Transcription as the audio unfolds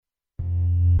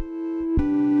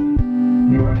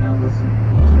listen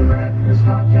to the Red News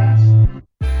Podcast.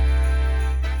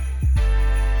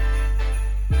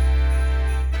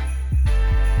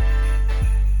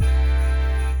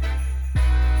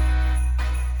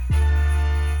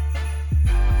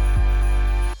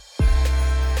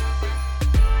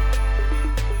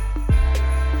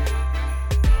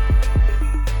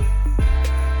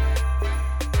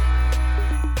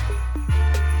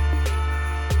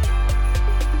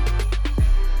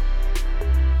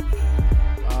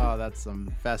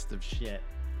 Some festive shit,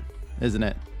 isn't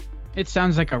it? It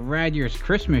sounds like a rad year's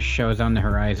Christmas show's on the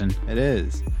horizon. It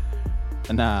is.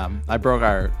 And I broke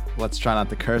our let's try not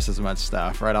to curse as much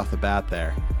stuff right off the bat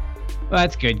there. Well,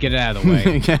 that's good. Get it out of the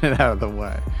way. Get it out of the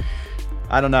way.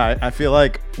 I don't know. I feel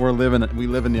like we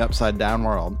live in the upside down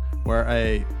world where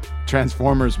a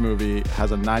Transformers movie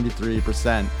has a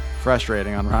 93% fresh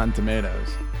rating on Rotten Tomatoes.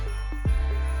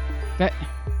 That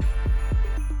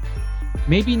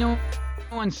maybe no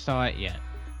one saw it yet.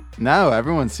 No,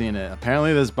 everyone's seen it.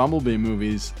 Apparently this Bumblebee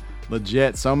movie's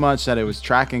legit, so much that it was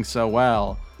tracking so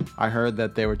well. I heard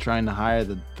that they were trying to hire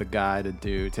the guy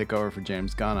to take over for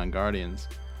James Gunn on Guardians.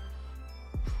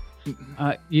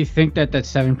 You think that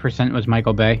 7% was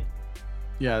Michael Bay?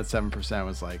 Yeah, that 7%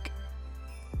 was like,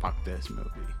 fuck this movie.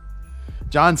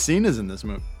 John Cena's in this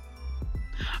movie.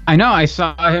 I know. I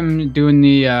saw him doing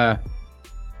the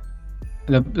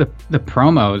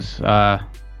promos.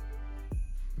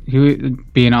 He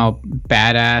being all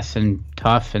badass and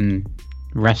tough and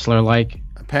wrestler-like.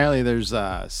 Apparently, there's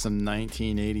some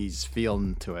 1980s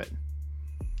feel to it.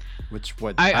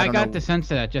 I got the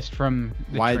sense of that just from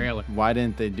the trailer. Why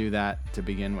didn't they do that to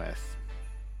begin with?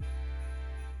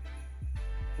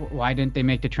 Why didn't they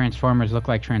make the Transformers look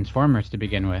like Transformers to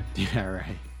begin with? Yeah,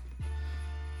 right.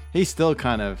 He still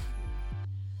kind of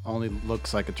only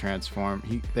looks like a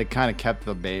Transform. They kind of kept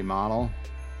the Bay model.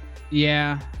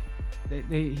 Yeah.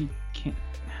 He can't.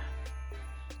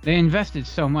 They invested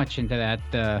so much into that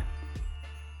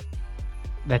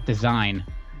design.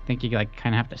 I think you kind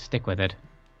of have to stick with it.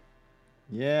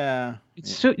 Yeah.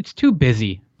 It's too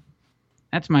busy.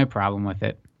 That's my problem with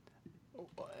it.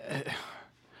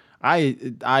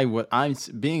 I'm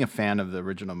being a fan of the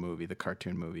original movie, the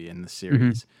cartoon movie in the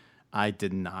series. I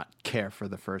did not care for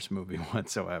the first movie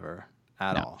whatsoever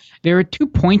at all. They were too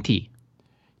pointy.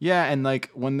 Yeah, and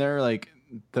when they're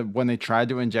when they tried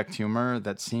to inject humor,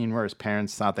 that scene where his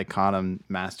parents thought they caught him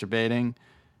masturbating,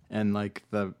 and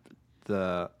the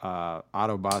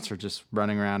Autobots are just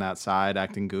running around outside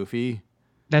acting goofy.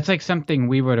 That's like something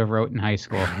we would have wrote in high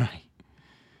school.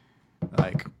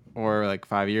 Right. Or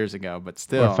 5 years ago, but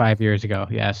still. Or 5 years ago,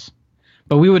 yes.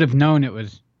 But we would have known it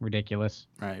was ridiculous.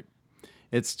 Right.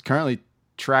 It's currently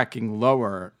tracking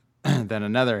lower than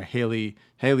another Haley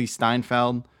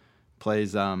Steinfeld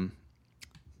plays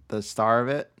the star of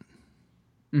it.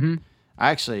 Mm-hmm.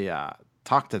 I actually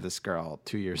talked to this girl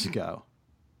 2 years ago.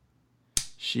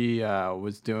 She I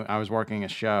was working a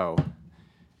show,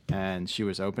 and she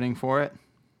was opening for it.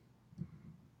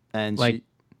 And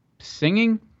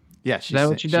singing? Yeah, is that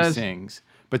what she does? She sings.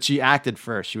 But she acted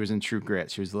first. She was in True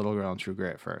Grit. She was the little girl in True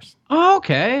Grit first. Oh,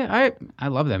 okay. I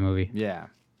love that movie. Yeah.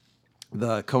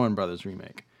 The Coen Brothers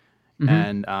remake.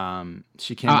 Mm-hmm. And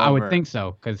she came over. I would think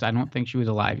so, because I don't think she was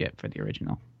alive yet for the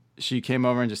original. She came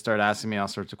over and just started asking me all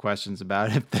sorts of questions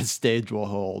about if the stage will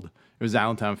hold. It was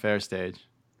Allentown Fair stage.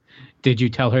 Did you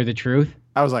tell her the truth?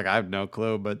 I was like, I have no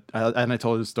clue. But I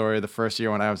told her the story the first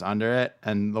year when I was under it,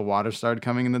 and the water started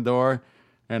coming in the door,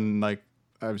 and I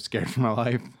was scared for my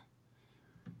life.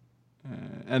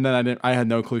 And then I had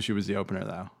no clue she was the opener,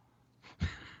 though.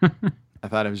 I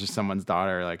thought it was just someone's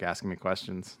daughter asking me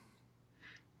questions.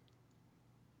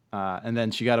 And then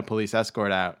she got a police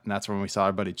escort out, and that's when we saw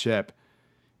our buddy Chip.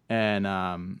 And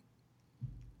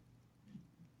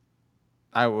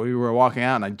we were walking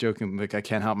out, and I joked, I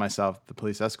can't help myself. The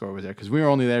police escort was there because we were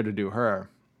only there to do her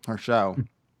show,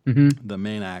 the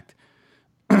main act.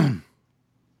 Had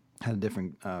a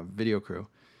different video crew.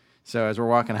 So as we're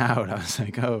walking out, I was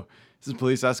like, "Oh, this is a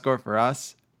police escort for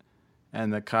us."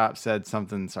 And the cop said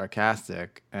something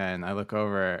sarcastic, and I look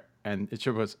over, and it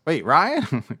was, "Wait,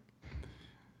 Ryan?"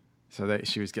 So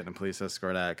she was getting a police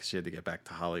escort out because she had to get back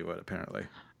to Hollywood, apparently.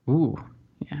 Ooh,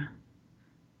 yeah.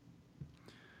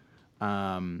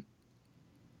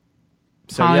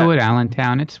 So Hollywood, yeah.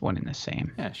 Allentown, it's one and the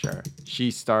same. Yeah, sure.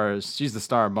 She's the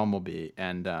star of Bumblebee,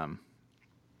 and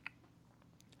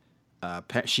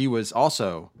she was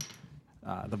also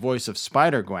the voice of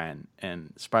Spider-Gwen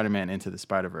in Spider-Man Into the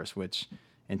Spider-Verse, which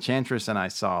Enchantress and I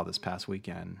saw this past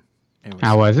weekend.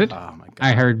 How was it? Oh, my God.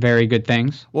 I heard very good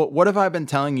things. Well, what have I been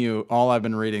telling you all I've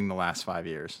been reading the last 5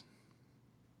 years?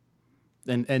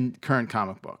 And current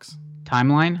comic books.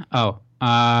 Timeline? Oh.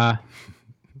 No,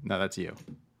 that's you.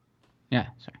 Yeah,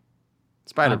 sorry.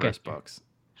 Spider-Verse books.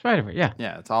 Spider-Verse, yeah.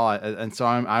 Yeah, it's all and so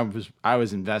I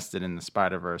was invested in the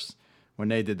Spider-Verse when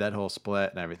they did that whole split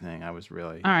and everything. I was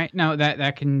really... All right, no,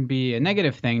 that can be a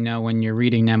negative thing, though, when you're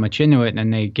reading that much into it and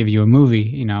then they give you a movie,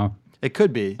 you know. It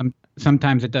could be.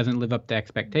 Sometimes it doesn't live up to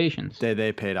expectations.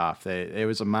 They paid off. It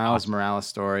was a Miles Morales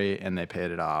story, and they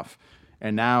paid it off.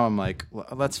 And now I'm like,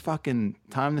 let's fucking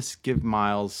time to give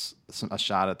Miles a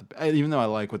shot at even though I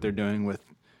like what they're doing with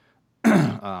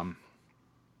the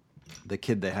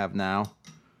kid they have now.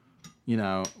 You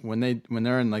know, when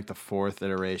they're in like the 4th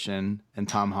iteration and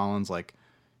Tom Holland's like,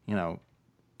 you know,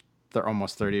 they're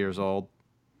almost 30 years old.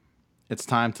 It's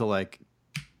time to like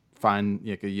find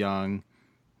like a young,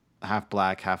 half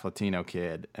black, half Latino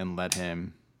kid and let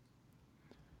him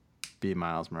be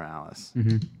Miles Morales.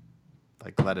 Mm-hmm.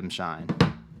 Like, let him shine.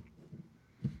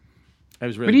 It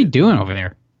was really. What are you doing over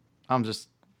there? I'm just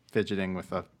fidgeting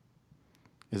with a.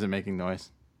 Is it making noise?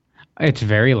 It's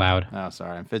very loud. Oh,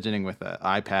 sorry. I'm fidgeting with an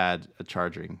iPad, a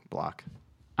charging block.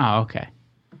 Oh, okay.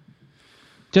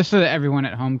 Just so that everyone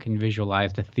at home can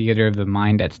visualize the theater of the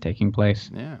mind that's taking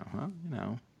place. Yeah, well, you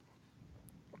know.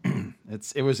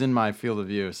 It was in my field of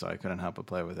view, so I couldn't help but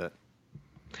play with it.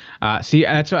 See,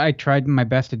 that's what I tried my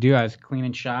best to do. I was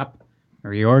cleaning shop.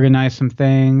 Reorganize some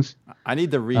things. I need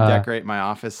to redecorate my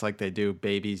office like they do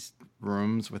babies'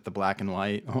 rooms with the black and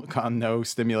white, no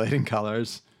stimulating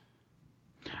colors.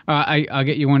 I'll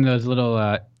get you one of those little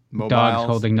dogs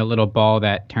holding the little ball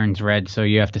that turns red, so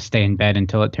you have to stay in bed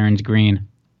until it turns green.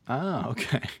 Oh,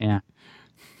 okay. Yeah.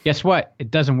 Guess what?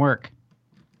 It doesn't work.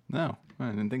 No, I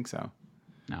didn't think so.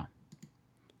 No.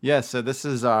 Yeah, so this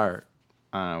is our...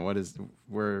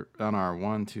 we're on our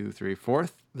 1, 2, 3,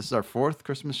 4th. This is our 4th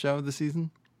Christmas show of the season.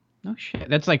 No shit.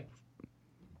 That's like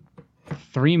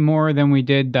 3 more than we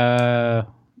did our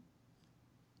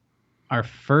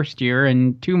first year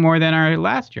and 2 more than our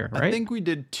last year, right? I think we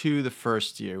did 2 the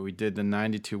first year. We did the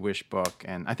 92 Wish book,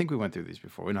 and I think we went through these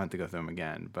before. We don't have to go through them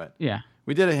again, but yeah,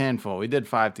 we did a handful. We did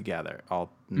 5 together,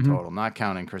 all in total, not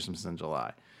counting Christmas in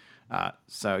July.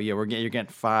 So yeah, you're getting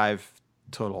 5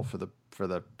 total for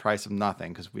the price of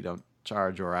nothing because we don't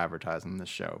charge or advertise on this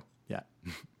show yet.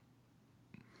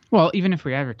 Well, even if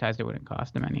we advertised, it wouldn't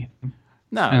cost them anything.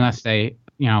 No, unless they,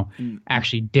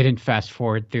 actually didn't fast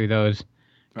forward through those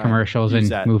commercials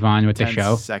and move on with the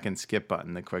show. 10-second skip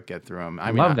button to quick get through them.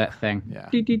 I love that thing. Yeah.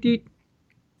 Deet, deet, deet.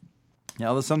 Yeah,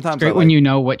 although sometimes it's great when you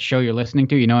know what show you're listening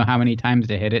to. You know how many times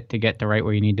to hit it to get to right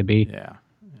where you need to be. Yeah,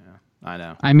 I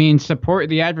know. I mean, support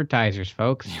the advertisers,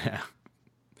 folks. Yeah.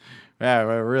 Yeah,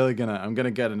 I'm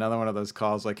gonna get another one of those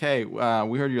calls like, hey,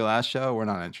 we heard your last show. We're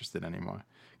not interested anymore.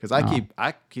 Because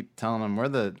I keep telling them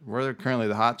we're currently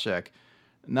the hot chick.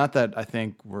 Not that I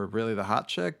think we're really the hot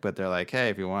chick, but they're like, hey,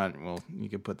 if you want, you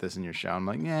could put this in your show. I'm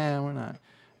like, yeah, we're not.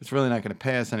 It's really not going to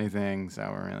pay us anything, so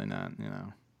we're really not,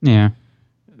 Yeah.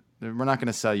 We're not going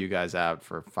to sell you guys out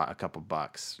for a couple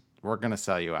bucks. We're going to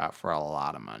sell you out for a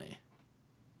lot of money.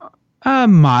 A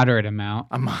moderate amount.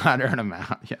 A moderate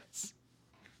amount, yes.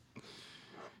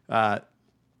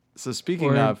 So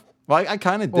speaking of, well, I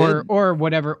kind of did, or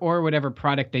whatever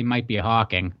product they might be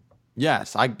hawking.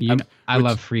 Yes, I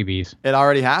love freebies. It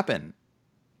already happened.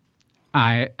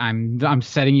 I'm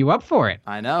setting you up for it.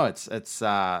 I know it's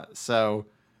so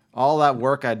all that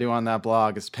work I do on that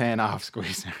blog is paying off,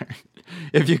 Squeezer.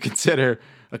 If you consider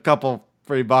a couple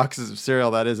free boxes of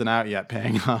cereal that isn't out yet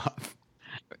paying off.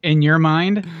 In your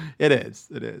mind, it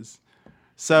is.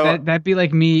 So that'd be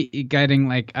like me getting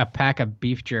like a pack of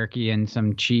beef jerky and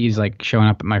some cheese like showing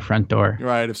up at my front door.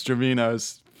 Right, if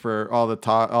Stravino's for all the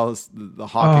hawking of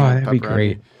that'd be pepperoni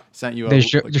great. Sent you just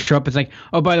show up. It's like,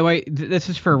 oh, by the way, this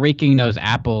is for raking those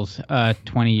apples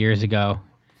 20 years ago.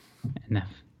 And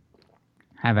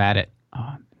have at it.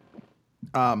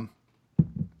 Oh.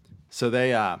 So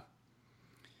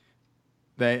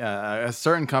a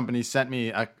certain company sent me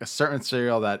a certain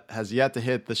cereal that has yet to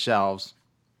hit the shelves.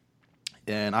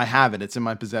 And I have it. It's in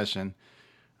my possession.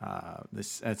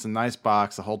 It's a nice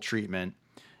box, a whole treatment,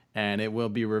 and it will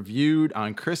be reviewed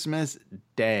on Christmas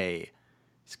Day.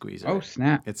 Squeezer. Oh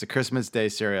snap! It's a Christmas Day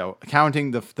cereal,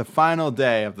 counting the final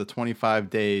day of the 25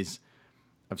 days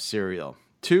of cereal.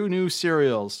 2 new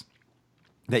cereals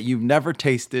that you've never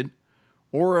tasted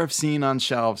or have seen on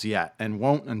shelves yet, and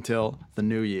won't until the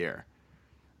new year.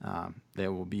 They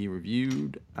will be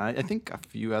reviewed. I think a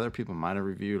few other people might have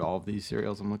reviewed all of these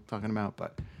cereals I'm talking about,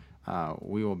 but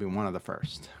we will be one of the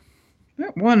first.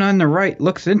 That one on the right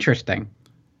looks interesting.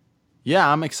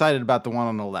 Yeah, I'm excited about the one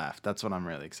on the left. That's what I'm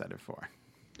really excited for.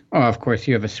 Oh, of course,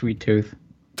 you have a sweet tooth.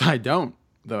 I don't,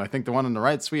 though. I think the one on the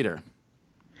right's sweeter.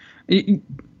 You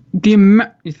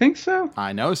think so?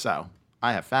 I know so.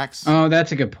 I have facts Oh,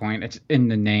 that's a good point. It's in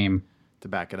the name. to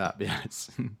back it up. Yes.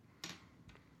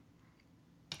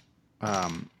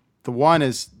 The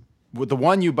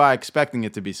one you buy expecting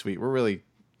it to be sweet. We're really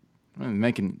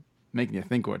making you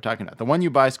think what we're talking about. The one you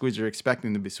buy, Squeezer,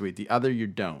 expecting to be sweet. The other you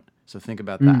don't. So think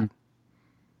about that.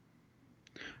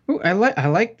 Ooh, I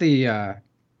like the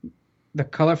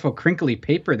colorful crinkly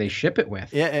paper they ship it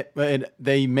with. Yeah,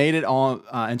 they made it all.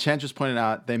 Enchantress pointed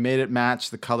out they made it match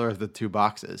the color of the two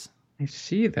boxes. I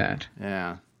see that.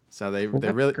 Yeah. So they What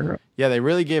really girl? they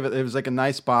really gave it. It was like a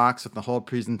nice box with the whole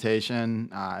presentation.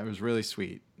 It was really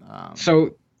sweet.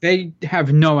 So they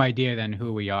have no idea then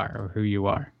who we are or who you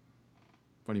are.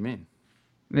 What do you mean?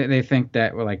 They think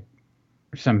that we're like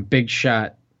some big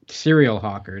shot cereal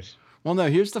hawkers. Well, no.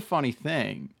 Here's the funny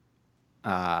thing.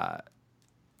 I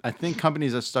think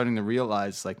companies are starting to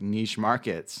realize like niche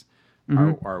markets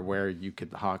are where you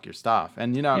could hawk your stuff.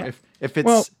 And you know, Yeah.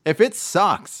 if it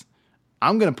sucks,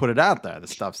 I'm gonna put it out there. The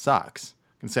stuff sucks.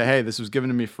 And say, hey, this was given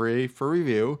to me free for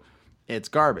review. It's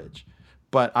garbage.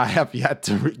 But I have yet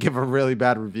to give a really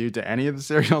bad review to any of the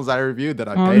cereals I reviewed that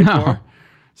I paid for.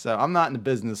 So I'm not in the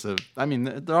business of. I mean,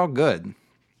 they're all good.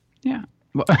 Yeah.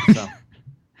 Well, So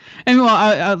and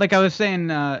well, like I was saying,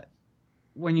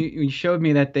 when you showed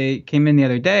me that they came in the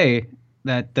other day,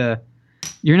 that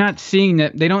you're not seeing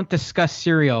that they don't discuss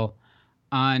cereal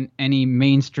on any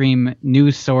mainstream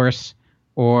news source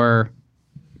or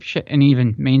and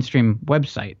even mainstream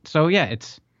website. So yeah,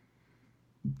 it's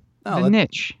the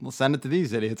niche. we'll send it to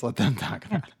these idiots. Let them talk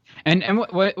about it. And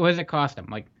what does it cost them?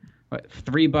 Like what,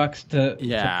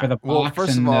 $3 for the box? Well,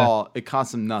 first and of all, it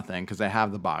costs them nothing because they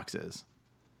have the boxes.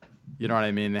 You know what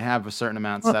I mean? They have a certain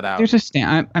amount set out. There's a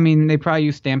stamp. I mean, they probably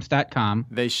use stamps.com.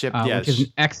 They ship, which is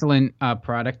an excellent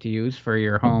product to use for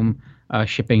your home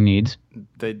shipping needs.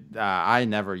 I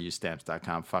never use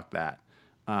stamps.com. Fuck that.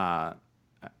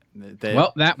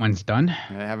 Well, that one's done.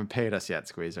 They haven't paid us yet,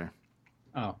 Squeezer.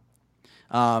 Oh.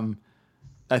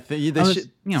 I think you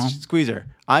know, Squeezer.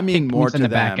 I mean more points to on the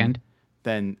them back end.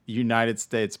 than United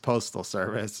States Postal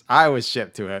Service. I was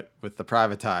shipped to it with the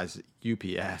privatized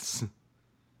UPS.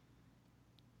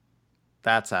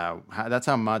 That's how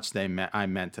much I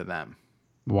meant to them.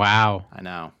 Wow. I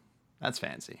know. That's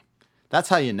fancy. That's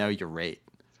how you know your rate.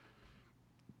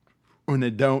 When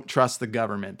they don't trust the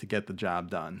government to get the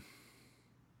job done.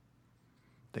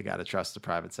 They got to trust the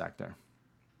private sector.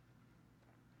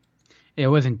 It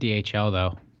wasn't DHL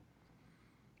though.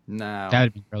 No. That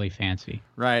would be really fancy.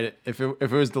 Right. If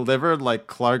it was delivered like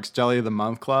Clark's Jelly of the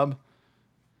Month Club.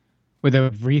 With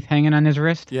a wreath hanging on his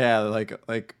wrist? Yeah,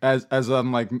 like as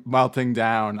I'm like melting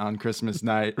down on Christmas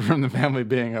night from the family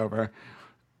being over.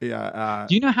 Yeah.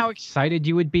 Do you know how excited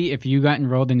you would be if you got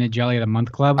enrolled in the Jelly of the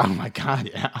Month Club? Oh my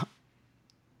God, yeah.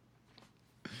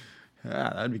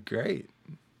 Yeah, that'd be great.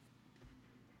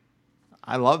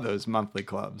 I love those monthly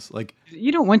clubs. Like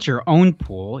you don't want your own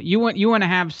pool. You want to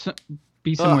have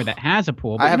be somewhere that has a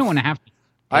pool, but you don't want to have to.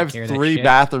 I have 3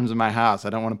 bathrooms in my house. I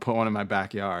don't want to put one in my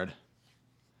backyard.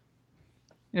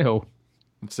 Ew.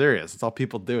 I'm serious. It's all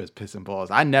people do is piss and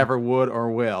balls. I never would or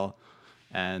will,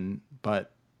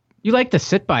 but you like to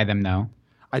sit by them though.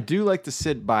 I do like to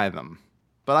sit by them,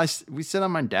 but we sit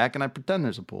on my deck and I pretend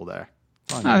there's a pool there.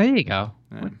 Oh, there you go.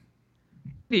 Yeah.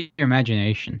 Your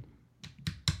imagination.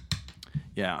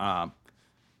 Yeah.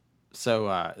 So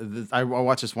I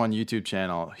watched this one YouTube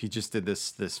channel. He just did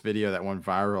this video that went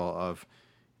viral of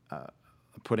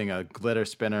putting a glitter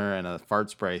spinner and a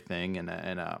fart spray thing in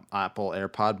a Apple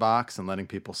AirPod box and letting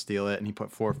people steal it. And he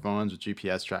put 4 phones with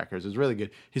GPS trackers. It was really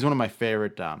good. He's one of my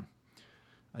favorite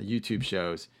YouTube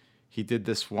shows. He did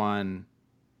this one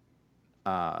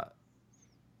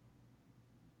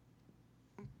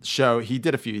show. He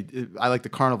did a few. I like the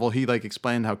carnival. He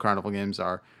explained how carnival games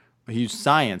are. He used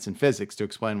science and physics to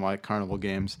explain why carnival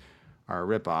games are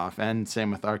a ripoff. And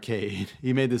same with arcade.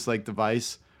 He made this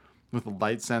device with a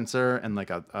light sensor and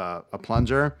a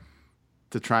plunger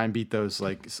to try and beat those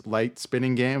light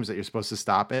spinning games that you're supposed to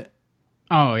stop it.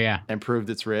 Oh yeah. And proved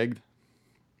it's rigged.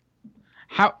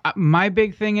 How my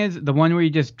big thing is the one where you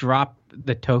just drop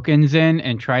the tokens in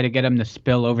and try to get them to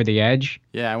spill over the edge.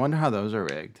 Yeah, I wonder how those are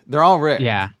rigged. They're all rigged.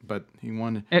 Yeah, but he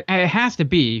wanted. It has to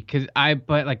be because I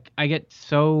get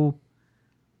so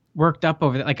worked up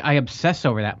over that. I obsess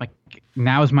over that.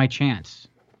 Now's my chance,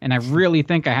 and I really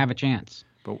think I have a chance.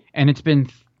 And it's been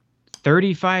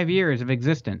 35 years of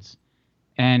existence,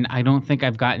 and I don't think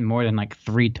I've gotten more than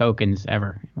 3 tokens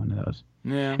ever in one of those.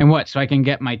 Yeah. And what? So I can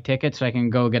get my ticket so I can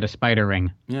go get a spider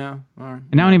ring. Yeah. All right.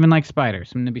 And I don't even like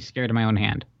spiders. I'm gonna be scared of my own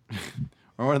hand.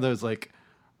 Or one of those like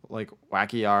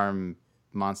wacky arm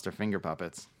monster finger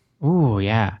puppets. Ooh,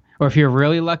 yeah. Or if you're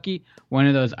really lucky, one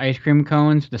of those ice cream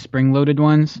cones, the spring-loaded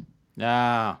ones.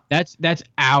 Yeah. That's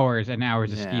hours and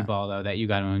hours of skee Yeah. ball though that you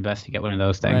got to invest to get one of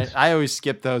those Right. things. I always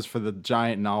skip those for the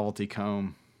giant novelty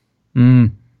comb.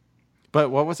 Mm. But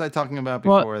what was I talking about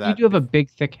Well, before you that? do have a big,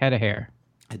 thick head of hair.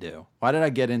 I do. Why did I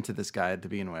get into this guy to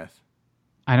begin with?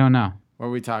 I don't know. What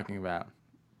were we talking about?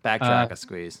 Backtrack a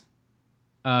squeeze.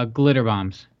 Glitter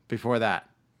bombs. Before that.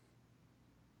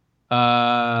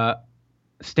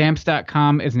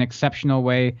 Stamps.com is an exceptional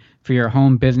way for your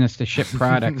home business to ship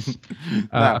products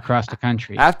No. across the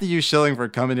country. After you shilling for a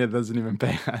company that doesn't even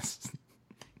pay us.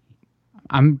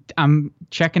 I'm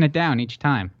checking it down each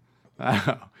time.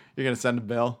 Oh, you're gonna send a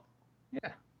bill?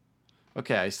 Yeah.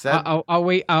 Okay, I said I'll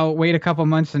wait a couple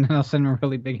months and then I'll send him a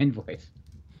really big invoice.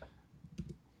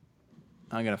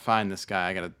 I'm gonna find this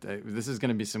guy. This is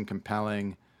gonna be some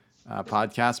compelling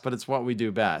podcast, but it's what we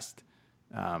do best.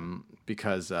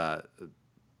 Because I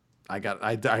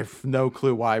have no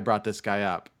clue why I brought this guy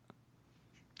up.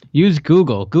 Use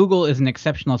Google. Google is an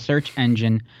exceptional search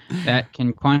engine that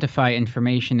can quantify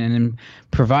information and then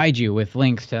provide you with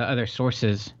links to other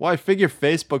sources. Well, I figure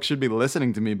Facebook should be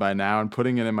listening to me by now and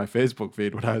putting it in my Facebook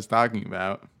feed what I was talking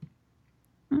about.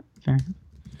 Fair.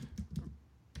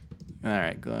 All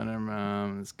right,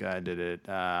 Glenn, this guy did it.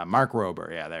 Mark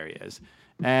Rober, yeah, there he is.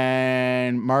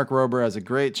 And Mark Rober has a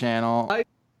great channel.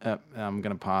 I'm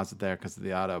going to pause it there because of the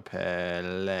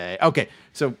autoplay. Okay,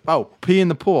 so, pee in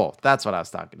the pool. That's what I was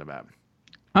talking about.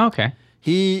 Okay.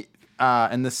 He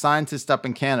and the scientist up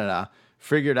in Canada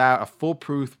figured out a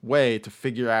foolproof way to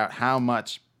figure out how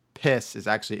much piss is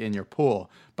actually in your pool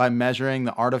by measuring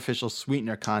the artificial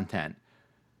sweetener content.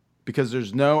 Because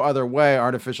there's no other way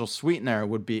artificial sweetener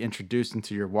would be introduced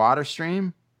into your water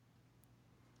stream.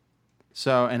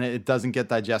 So, and it doesn't get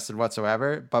digested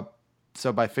whatsoever.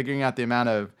 So by figuring out the amount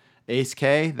of ACE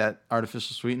K, that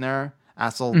artificial sweetener,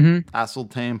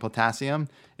 aspartame potassium,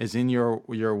 is in your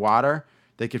water,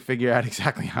 they could figure out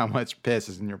exactly how much piss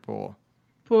is in your pool.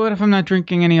 But what if I'm not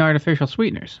drinking any artificial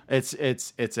sweeteners? It's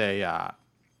a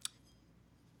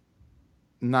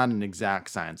not an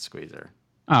exact science squeezer.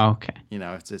 Oh, okay. You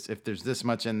know, it's just, if there's this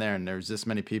much in there and there's this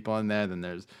many people in there, then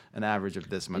there's an average of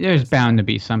this much. There's piss. bound to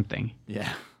be something.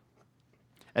 Yeah.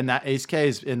 And that ACE K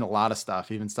is in a lot of stuff,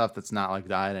 even stuff that's not like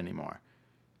diet anymore.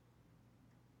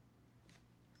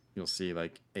 You'll see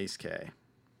like ACE K.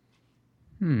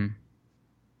 I'm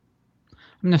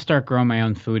gonna start growing my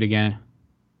own food again.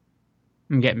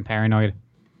 I'm getting paranoid.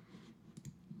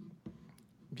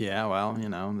 Yeah, well, you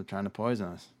know, they're trying to poison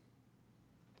us.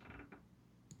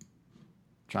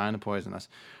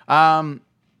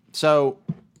 So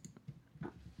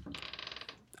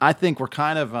I think we're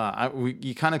kind of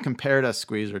you kind of compared us,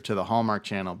 Squeezer, to the Hallmark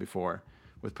Channel before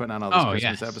with putting on all those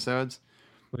Christmas episodes.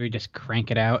 We just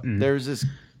crank it out and There's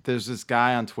this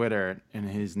guy on Twitter and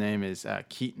his name is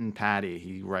Keaton Patty.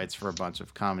 He writes for a bunch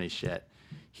of comedy shit.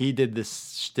 He did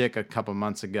this shtick a couple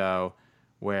months ago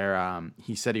where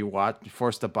he said he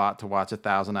forced a bot to watch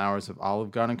 1,000 hours of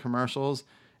Olive Garden commercials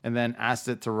and then asked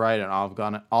it to write an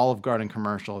Olive Garden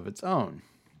commercial of its own.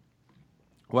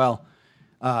 Well,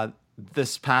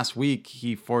 this past week,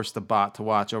 he forced the bot to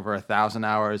watch over 1,000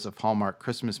 hours of Hallmark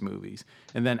Christmas movies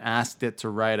and then asked it to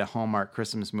write a Hallmark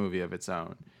Christmas movie of its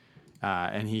own.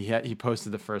 And he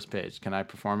posted the first page. Can I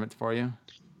perform it for you?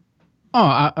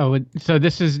 Oh, I would. So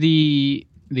this is the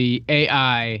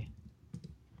AI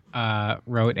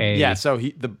wrote a So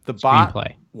the bot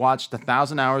screenplay. watched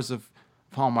 1,000 hours of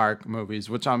Hallmark movies,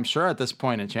 which I'm sure at this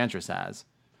point Enchantress has.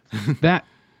 That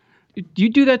you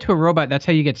do that to a robot. That's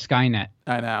how you get Skynet.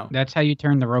 I know. That's how you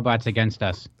turn the robots against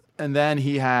us. And then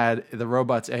he had the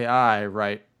robot's AI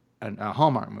write a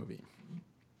Hallmark movie.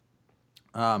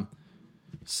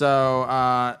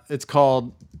 So it's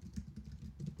called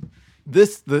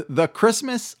the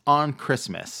Christmas on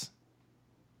Christmas.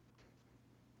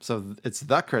 So it's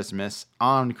the Christmas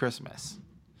on Christmas.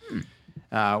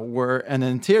 We're an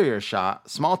interior shot,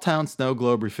 small town snow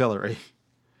globe refillery.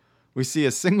 We see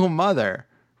a single mother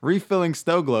refilling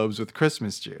snow globes with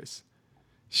Christmas juice.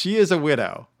 She is a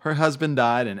widow. Her husband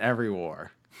died in every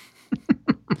war.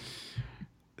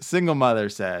 Single mother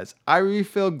says, I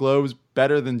refill globes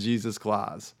better than Jesus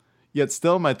Claus. Yet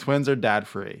still my twins are dad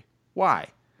free. Why?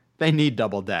 They need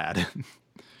double dad.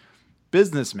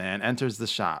 Businessman enters the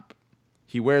shop.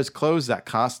 He wears clothes that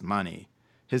cost money.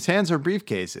 His hands are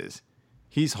briefcases.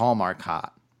 He's Hallmark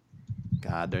hot.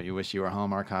 God, don't you wish you were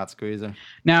Hallmark hot, Squeezer?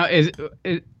 Now is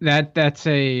that's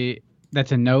a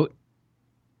note,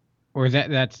 or is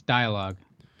that's dialogue?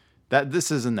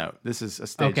 This is a note. This is a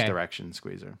stage Okay. direction,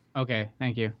 Squeezer. Okay,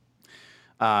 thank you.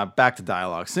 Back to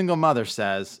dialogue. Single mother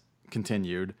says,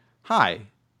 continued, Hi,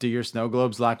 Do your snow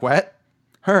globes look wet?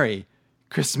 Hurry.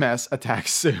 Christmas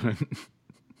attacks soon.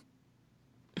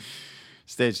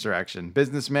 Stage direction.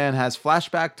 Businessman has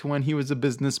flashback to when he was a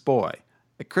business boy.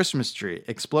 A Christmas tree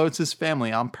explodes his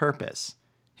family on purpose.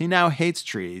 He now hates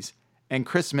trees and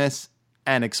Christmas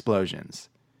and explosions.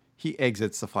 He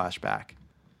exits the flashback.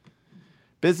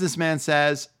 Businessman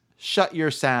says, shut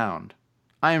your sound.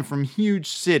 I am from huge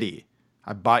city.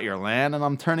 I bought your land and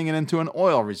I'm turning it into an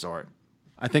oil resort.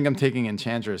 I think I'm taking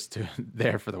Enchantress to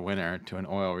there for the winter to an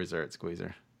oil resort,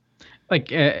 Squeezer.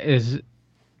 Like, is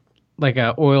like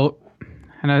a oil...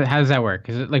 How does that work?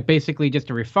 Is it like basically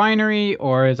just a refinery,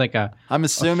 or is like I'm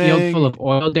assuming a field full of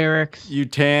oil derricks? You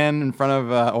tan in front of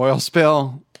an oil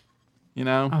spill, you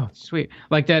know? Oh, sweet.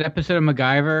 Like that episode of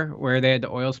MacGyver where they had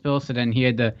the oil spill, so then he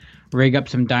had to rig up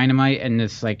some dynamite and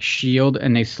this like shield,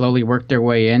 and they slowly worked their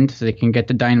way in so they can get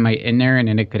the dynamite in there, and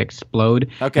then it could explode.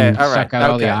 Okay, and all right. suck out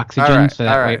all the oxygen, so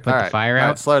that way it put the fire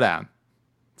out. Slow down.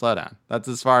 That's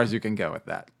as far as you can go with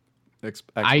that. That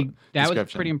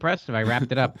was pretty impressive. I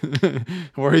wrapped it up.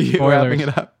 Were you Spoilers. wrapping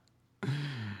it up?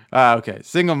 Okay.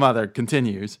 Single mother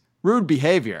continues. Rude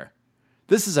behavior.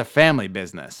 This is a family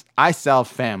business. I sell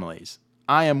families.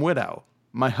 I am widow.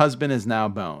 My husband is now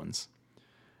bones.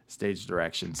 Stage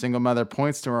direction. Single mother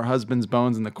points to her husband's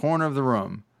bones in the corner of the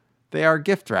room. They are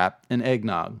gift wrapped in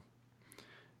eggnog.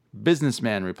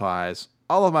 Businessman replies,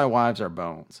 all of my wives are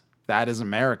bones. That is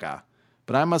America.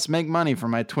 But I must make money for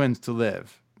my twins to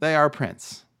live. They are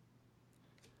Prince.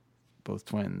 Both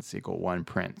twins equal one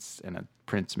Prince in a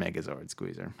Prince Megazord,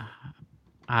 Squeezer.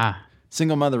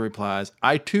 Single mother replies,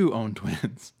 I too own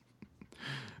twins.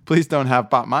 Please don't have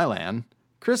bought my land.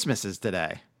 Christmas is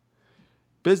today.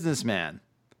 Businessman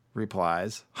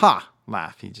replies, ha,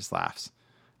 laugh. He just laughs.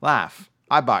 Laugh.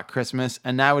 I bought Christmas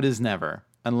and now it is never,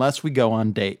 unless we go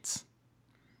on dates.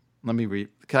 Let me read.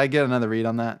 Can I get another read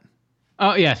on that?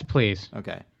 Oh, yes, please.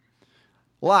 Okay.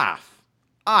 Laugh.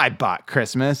 I bought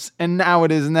Christmas, and now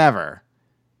it is never.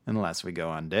 Unless we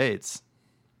go on dates.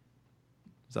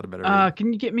 Is that a better read?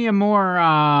 Can you get me a more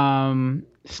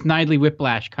Snidely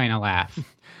Whiplash kind of laugh?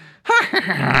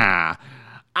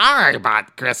 I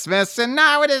bought Christmas, and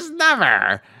now it is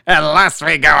never. Unless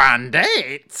we go on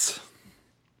dates.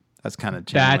 That's kind of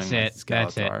That's channeling it. Skeletor.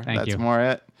 That's it. Thank you. That's more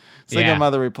it. Single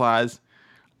mother replies,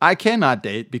 I cannot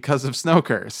date because of snow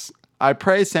curse. I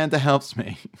pray Santa helps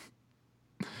me.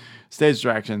 Stage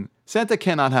direction. Santa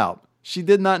cannot help. She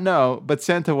did not know, but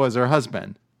Santa was her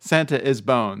husband. Santa is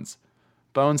Bones.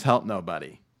 Bones help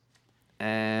nobody.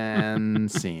 And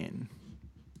scene.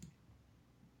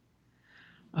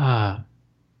 So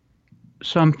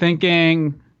I'm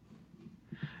thinking...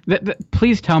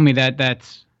 please tell me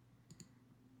that's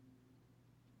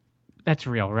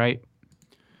real, right?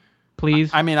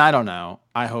 Please? I mean, I don't know.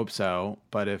 I hope so.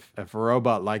 But if a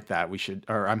robot like that,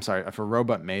 if a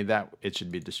robot made that, it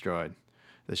should be destroyed.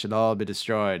 They should all be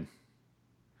destroyed.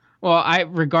 Well,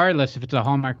 regardless if it's a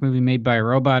Hallmark movie made by a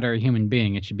robot or a human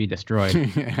being, it should be destroyed.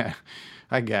 Yeah,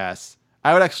 I guess.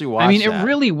 I would actually watch it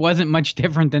really wasn't much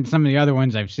different than some of the other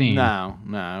ones I've seen. No,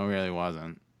 it really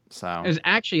wasn't. So it was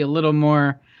actually a little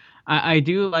more... I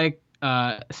do like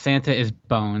Santa is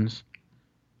Bones.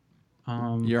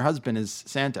 Your husband is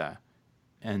Santa.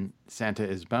 And Santa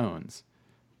is Bones.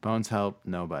 Bones help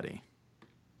nobody.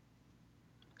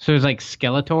 So it's like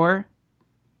Skeletor?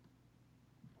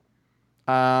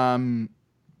 No,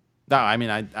 I mean,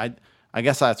 I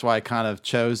guess that's why I kind of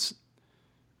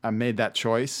I made that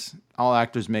choice. All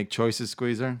actors make choices,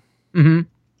 Squeezer. Mm-hmm.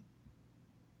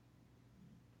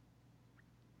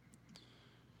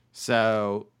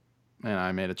 So,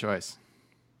 I made a choice.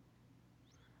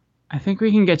 I think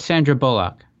we can get Sandra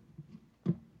Bullock.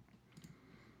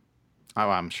 Oh,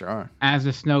 I'm sure. As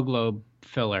a snow globe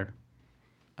filler.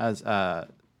 As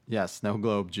snow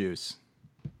globe juice.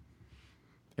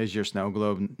 Is your snow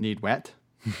globe need wet?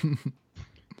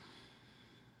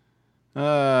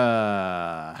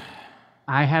 I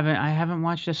haven't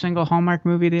watched a single Hallmark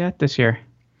movie yet this year.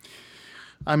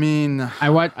 I mean, I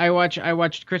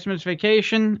watched Christmas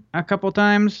Vacation a couple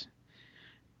times.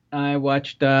 I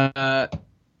watched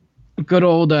good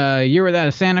old Year Without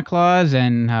a Santa Claus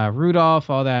and Rudolph,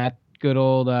 all that good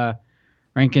old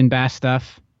Rankin Bass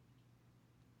stuff.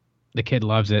 The kid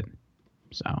loves it.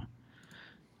 So,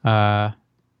 yeah,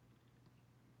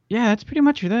 that's pretty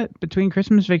much that. Between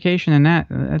Christmas Vacation and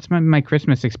that's my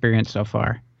Christmas experience so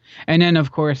far. And then,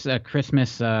 of course, a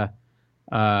Christmas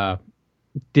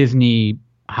Disney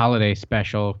holiday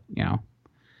special,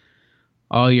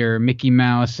 all your Mickey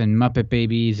Mouse and Muppet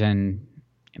Babies, and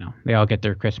they all get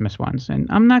their Christmas ones. And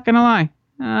I'm not gonna lie,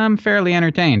 I'm fairly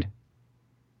entertained.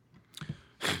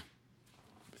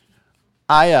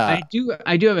 I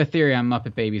do have a theory on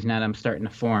Muppet Babies now that I'm starting to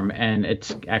form, and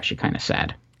it's actually kind of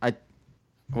sad.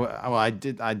 I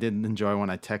did enjoy when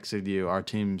I texted you our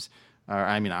teams,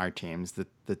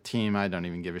 the team I don't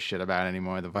even give a shit about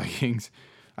anymore, the Vikings.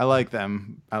 I like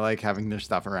them. I like having their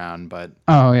stuff around, but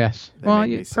oh yes, well,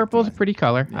 make me sick to purple's a my- pretty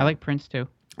color. Yeah. I like Prince too.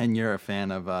 And you're a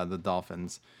fan of the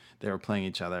Dolphins. They were playing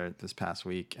each other this past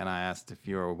week, and I asked if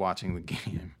you were watching the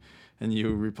game, and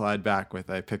you replied back with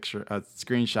a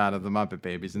screenshot of the Muppet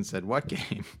Babies, and said, "What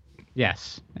game?"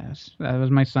 Yes, that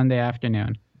was my Sunday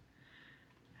afternoon.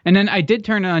 And then I did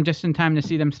turn it on just in time to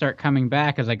see them start coming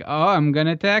back. I was like, oh, I'm going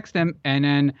to text them. And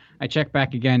then I checked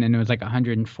back again, and it was like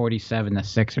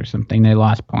 147-6 or something. They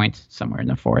lost points somewhere in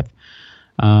the fourth.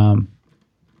 But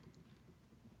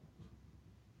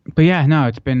yeah, no,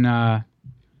 it's been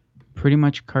pretty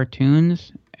much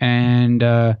cartoons and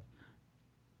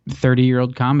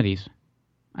 30-year-old comedies.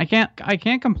 I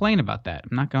can't complain about that.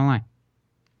 I'm not going to lie.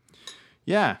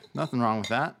 Yeah, nothing wrong with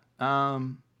that.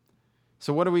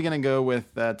 So what are we going to go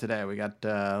with today? We got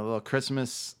a little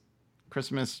Christmas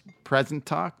present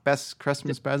talk, best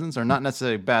Christmas presents, or not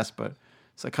necessarily best, but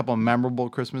it's a couple of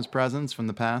memorable Christmas presents from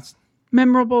the past.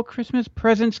 Memorable Christmas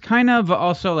presents, kind of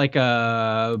also like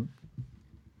a,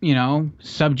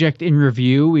 subject in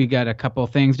review. We got a couple of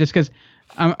things just because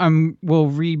we'll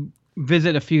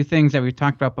revisit a few things that we've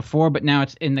talked about before, but now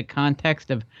it's in the context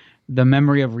of the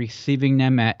memory of receiving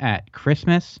them at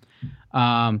Christmas.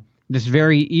 This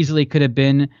very easily could have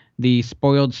been the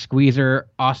Spoiled Squeezer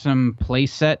awesome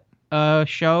playset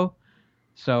show.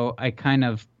 So I kind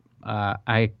of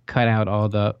I cut out all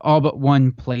but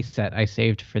one playset I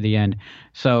saved for the end.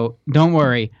 So don't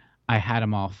worry, I had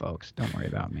them all, folks. Don't worry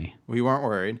about me. We weren't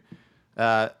worried.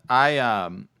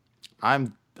 I'm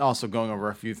also going over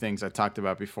a few things I talked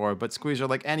about before, but Squeezer,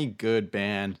 like any good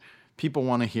band, people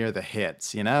want to hear the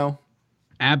hits,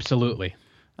 Absolutely.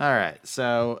 All right,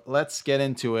 so let's get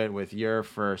into it with your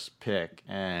first pick.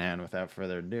 And without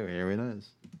further ado, here it is.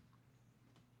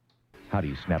 How do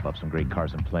you snap up some great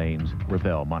cars and planes?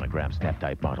 Revell Monogram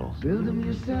Snap-type models. Build them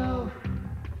yourself.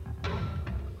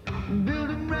 Build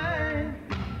them right.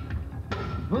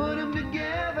 Put them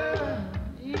together.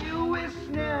 You with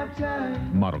Snap-type.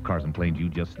 Model cars and planes you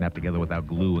just snap together without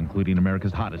glue, including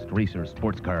America's hottest racers,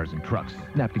 sports cars, and trucks.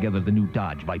 Snap together the new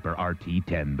Dodge Viper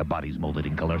RT10. The body's molded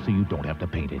in color so you don't have to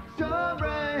paint it. So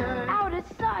bright. Out of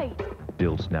sight.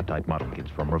 Build Snap-type model kits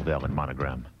from Revell and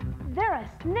Monogram. They're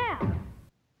a snap.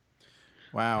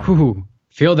 Wow. Whew,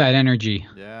 feel that energy.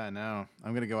 Yeah, I know.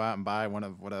 I'm gonna go out and buy one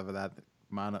of whatever that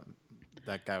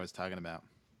guy was talking about.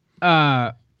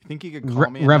 You think you could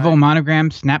call me? Revel Monogram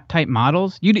Snap-type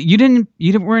models. You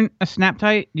weren't a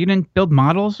Snap-type. You didn't build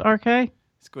models, RK?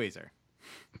 Squeezer.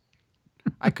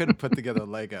 I couldn't put together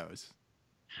Legos.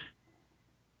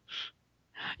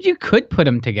 You could put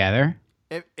them together.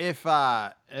 If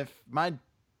my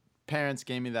parents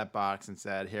gave me that box and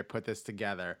said, "Here, put this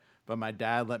together," but my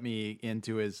dad let me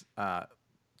into his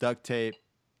duct tape,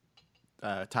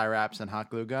 tie wraps, and hot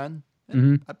glue gun,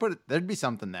 I'd put it. There'd be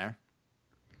something there.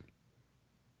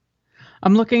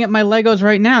 I'm looking at my Legos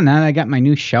right now. Now that I got my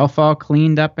new shelf all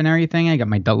cleaned up and everything. I got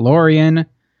my DeLorean, and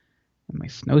my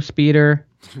Snowspeeder,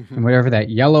 and whatever that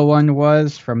yellow one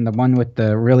was from the one with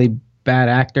the really bad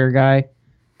actor guy.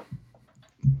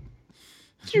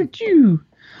 Choo choo.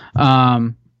 I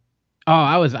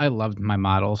loved my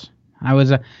models.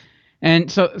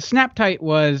 And so Snap-type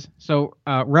was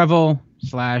Revel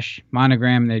 /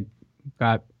 Monogram. They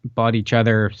bought each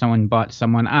other. Someone bought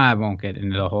someone. I won't get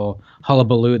into the whole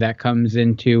hullabaloo that comes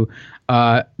into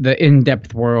the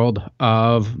in-depth world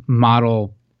of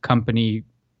model company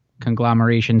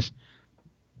conglomerations.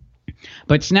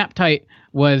 But Snap-type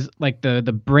was like the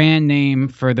brand name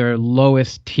for their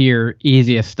lowest tier,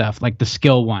 easiest stuff, like the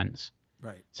skill ones.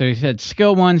 Right. So he said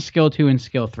skill 1, skill 2, and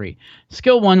skill 3.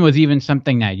 Skill 1 was even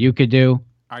something that you could do.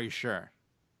 Are you sure?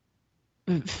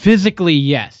 Physically,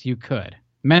 yes, you could.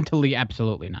 Mentally,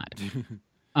 absolutely not.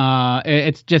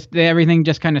 It's just everything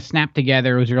just kind of snapped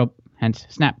together. It was real, hence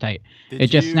Snap-type. It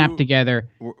just snapped together.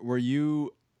 Were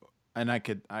you? And I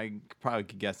probably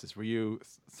could guess this. Were you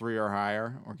 3 or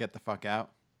higher, or get the fuck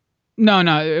out? No,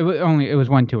 it was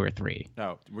 1, 2, or 3.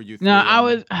 No, were you? 3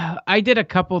 No, I did a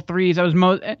couple 3s. I was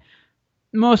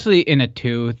mostly in a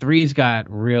 2. 3s got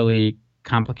really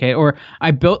complicated. Or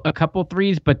I built a couple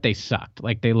 3s, but they sucked.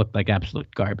 Like they looked like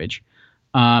absolute garbage.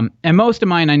 And most of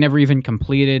mine I never even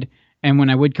completed. And when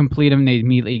I would complete them, they'd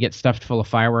immediately get stuffed full of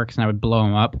fireworks, and I would blow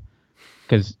them up.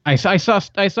 Because I saw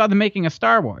the making of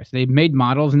Star Wars. They made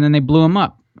models and then they blew them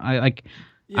up.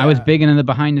 I was Yeah. big into the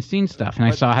behind the scenes stuff, and I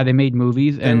But saw how they made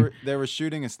movies. And They were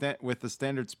shooting with a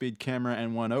standard speed camera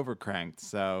and one overcranked.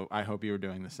 So I hope you were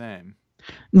doing the same.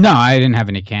 no, I didn't have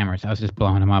any cameras. I was just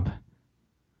blowing them up.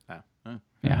 Oh, fair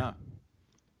Yeah. enough.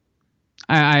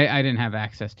 I didn't have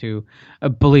access to.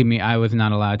 Believe me, I was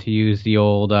not allowed to use the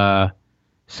old Sony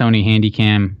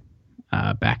Handycam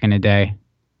back in the day.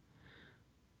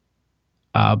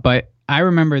 But I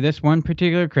remember this one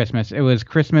particular Christmas. It was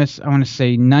Christmas, I want to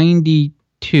say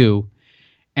 92,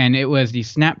 and it was the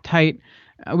Snap-Tite.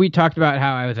 We talked about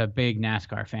how I was a big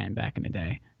NASCAR fan back in the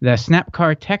day. The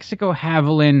Snapcar Texaco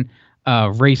Haviland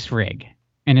race rig,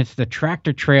 and it's the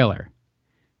tractor trailer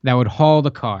that would haul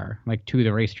the car like to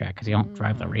the racetrack, because you don't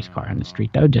drive the race car on the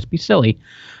street. That would just be silly.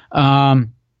 And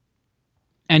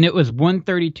it was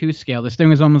 132 scale. This thing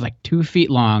was almost like 2 feet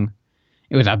long.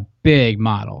 It was a big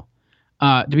model.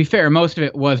 To be fair, most of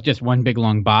it was just one big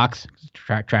long box,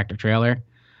 tractor trailer.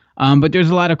 But there's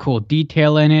a lot of cool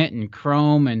detail in it, and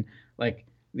chrome, and like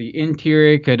the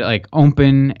interior could like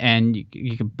open, and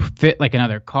you could fit like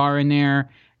another car in there.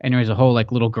 And there was a whole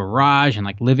like little garage and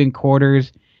like living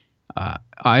quarters.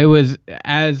 I was,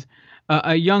 as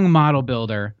a young model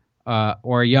builder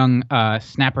or a young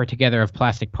snapper together of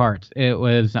plastic parts, it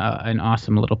was an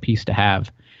awesome little piece to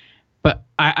have. But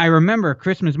I remember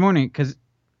Christmas morning, because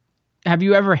have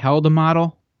you ever held a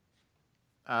model?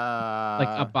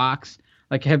 Like a box?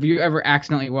 Like, have you ever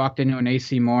accidentally walked into an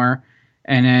AC Moore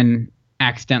and then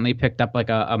accidentally picked up like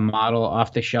a model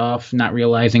off the shelf, not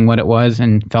realizing what it was,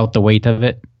 and felt the weight of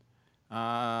it?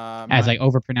 As I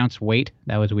overpronounced weight.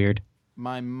 That was weird.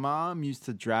 My mom used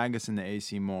to drag us into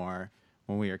AC Moore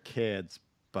when we were kids,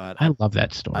 but I love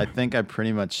that store. I think I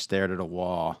pretty much stared at a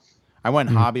wall. I went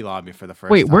Hobby Lobby for the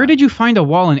first Wait, time. where did you find a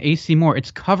wall in AC Moore?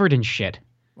 It's covered in shit.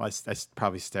 Well, I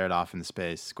probably stared off into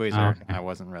space. Squeezer, Okay. I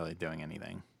wasn't really doing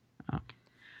anything.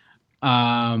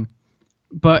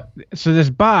 But so this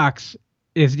box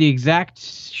is the exact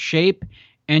shape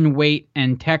and weight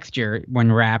and texture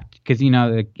when wrapped, because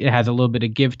it has a little bit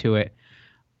of give to it,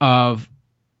 of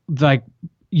like,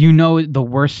 the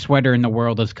worst sweater in the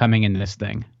world is coming in this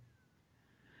thing.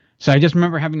 So I just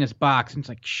remember having this box, and it's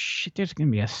like, shit, there's gonna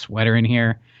be a sweater in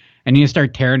here. And you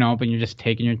start tearing open, you're just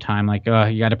taking your time, like, oh,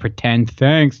 you got to pretend,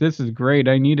 thanks, this is great,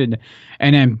 I needed,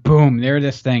 and then boom, there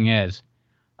this thing is,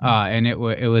 and it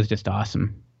was just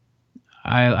awesome.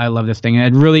 I love this thing. It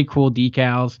had really cool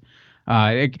decals.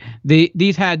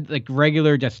 These had like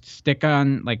regular just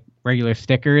stick-on, like regular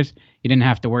stickers. You didn't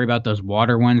have to worry about those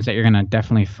water ones that you're gonna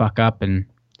definitely fuck up and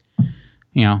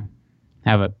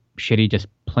have a shitty, just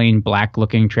plain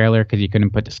black-looking trailer because you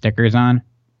couldn't put the stickers on.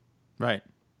 Right.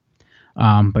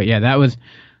 But yeah, that was.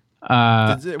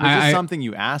 Was this something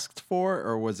you asked for,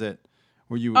 or were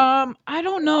you? I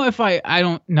don't know if I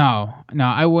don't know. No,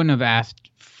 I wouldn't have asked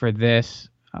for this.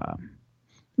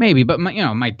 Maybe, but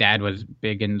my dad was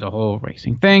big into the whole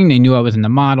racing thing. They knew I was into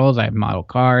models. I had model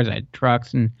cars. I had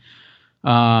trucks, and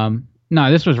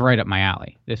no, this was right up my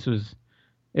alley. This was,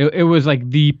 it was like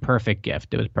the perfect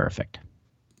gift. It was perfect.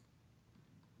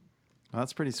 Well,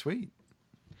 that's pretty sweet.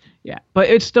 Yeah, but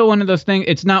it's still one of those things.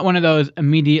 It's not one of those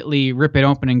immediately rip it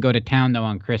open and go to town though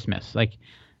on Christmas. Like,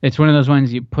 it's one of those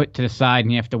ones you put to the side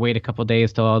and you have to wait a couple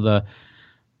days till all the,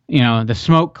 the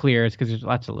smoke clears, because there's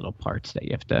lots of little parts that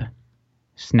you have to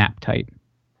snap tight.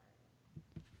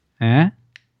 Huh?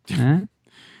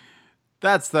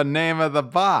 That's the name of the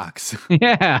box.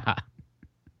 Yeah.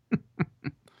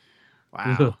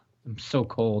 Wow. Ugh, I'm so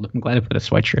cold. I'm glad I put a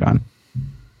sweatshirt on.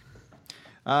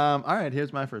 All right,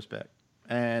 here's my first pick.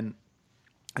 And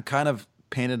I kind of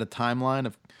painted a timeline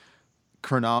of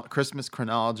Christmas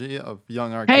chronology of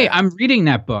Young Arcade. Hey, I'm reading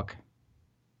that book.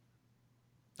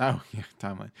 Oh, yeah,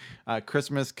 timeline.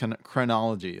 Christmas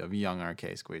chronology of Young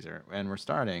Arcade Squeezer. And we're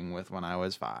starting with when I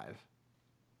was 5.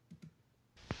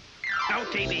 No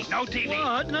TV, no TV.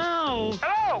 What? No.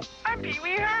 Hello, I'm Pee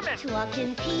Wee Herman.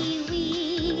 Talking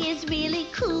Pee-wee is really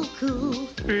cuckoo.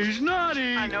 He's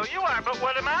naughty. I know you are, but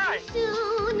what am I?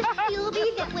 Soon you'll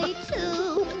be that way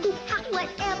too.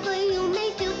 Whatever you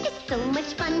may do, it's so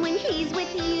much fun when he's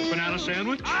with you. Banana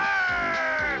sandwich?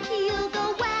 Arr! You'll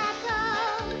go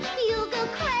wacko, you'll go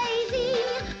crazy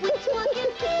when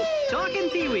talking Pee-wee. Talking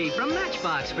Pee-wee from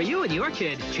Matchbox for you and your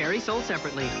kid. Cherry sold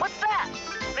separately. What's that?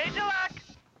 Major Lock?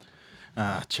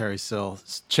 Cherry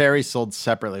sold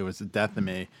separately was the death of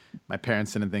me. My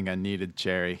parents didn't think I needed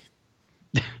cherry.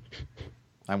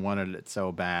 I wanted it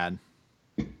so bad.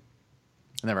 I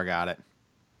never got it.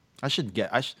 I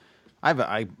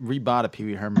rebought a Pee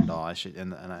Wee Herman doll.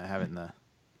 And I have it in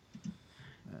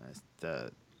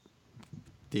the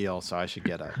deal, so I should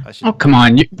get a. Oh, come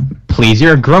on. Please,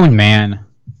 you're a grown man.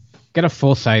 Get a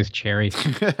full-size Cherry.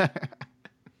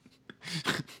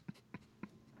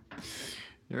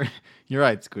 You're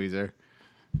right, Squeezer.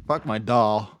 Fuck my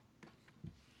doll.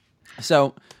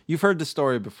 So you've heard the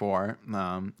story before, and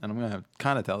I'm gonna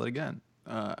kind of tell it again.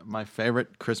 My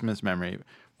favorite Christmas memory,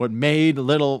 what made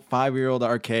little 5-year-old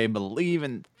RK believe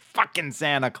in fucking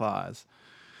Santa Claus,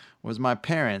 was my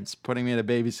parents putting me at a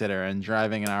babysitter and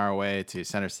driving an hour away to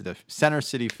Center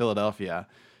City, Philadelphia,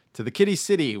 to the Kitty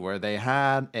City, where they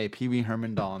had a Pee Wee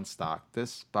Herman doll in stock.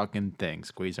 This fucking thing,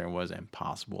 Squeezer, was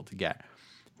impossible to get.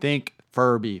 Think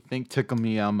Furby, think Tickle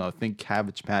Me Elmo, think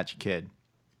Cabbage Patch Kid.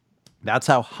 That's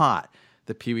how hot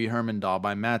the Pee Wee Herman doll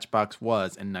by Matchbox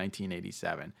was in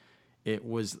 1987. It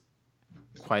was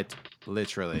quite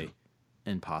literally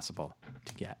impossible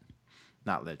to get.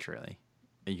 Not literally.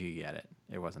 You could get it.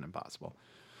 It wasn't impossible.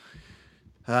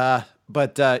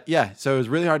 But yeah, so it was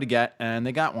really hard to get, and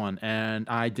they got one, and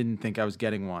I didn't think I was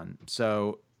getting one.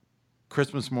 So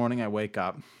Christmas morning, I wake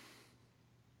up.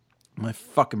 My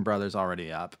fucking brother's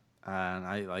already up, and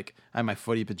I had my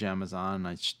footy pajamas on, and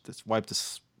I just wiped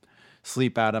the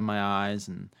sleep out of my eyes.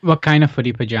 And What kind of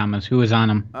footy pajamas? Who was on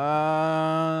them?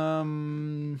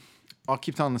 I'll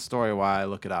keep telling the story while I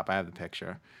look it up. I have the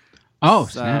picture. Oh,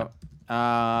 So,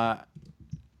 snap.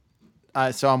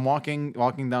 so I'm walking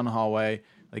down the hallway,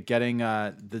 like getting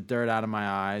the dirt out of my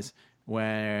eyes,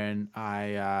 when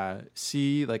I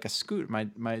see like a scooter.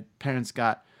 My parents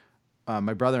got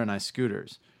my brother and I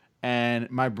scooters, and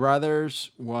my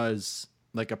brother's was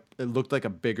like it looked like a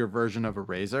bigger version of a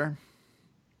Razor,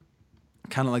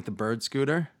 kind of like the Bird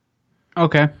scooter.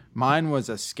 Okay. Mine was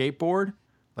a skateboard,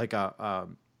 like a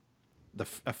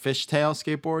fishtail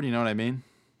skateboard. You know what I mean?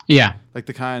 Yeah. Like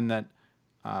the kind that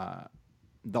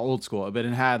the old school, but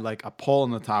it had like a pole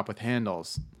on the top with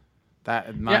handles.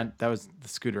 That was the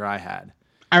scooter I had.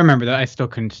 I remember that. I still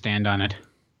couldn't stand on it.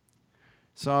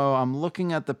 So I'm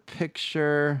looking at the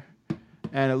picture,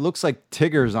 and it looks like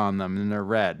Tigger's on them, and they're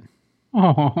red.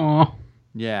 Oh.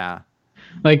 Yeah.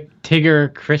 Like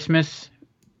Tigger Christmas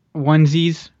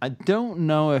onesies. I don't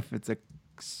know if it's a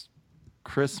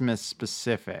Christmas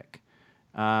specific.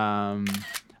 I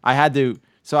had to.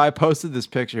 So I posted this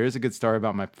picture. Here's a good story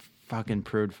about my fucking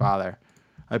prude father.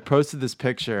 I posted this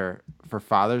picture for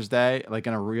Father's Day, like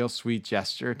in a real sweet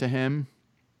gesture to him.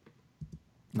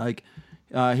 Like,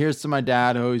 here's to my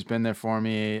dad, who's been there for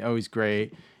me, always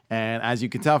great. And as you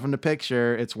can tell from the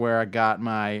picture, it's where I got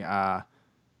my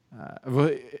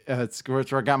it's where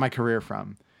I got my career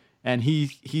from. And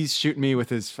he's shooting me with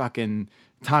his fucking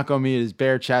taco meat, his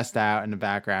bare chest out in the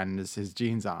background, and his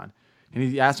jeans on. And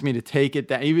he asked me to take it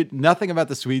down. Even nothing about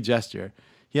the sweet gesture.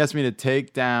 He asked me to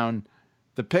take down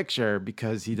the picture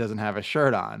because he doesn't have a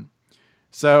shirt on.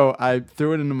 So I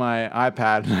threw it into my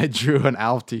iPad and I drew an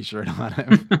Alf t-shirt on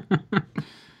him.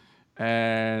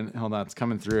 And hold on, it's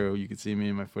coming through. You can see me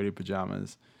in my footy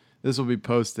pajamas. This will be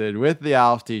posted with the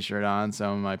Alf t-shirt on,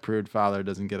 so my prude father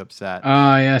doesn't get upset.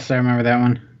 Oh, yes, I remember that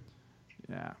one.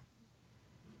 Yeah.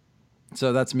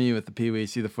 So that's me with the Pee-wee.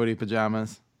 See the footy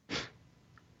pajamas?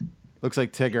 Looks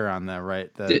like Tigger on there, right?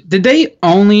 Did they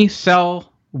only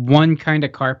sell one kind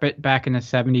of carpet back in the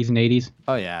 70s and 80s?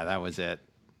 Oh, yeah, that was it.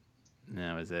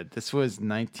 That was it. This was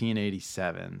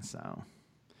 1987, so.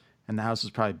 And the house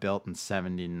was probably built in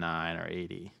 79 or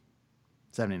 80.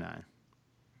 79.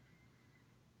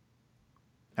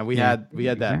 And we had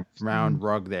that round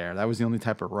rug there. That was the only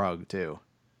type of rug, too.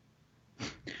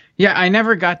 Yeah, I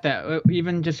never got that.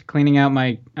 Even just cleaning out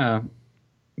my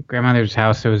grandmother's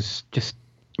house, it was just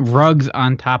rugs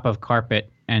on top of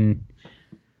carpet, and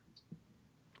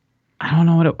I don't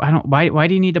know why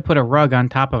do you need to put a rug on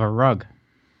top of a rug?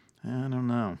 I don't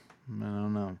know.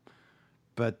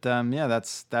 But yeah,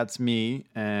 that's me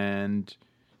and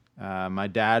my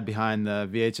dad behind the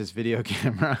VHS video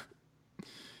camera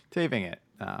taping it.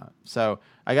 So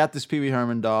I got this Pee Wee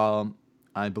Herman doll.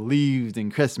 I believed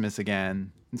in Christmas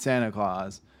again, in Santa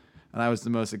Claus, and I was the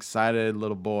most excited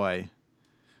little boy.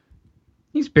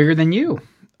 He's bigger than you.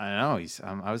 I know.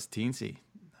 I was teensy.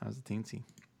 I was a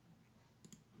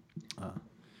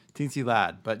teensy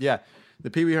lad. But yeah,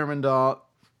 the Pee Wee Herman doll,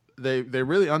 they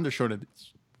really undershot it.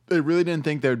 They really didn't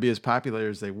think they would be as popular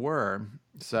as they were.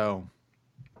 So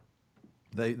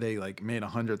they like made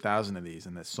 100,000 of these,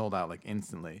 and they sold out like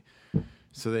instantly.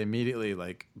 So they immediately,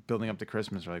 like, building up to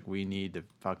Christmas, were like, we need to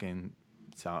fucking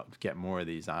get more of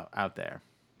these out there.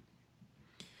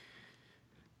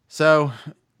 So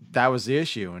that was the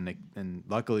issue, and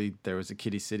luckily there was a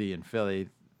Kitty City in Philly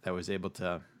that was able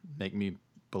to make me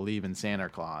believe in Santa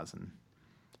Claus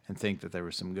and think that there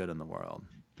was some good in the world.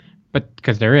 But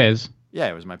because there is. Yeah,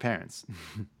 it was my parents.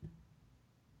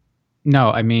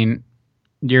 No, I mean,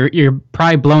 You're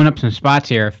probably blowing up some spots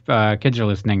here if kids are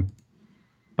listening,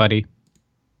 buddy.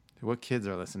 What kids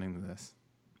are listening to this?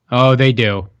 Oh, they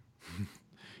do.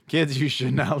 Kids, you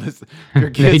should not listen. Your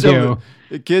They kids do.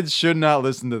 Kids should not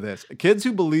listen to this. Kids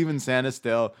who believe in Santa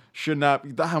still should not.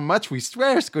 How much we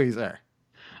swear, Squeezer.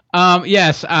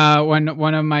 Yes. When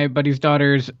one of my buddy's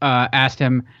daughters asked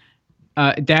him,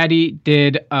 "Daddy,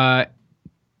 did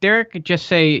Derek just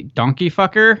say donkey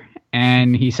fucker?"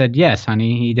 And he said, "Yes,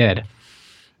 honey, he did."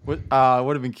 What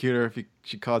would have been cuter if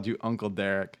she called you Uncle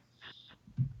Derek.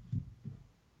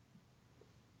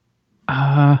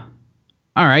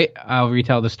 All right, I'll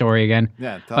retell the story again.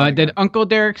 Yeah. Tell me Did again. Uncle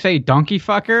Derek say donkey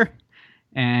fucker?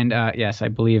 And yes, I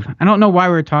believe. I don't know why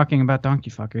we're talking about donkey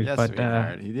fuckers, Yes, but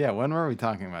sweetheart. Yeah. When were we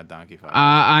talking about Donkey Fuck?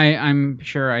 I'm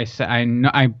sure I said I know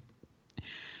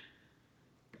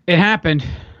it happened.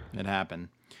 It happened.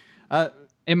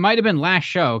 It might have been last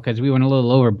show because we went a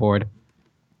little overboard.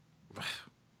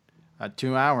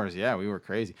 2 hours. Yeah, we were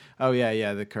crazy. Oh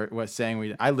yeah. Was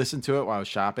saying I listened to it while I was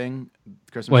shopping.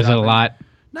 Christmas Was it a shopping. lot?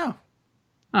 No.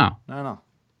 Oh, No.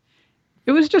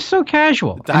 it was just so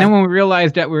casual. And then when we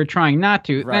realized that we were trying not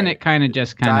to, then it kind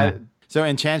of So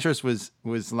Enchantress was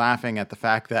laughing at the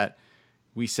fact that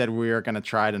we said we were going to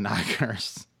try to not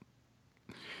curse.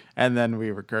 And then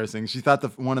we were cursing. She thought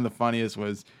one of the funniest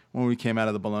was when we came out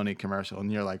of the bologna commercial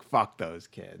and you're like, fuck those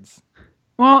kids.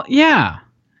 Well, yeah.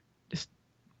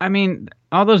 I mean,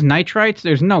 all those nitrites,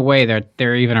 there's no way that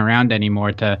they're even around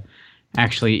anymore to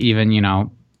actually even,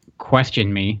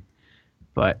 question me.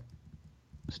 But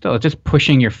still, it's just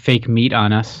pushing your fake meat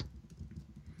on us.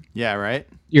 Yeah, right?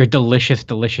 Your delicious,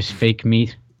 delicious fake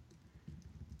meat.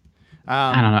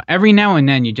 Um, I don't know. Every now and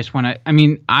then you just want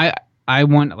to, I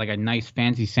want like a nice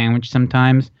fancy sandwich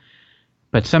sometimes.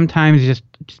 But sometimes just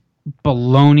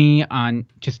bologna on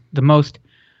just the most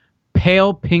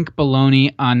pale pink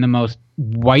bologna on the most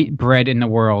white bread in the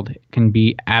world can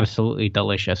be absolutely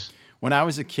delicious. When I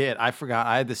was a kid, I forgot.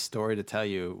 I had this story to tell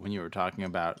you when you were talking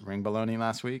about ring bologna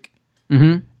last week.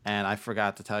 Mm-hmm. And I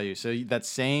forgot to tell you. So that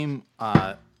same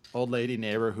old lady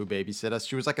neighbor who babysit us,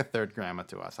 she was like a third grandma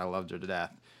to us. I loved her to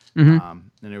death.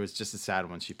 Mm-hmm. And it was just a sad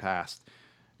when she passed.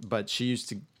 But she used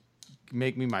to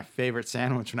make me my favorite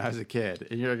sandwich when I was a kid.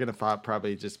 And you're going to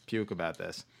probably just puke about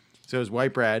this. So it was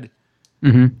white bread.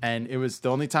 Mm-hmm. And it was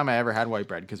the only time I ever had white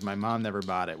bread because my mom never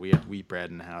bought it. We had wheat bread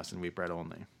in the house and wheat bread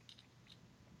only.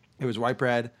 It was white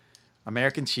bread,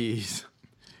 American cheese,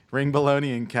 ring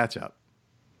bologna, and ketchup.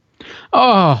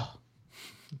 Oh,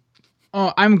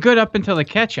 I'm good up until the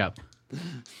ketchup.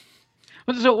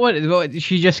 So what?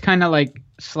 She just kind of like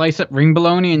slice up ring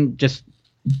bologna and just.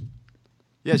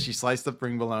 Yeah, she sliced up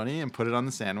ring bologna and put it on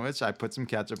the sandwich. I put some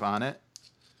ketchup on it.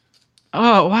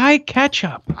 Oh, why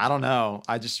ketchup? I don't know.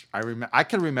 I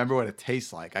can remember what it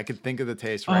tastes like. I could think of the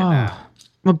taste right now.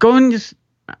 Well, go and just.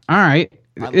 All right.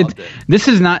 I loved it. This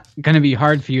is not going to be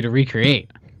hard for you to recreate.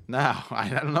 No, I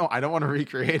don't know. I don't want to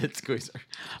recreate it, Squeezer.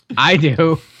 I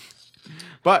do.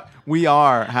 But we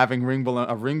are having a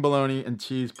ring bologna and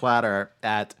cheese platter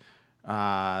at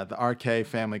the RK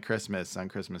Family Christmas on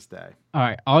Christmas Day. All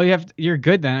right. You're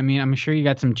good then. I mean, I'm sure you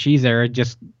got some cheese there.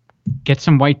 Just get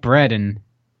some white bread and.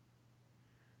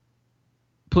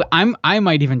 I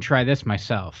might even try this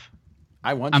myself.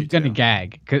 I'm gonna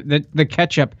gag. 'Cause the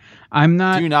ketchup. I'm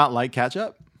not. Do you not like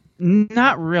ketchup?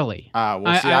 Not really. Well,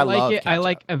 see, I like love it. ketchup. I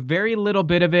like a very little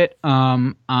bit of it.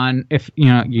 On if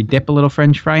you dip a little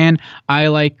French fry in. I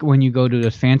like when you go to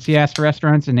those fancy ass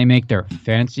restaurants and they make their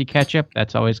fancy ketchup.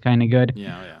 That's always kind of good.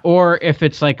 Yeah. Or if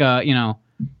it's like a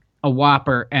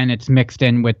Whopper and it's mixed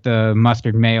in with the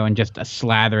mustard mayo and just a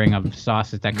slathering of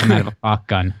sauces that come out of a caulk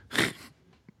gun.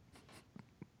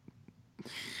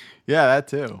 Yeah, that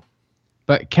too.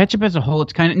 But ketchup as a whole,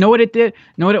 it's kind of... Know what it did?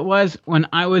 Know what it was? When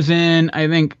I was in, I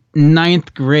think,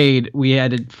 9th grade, we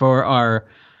had it for our...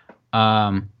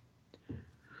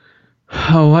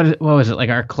 what was it? Like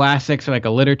our classics or like a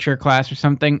literature class or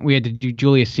something. We had to do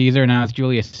Julius Caesar, and I was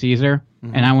Julius Caesar.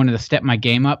 Mm-hmm. And I wanted to step my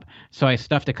game up. So I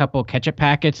stuffed a couple ketchup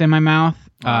packets in my mouth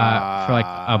for like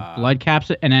a blood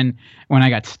capsule. And then when I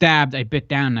got stabbed, I bit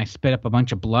down and I spit up a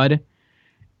bunch of blood.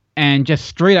 And just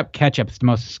straight up ketchup is the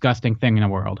most disgusting thing in the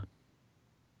world.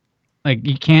 Like,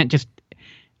 you can't just...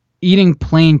 Eating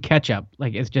plain ketchup,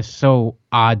 like, it's just so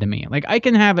odd to me. Like, I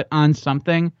can have it on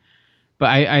something, but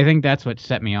I think that's what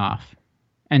set me off.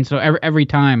 And so every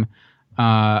time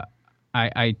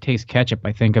I taste ketchup,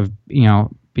 I think of,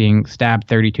 being stabbed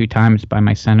 32 times by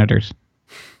my senators.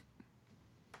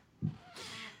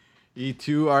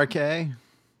 E2RK?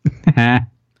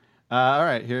 All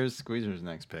right, here's Squeezer's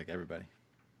next pick, everybody.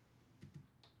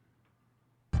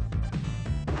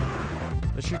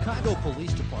 The Chicago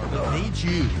Police Department needs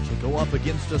you to go up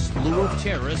against a slew of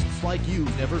terrorists like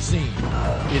you've never seen.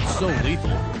 It's so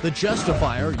lethal, the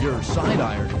Justifier, your side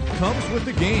iron, comes with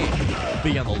the game.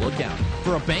 Be on the lookout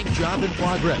for a bank job in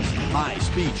progress,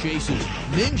 high-speed chases,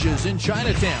 ninjas in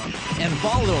Chinatown, and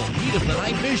volatile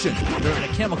heat-of-the-night vision during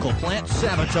a chemical plant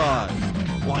sabotage.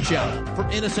 Watch out for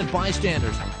innocent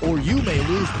bystanders, or you may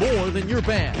lose more than your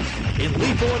badge. In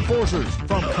Lethal Enforcers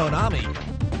from Konami.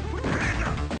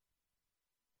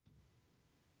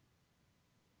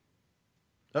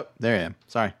 Oh, there I am.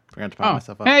 Sorry, forgot to pop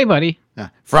myself up. Hey, buddy. Yeah.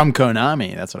 From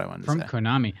Konami. That's what I wanted to say. From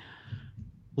Konami.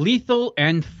 Lethal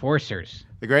Enforcers.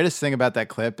 The greatest thing about that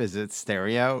clip is it's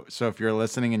stereo. So if you're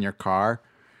listening in your car,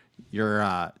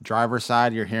 your driver's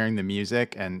side, you're hearing the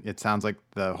music, and it sounds like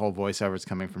the whole voiceover is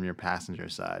coming from your passenger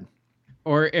side.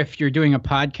 Or if you're doing a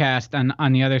podcast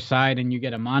on the other side and you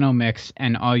get a mono mix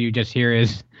and all you just hear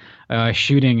is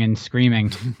shooting and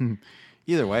screaming.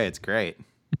 Either way, it's great.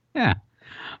 Yeah.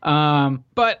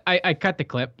 But I cut the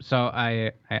clip, so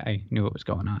I knew what was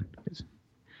going on.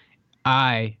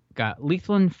 I got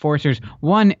Lethal Enforcers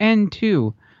 1 and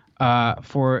 2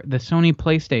 for the Sony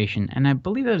PlayStation, and I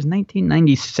believe it was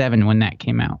 1997 when that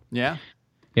came out. Yeah?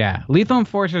 Yeah. Lethal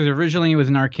Enforcers originally was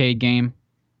an arcade game.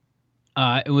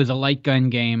 It was a light gun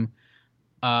game.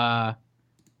 Not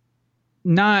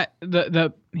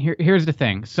here's the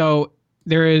thing. So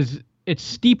it's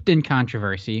steeped in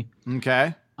controversy.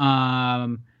 Okay.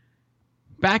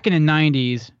 Back in the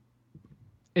 90s,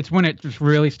 it's when it just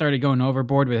really started going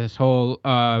overboard with this whole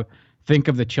think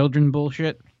of the children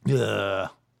bullshit. Ugh.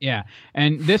 Yeah.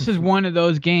 And this is one of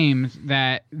those games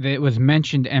that was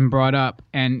mentioned and brought up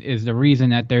and is the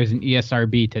reason that there's an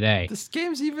ESRB today. This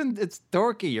game's it's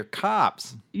dorky. You're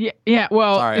cops. Yeah,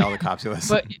 well... Sorry, all the cops who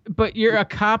listen. But you're a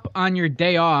cop on your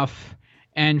day off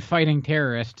and fighting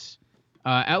terrorists.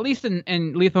 At least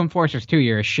in Lethal Enforcers 2,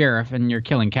 you're a sheriff and you're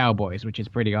killing cowboys, which is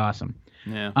pretty awesome.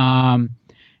 Yeah.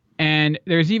 And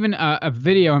there's even a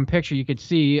video and picture you could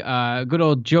see good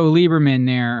old Joe Lieberman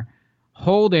there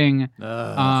holding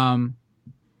the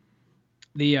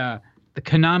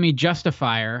Konami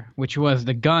Justifier, which was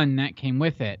the gun that came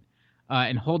with it,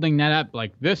 and holding that up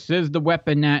like this is the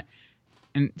weapon that,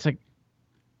 and it's like,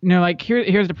 like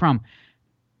here's the problem.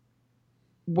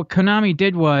 What Konami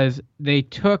did was they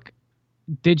took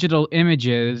digital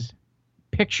images,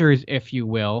 pictures, if you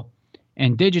will,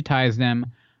 and digitized them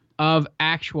of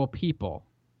actual people,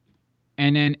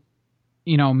 and then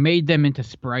made them into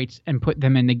sprites and put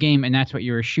them in the game, and that's what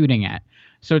you were shooting at.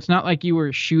 So it's not like you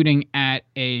were shooting at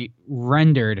a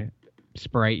rendered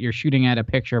sprite. You're shooting at a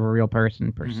picture of a real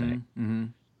person, per se. Mm-hmm.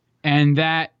 And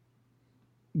that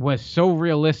was so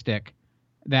realistic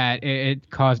that it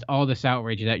caused all this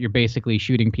outrage that you're basically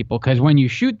shooting people. Because when you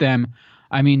shoot them,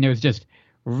 I mean, there's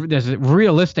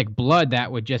realistic blood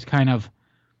that would just kind of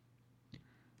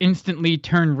instantly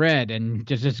turn red and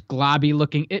just this globby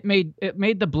looking. It made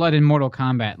the blood in Mortal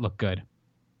Kombat look good.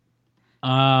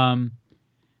 And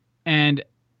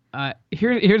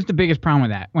here's the biggest problem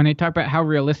with that. When they talk about how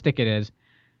realistic it is,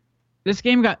 this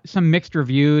game got some mixed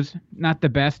reviews, not the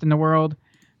best in the world,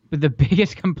 but the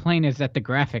biggest complaint is that the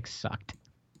graphics sucked.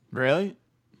 Really?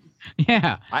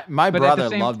 Yeah. My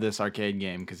brother loved this arcade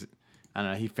game because, I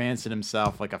don't know, he fancied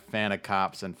himself like a fan of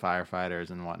cops and firefighters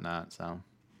and whatnot, so...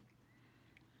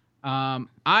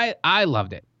 I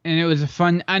loved it, and it was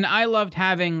fun, and I loved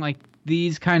having like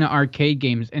these kind of arcade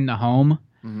games in the home.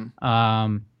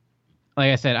 Mm-hmm. Like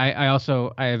I said, I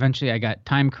eventually got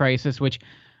Time Crisis, which,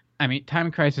 I mean, Time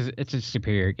Crisis, it's a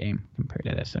superior game compared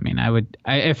to this. I mean,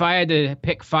 if I had to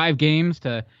pick 5 games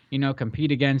to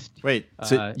compete against. Wait,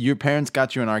 so your parents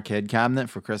got you an arcade cabinet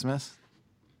for Christmas?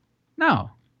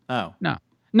 No. Oh.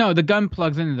 No, the gun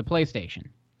plugs into the PlayStation.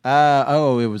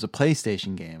 It was a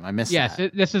PlayStation game. I missed that.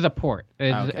 Yes, this is a port.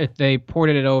 Okay. They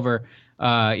ported it over.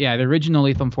 The original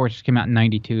Lethal Enforcers came out in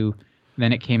 92.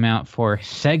 Then it came out for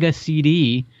Sega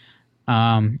CD.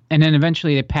 And then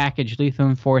eventually they packaged Lethal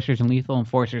Enforcers and Lethal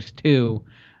Enforcers 2.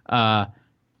 And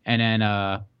then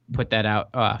put that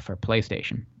out for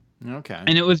PlayStation. Okay.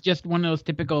 And it was just one of those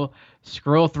typical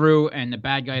scroll through and the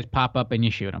bad guys pop up and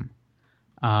you shoot them.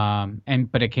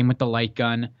 But it came with the light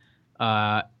gun.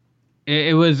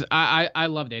 It was I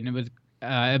loved it, and it was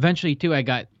eventually too. I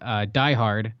got Die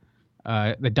Hard,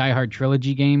 the Die Hard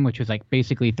trilogy game, which was like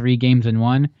basically 3 games in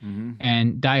one,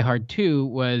 and Die Hard 2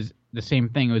 was the same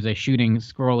thing. It was a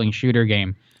scrolling shooter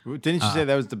game. Didn't you say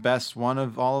that was the best one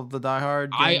of all of the Die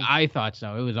Hard games? I thought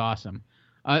so. It was awesome.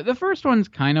 The first one's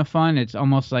kind of fun. It's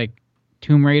almost like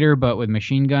Tomb Raider, but with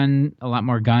machine gun, a lot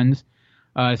more guns.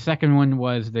 The second one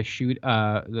was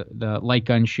the light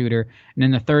gun shooter, and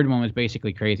then the third one was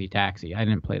basically Crazy Taxi. I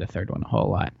didn't play the third one a whole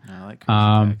lot. I like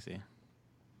Crazy Taxi.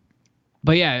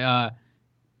 But yeah,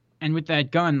 and with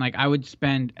that gun, like I would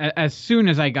spend as soon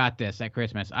as I got this at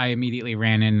Christmas, I immediately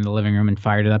ran into the living room and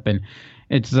fired it up, and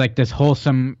it's like this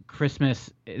wholesome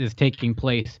Christmas is taking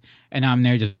place, and I'm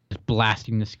there just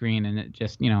blasting the screen, and it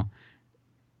just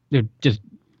they're just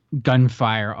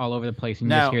gunfire all over the place, and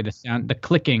you just hear the sound, the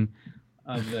clicking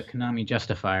of the Konami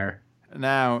Justifier.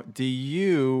 Now, do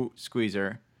you,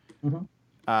 Squeezer,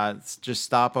 just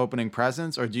stop opening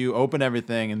presents, or do you open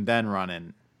everything and then run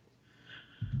in?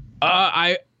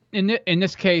 In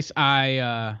this case,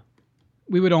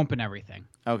 we would open everything.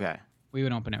 Okay. We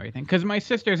would open everything because my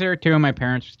sister's there too, and my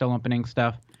parents are still opening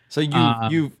stuff. So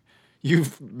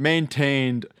you've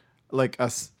maintained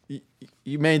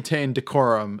you maintained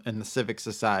decorum in the civic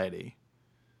society.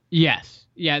 Yes.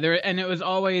 Yeah. And it was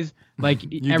always like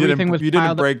you everything you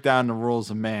didn't break down the rules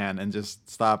of man and just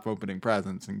stop opening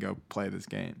presents and go play this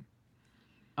game.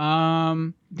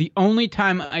 The only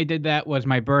time I did that was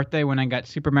my birthday when I got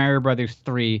Super Mario Brothers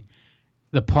 3.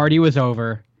 The party was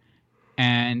over,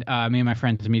 and me and my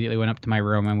friends immediately went up to my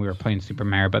room and we were playing Super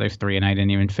Mario Brothers 3, and I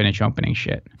didn't even finish opening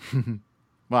shit.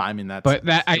 Well, I mean that's. But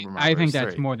that I think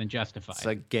that's more than justified. It's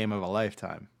like game of a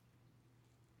lifetime.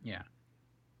 Yeah.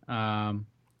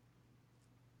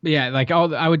 But yeah, like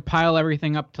I would pile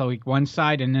everything up to like one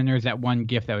side, and then there's that one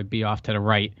gift that would be off to the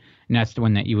right, and that's the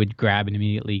one that you would grab and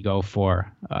immediately go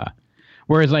for.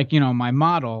 Whereas like my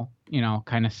model,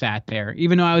 kind of sat there,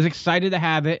 even though I was excited to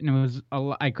have it, and it was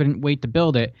I couldn't wait to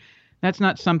build it. That's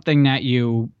not something that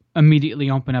you immediately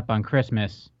open up on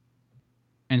Christmas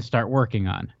and start working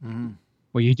on. Mm-hmm.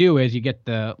 What you do is you get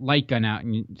the light gun out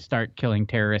and you start killing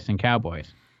terrorists and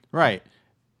cowboys. Right.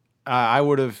 I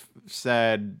would have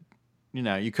said,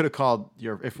 you could have called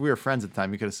if we were friends at the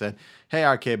time, you could have said, "Hey,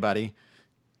 arcade buddy,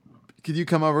 could you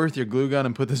come over with your glue gun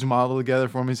and put this model together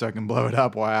for me so I can blow it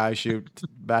up while I shoot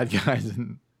bad guys?"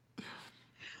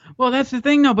 Well, that's the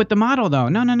thing, though. But the model, though,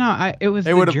 no. It was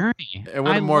the journey.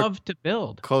 I love to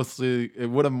build. It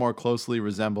would have more closely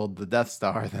resembled the Death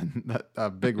Star than a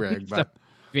big rig, but a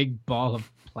big ball of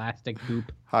plastic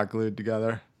goop hot glued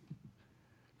together.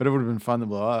 But it would have been fun to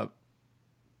blow up.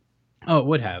 Oh, it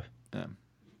would have.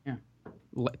 Yeah.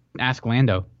 Ask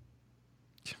Lando.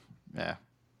 Yeah.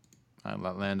 I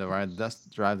let Lando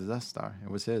drive the Death Star.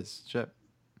 It was his ship.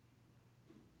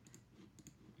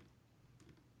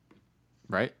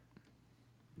 Right?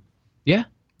 Yeah.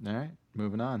 All right.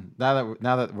 Moving on. Now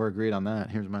that we're agreed on that,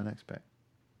 here's my next pick.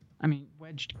 I mean,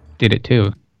 Wedge did it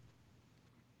too.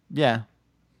 Yeah.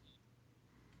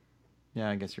 Yeah,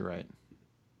 I guess you're right.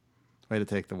 Way to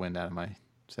take the wind out of my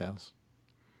sails.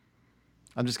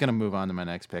 I'm just going to move on to my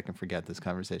next pick and forget this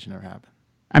conversation ever happened.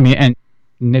 I mean, and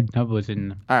Nib Nub was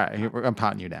in... All right, I'm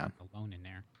potting you down. Alone in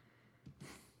there.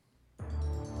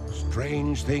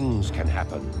 Strange things can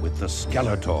happen with the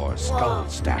Skeletor Skull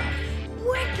Staff.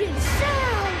 Wicked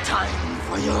sound! Time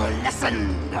for your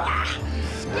lesson!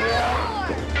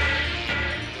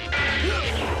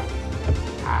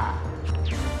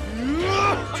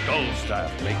 Skull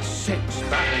Staff makes 6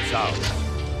 battle sounds.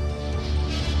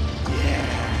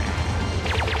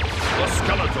 The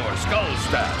Skeletor Skull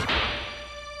Staff.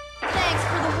 Thanks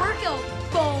for the workout,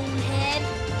 bonehead.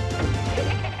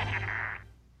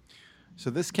 So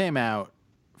this came out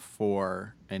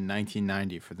in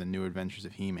 1990 for the New Adventures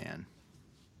of He-Man,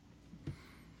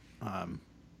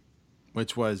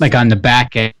 which was like on the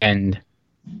back end.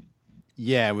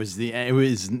 Yeah, it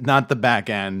was not the back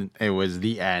end. It was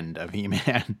the end of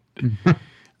He-Man.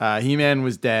 He-Man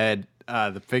was dead.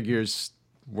 The figures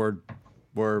were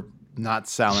not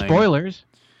selling. Spoilers.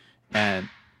 And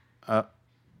I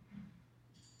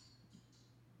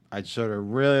just heard a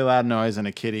really loud noise and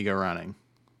a kitty go running.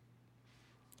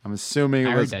 I'm assuming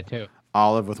it was that too.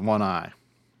 Olive with one eye.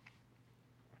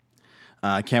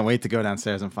 I can't wait to go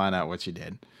downstairs and find out what she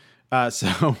did. There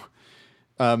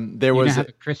was have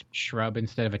a crisp shrub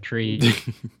instead of a tree.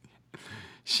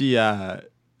 She's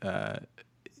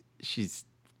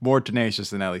more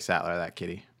tenacious than Ellie Sattler, that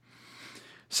kitty.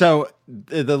 So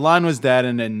the line was dead,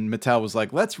 and then Mattel was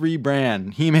like, "Let's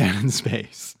rebrand He-Man in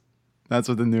space." That's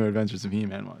what the New Adventures of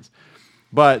He-Man was.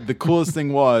 But the coolest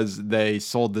thing was they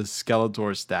sold this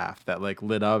Skeletor staff that like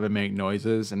lit up and made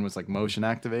noises and was like motion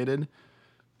activated.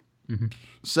 Mm-hmm.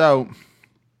 So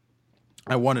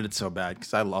I wanted it so bad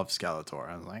because I love Skeletor.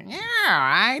 I was like, yeah,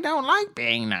 I don't like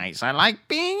being nice. I like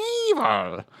being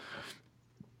evil.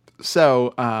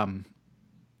 So,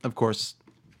 of course,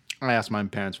 I asked my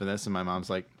parents for this, and my mom's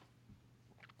like,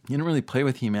 "You don't really play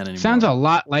with He-Man anymore." Sounds a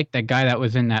lot like the guy that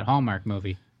was in that Hallmark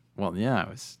movie. Well,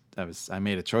 yeah, I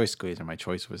made a choice, Squeezer. My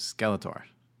choice was Skeletor.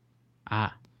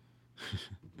 Ah.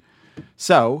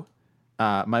 So,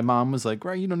 my mom was like,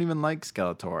 "Right, you don't even like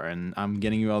Skeletor, and I'm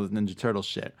getting you all this Ninja Turtle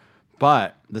shit."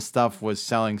 But the stuff was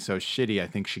selling so shitty, I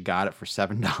think she got it for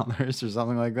 $7 or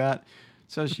something like that.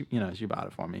 So she bought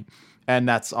it for me, and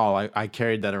that's all. I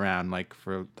carried that around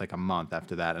for a month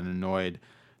after that, and annoyed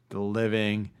the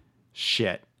living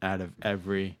shit out of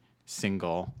every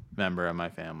single member of my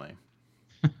family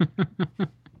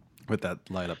with that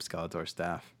light up Skeletor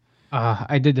staff.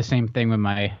 I did the same thing with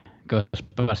my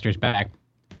Ghostbusters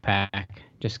backpack,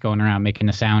 just going around making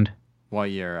the sound. While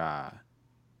you're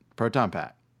Proton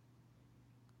Pack.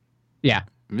 Yeah.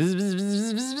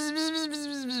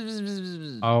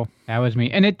 Oh, that was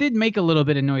me. And it did make a little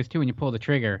bit of noise too when you pull the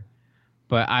trigger,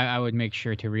 but I would make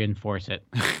sure to reinforce it.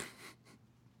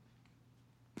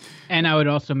 And I would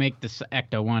also make the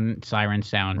Ecto 1 siren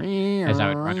sound as I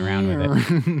would run around with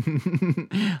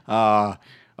it.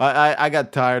 I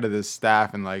got tired of this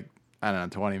staff in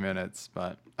 20 minutes,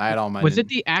 but I had all my... Was it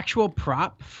the actual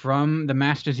prop from the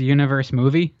Masters of the Universe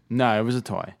movie? No, it was a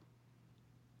toy.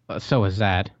 So was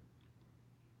that.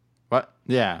 What?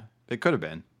 Yeah, it could have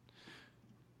been.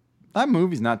 That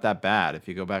movie's not that bad if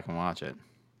you go back and watch it.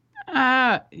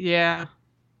 Yeah.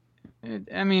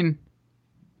 I mean...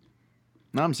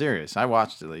 No, I'm serious. I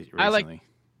watched it recently.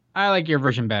 I like your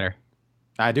version better.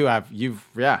 I do have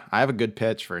I have a good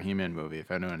pitch for a He-Man movie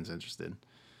if anyone's interested.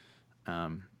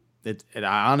 It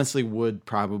honestly would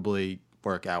probably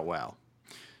work out well,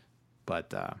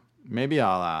 but maybe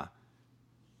I'll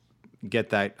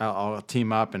get that. I'll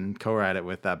team up and co-write it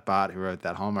with that bot who wrote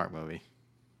that Hallmark movie.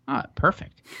 Ah,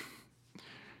 perfect.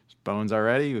 Bones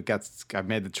already. I've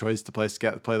made the choice to play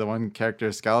the one character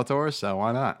Skeletor, so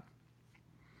why not?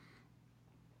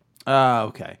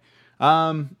 Okay.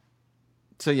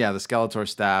 So yeah, the Skeletor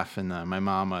staff, and my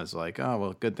mom was like, "Oh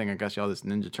well, good thing I got you all this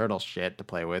Ninja Turtle shit to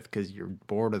play with because you're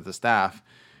bored of the staff."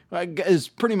 Well, it's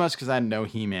pretty much because I had no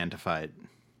He-Man to fight.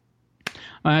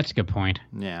 Well, that's a good point.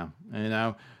 Yeah,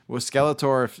 with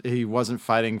Skeletor, if he wasn't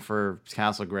fighting for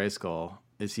Castle Grayskull,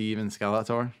 is he even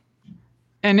Skeletor?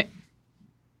 And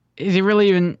is he really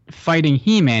even fighting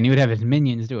He-Man? He would have his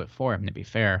minions do it for him, to be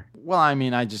fair. Well, I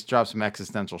mean, I just dropped some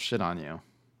existential shit on you.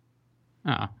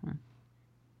 Oh.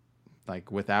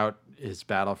 Without his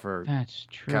battle for That's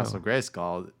true. Castle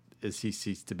Grayskull, is he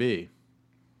ceased to be.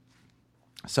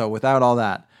 So without all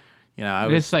that,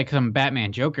 it's like some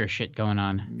Batman Joker shit going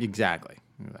on. Exactly.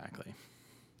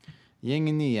 Yin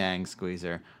and the yang,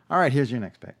 Squeezer. All right, here's your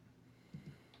next pick.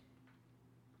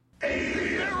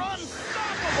 They're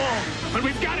unstoppable! But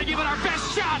we've got to give it our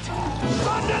best shot!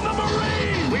 Thunder the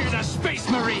Marines! We're the Space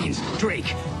Marines!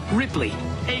 Drake, Ripley,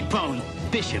 Apone,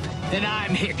 Bishop, and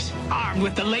I'm Hicks, armed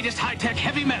with the latest high-tech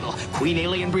heavy metal. Queen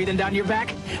Alien breathing down your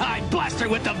back? I blast her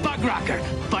with the Bug Rocker.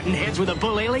 Button heads with a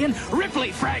Bull Alien? Ripley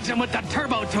frags him with the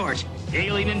Turbo Torch.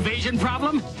 Alien invasion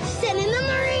problem? Send in the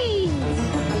Marines!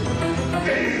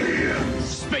 Alien!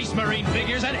 Space Marine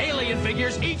figures and Alien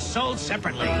figures, each sold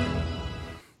separately.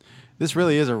 This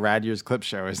really is a Rad Years clip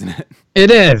show, isn't it?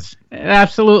 It is. It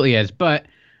absolutely is. But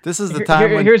this is the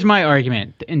time when... Here's my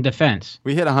argument in defense.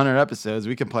 We hit 100 episodes.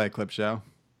 We can play a clip show.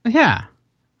 Yeah.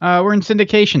 We're in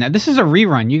syndication now. This is a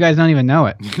rerun. You guys don't even know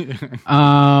it.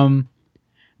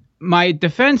 My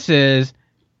defense is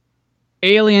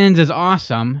Aliens is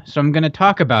awesome, so I'm going to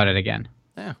talk about it again.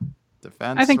 Yeah.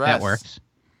 Defense. I think that works.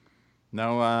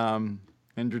 No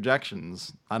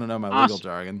interjections. I don't know my legal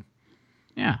jargon.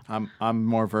 Yeah. I'm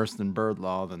more versed in bird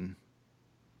law than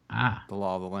the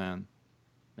law of the land.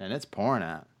 And it's pouring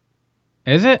out.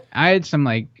 Is it? I had some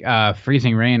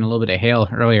freezing rain, a little bit of hail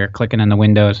earlier clicking on the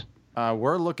windows.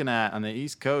 We're looking at, on the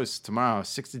East Coast tomorrow,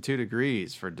 62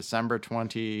 degrees for December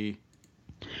 21st.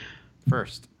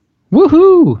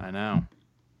 Woohoo! I know.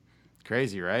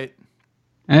 Crazy, right?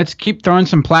 And let's keep throwing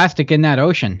some plastic in that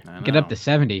ocean. Get up to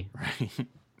 70. Right.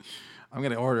 I'm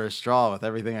going to order a straw with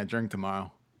everything I drink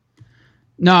tomorrow.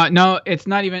 No, it's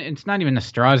not even the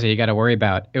straws that you got to worry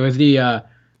about. It was the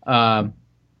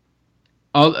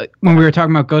when we were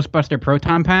talking about Ghostbuster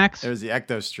proton packs. It was the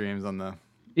Ecto streams on the.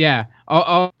 Yeah,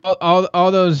 all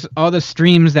the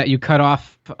streams that you cut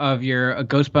off of your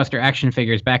Ghostbuster action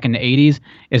figures back in the 80s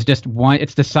is just one.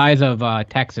 It's the size of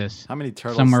Texas. How many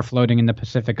turtles? Somewhere floating in the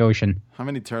Pacific Ocean. How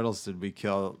many turtles did we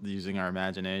kill using our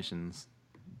imaginations?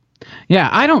 Yeah,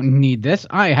 I don't need this.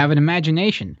 I have an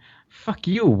imagination. Fuck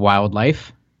you,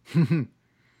 wildlife.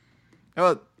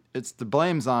 Well, it's the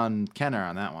blame's on Kenner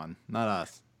on that one, not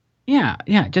us. Yeah,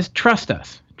 just trust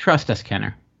us. Trust us,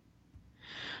 Kenner.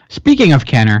 Speaking of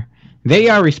Kenner, They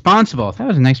are responsible. That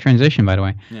was a nice transition, by the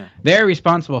way. Yeah. They're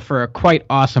responsible for a quite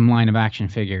awesome line of action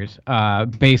figures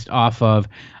based off of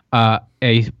a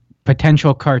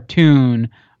potential cartoon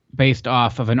based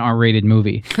off of an R-rated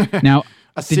movie. Now,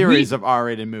 a series of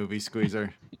R-rated movies,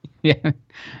 Squeezer. Yeah.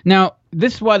 Now,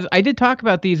 I did talk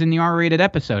about these in the R-rated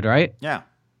episode, right? Yeah.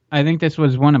 I think this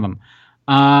was one of them.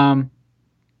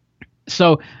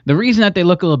 So the reason that they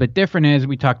look a little bit different is,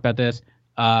 we talked about this,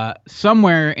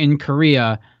 somewhere in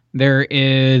Korea, there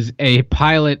is a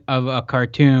pilot of a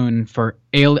cartoon for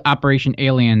Operation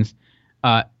Aliens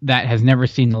that has never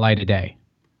seen the light of day.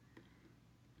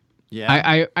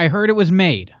 Yeah. I heard it was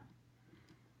made.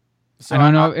 So I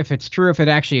don't know if it's true, if it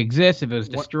actually exists, if it was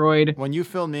destroyed. When you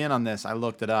filled me in on this, I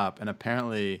looked it up, and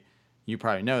apparently, you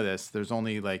probably know this, there's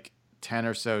only like 10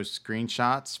 or so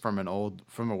screenshots from a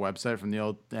website from the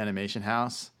old animation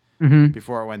house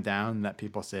before it went down that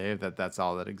people saved. That's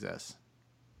all that exists.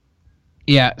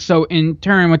 Yeah. So in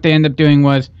turn, what they ended up doing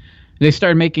was they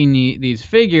started making these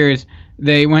figures.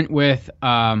 They went with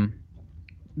the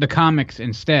comics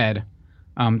instead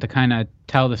to kind of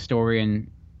tell the story and,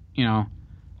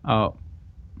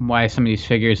 why some of these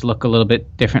figures look a little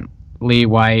bit differently,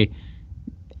 why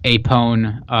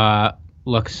Apone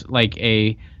looks like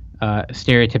a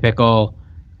stereotypical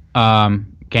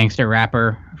gangster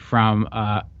rapper from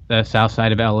the south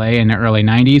side of LA in the early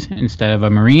 90s instead of a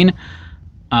Marine.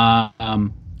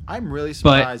 I'm really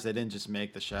surprised they didn't just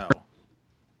make the show.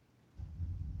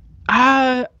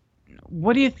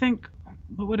 What do you think?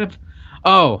 What would have?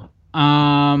 Oh,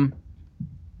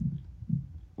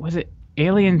 was it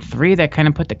Alien 3 that kind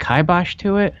of put the kibosh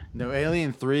to it? No,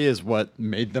 Alien 3 is what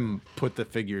made them put the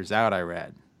figures out, I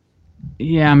read.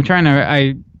 Yeah, I'm trying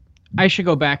to... I should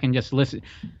go back and just listen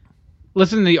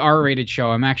to the R-rated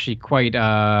show. I'm actually quite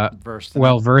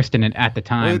versed in it at the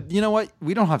time. Well, you know what?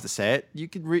 We don't have to say it. You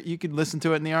could listen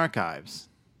to it in the archives.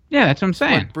 Yeah, that's what I'm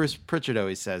saying. What Bruce Pritchard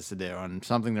always says to do on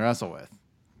Something to Wrestle With.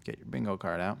 Get your bingo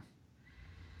card out.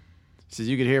 He says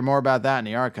you could hear more about that in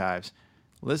the archives.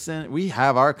 Listen, we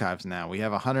have archives now. We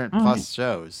have 100 plus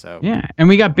shows. So yeah, and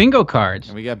we got bingo cards.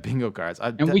 And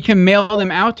we can mail them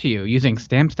out to you using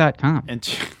stamps.com.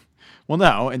 Well,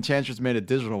 no, Enchantress made a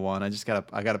digital one. I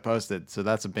gotta post it. So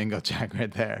that's a bingo check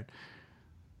right there.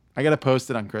 I gotta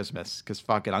post it on Christmas because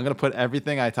fuck it. I'm gonna put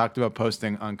everything I talked about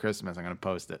posting on Christmas. I'm gonna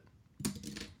post it.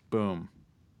 Boom.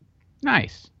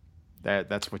 Nice.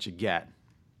 That's what you get.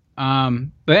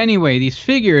 But anyway, these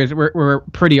figures were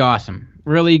pretty awesome.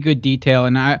 Really good detail,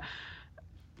 and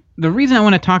the reason I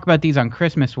want to talk about these on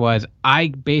Christmas was I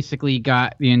basically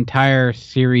got the entire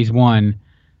Series 1.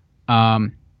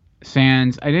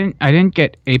 Sans. I didn't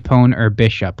get Apone or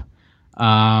Bishop.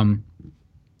 I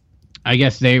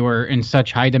guess they were in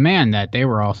such high demand that they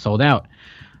were all sold out.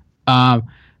 I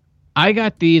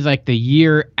got these like the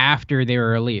year after they were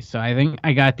released, so I think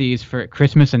I got these for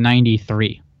Christmas in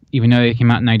 '93, even though they came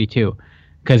out in '92,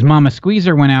 because Mama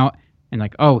Squeezer went out and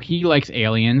like, oh, he likes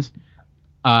aliens.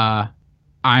 I'm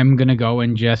gonna go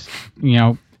and just,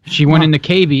 she went into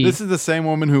KB. This is the same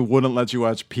woman who wouldn't let you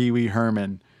watch Pee Wee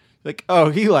Herman. Like, oh,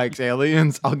 he likes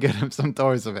aliens. I'll get him some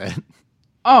toys of it.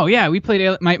 Oh yeah, we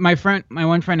played. My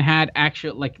one friend had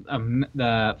actual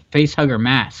the face hugger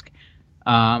mask,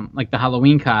 like the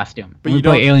Halloween costume. But you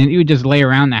play alien. You would just lay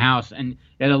around the house, and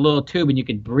it had a little tube, and you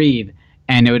could breathe,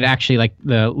 and it would actually like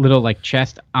the little like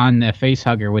chest on the face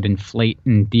hugger would inflate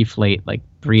and deflate, like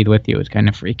breathe with you. It was kind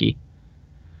of freaky.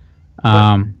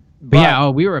 But yeah,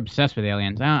 we were obsessed with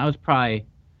aliens. I was probably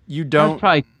 9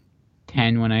 or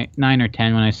 10 when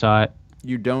I saw it.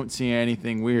 You don't see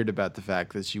anything weird about the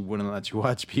fact that she wouldn't let you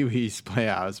watch Pee-wee's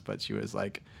Playhouse, but she was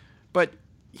like, but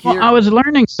here... Well, I was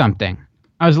learning something.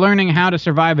 I was learning how to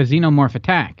survive a xenomorph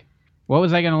attack. What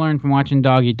was I going to learn from watching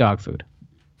dog eat dog food?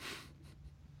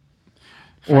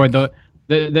 Or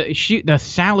the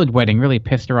salad wedding really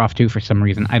pissed her off too for some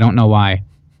reason. I don't know why.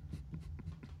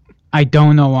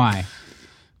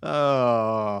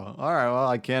 Oh, all right. Well,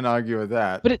 I can't argue with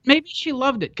that. But maybe she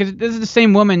loved it, because this is the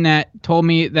same woman that told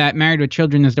me that Married with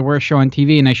Children is the worst show on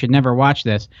TV and I should never watch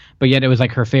this, but yet it was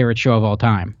like her favorite show of all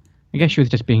time. I guess she was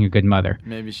just being a good mother.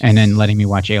 Maybe and then letting me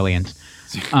watch Aliens.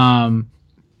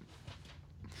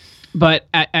 But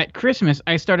at Christmas,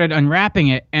 I started unwrapping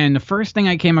it, and the first thing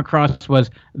I came across was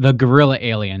the Gorilla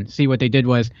Alien. See, what they did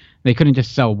was they couldn't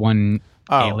just sell one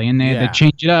alien. They had to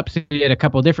change it up, so they had a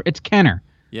couple different... It's Kenner.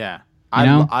 Yeah.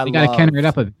 You got to Kenner it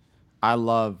up a bit. I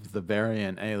love the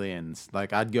variant aliens.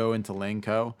 Like, I'd go into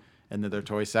Laneco, into their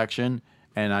toy section,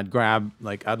 and I'd grab,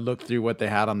 like, I'd look through what they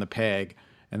had on the peg,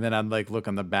 and then I'd, like, look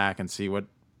on the back and see what...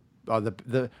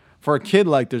 for a kid,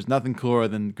 like, there's nothing cooler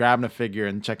than grabbing a figure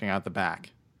and checking out the back.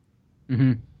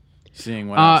 Mm-hmm. Seeing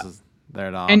what else is...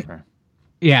 there to offer.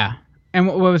 Yeah. And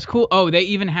what was cool? Oh, they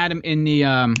even had him in the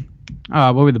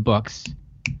what were the books?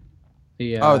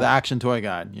 The Action Toy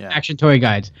Guide. Yeah. Action Toy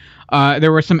Guides.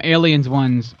 There were some Aliens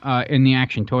ones in the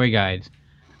Action Toy Guides.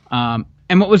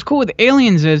 And what was cool with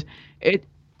Aliens is it.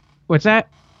 What's that?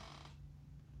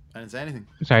 I didn't say anything.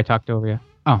 Sorry, I talked over you.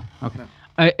 Oh, okay.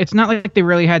 No. It's not like they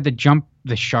really had to jump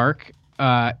the shark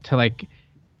to like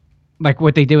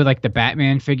what they did with like the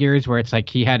Batman figures, where it's like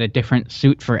he had a different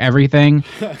suit for everything.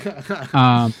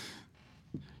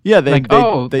 Yeah,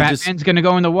 Batman's gonna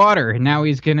go in the water. Now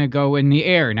he's gonna go in the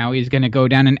air. Now he's gonna go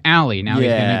down an alley. Now he's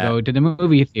gonna go to the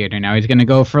movie theater. Now he's gonna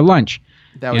go for lunch.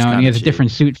 That was and he has cheap. a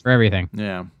different suit for everything.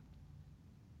 Yeah.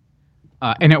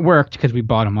 And it worked because we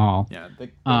bought them all. Yeah.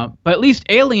 But at least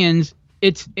Aliens,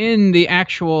 it's in the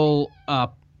actual, Hey,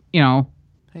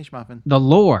 Schmuffin. the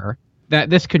lore that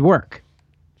this could work.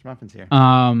 Schmuffin's here.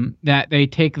 That they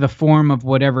take the form of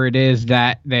whatever it is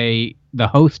that the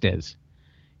host is.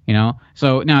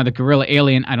 So now the gorilla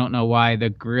alien, I don't know why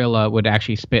the gorilla would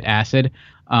actually spit acid,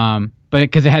 but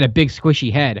because it had a big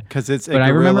squishy head. Because it's a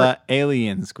gorilla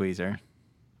alien squeezer.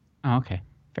 Oh, okay,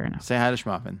 fair enough. Say hi to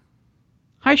Schmuffin.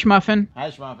 Hi, Schmuffin. Hi,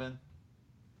 Schmuffin.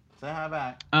 Say hi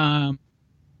back.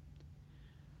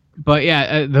 But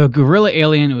yeah, the gorilla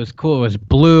alien, it was cool. It was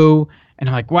blue, and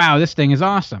I'm like, wow, this thing is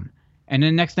awesome. And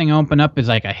then next thing I open up is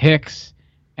like a Hicks,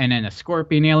 and then a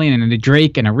Scorpion alien, and then a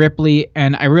Drake, and a Ripley,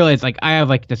 and I realized like I have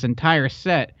like this entire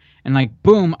set, and like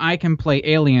boom, I can play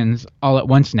Aliens all at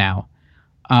once now.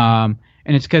 And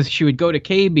it's because she would go to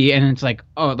KB, and it's like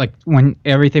when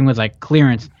everything was like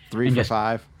clearance, 3 for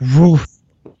 $5. Woof,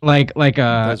 like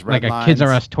a Kids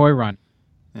R Us toy run.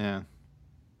 Yeah.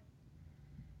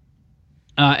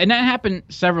 And that happened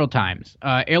several times.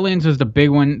 Aliens was the big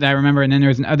one that I remember, and then there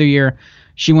was another year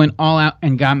she went all out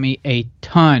and got me a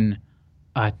ton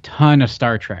of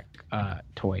Star Trek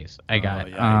toys. I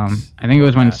got. I think it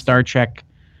was when Star Trek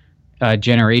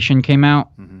Generation came out,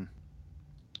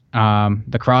 the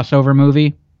crossover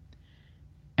movie,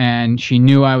 and she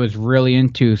knew I was really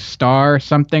into Star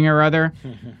something or other,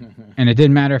 and it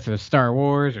didn't matter if it was Star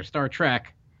Wars or Star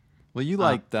Trek. Well, you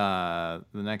liked the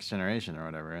Next Generation or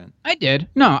whatever, right? I did.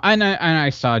 No, I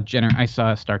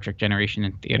saw Star Trek Generation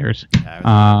in theaters.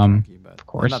 Yeah, of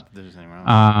course. Not that there's anything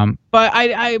wrong. But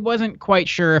I wasn't quite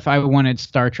sure if I wanted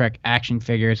Star Trek action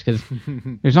figures because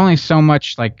there's only so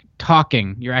much like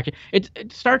talking.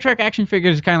 Star Trek action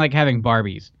figures is kind of like having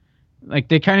Barbies. Like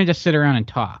they kind of just sit around and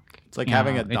talk. It's like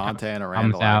having a Dante and a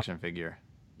Randall action figure.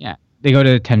 Yeah, they go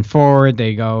to the 10 forward.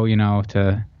 They go,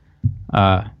 to,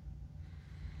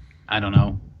 I don't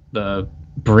know, the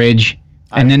bridge,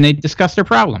 and then they discuss their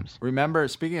problems. Remember,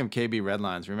 speaking of KB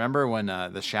Redlines, remember when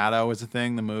The Shadow was a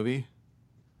thing, the movie?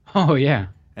 Oh yeah.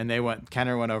 And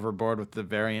Kenner went overboard with the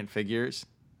variant figures.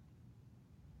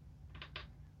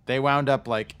 They wound up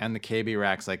and the KB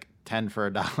racks 10 for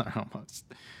 $1 almost.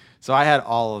 So I had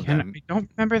all of them. I don't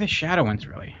remember the Shadow ones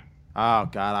really. Oh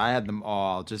God, I had them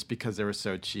all just because they were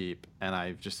so cheap, and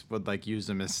I just would use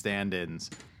them as stand-ins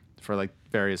for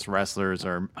various wrestlers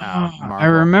or Marvel. I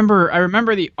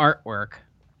remember the artwork.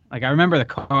 I remember the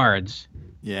cards.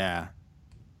 Yeah.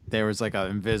 There was an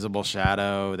invisible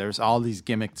shadow. There was all these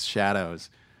gimmicked shadows.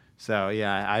 So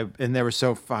yeah, and they were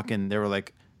so they were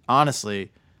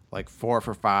honestly 4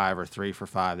 for $5 or 3 for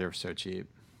 $5. They were so cheap.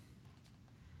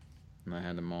 And I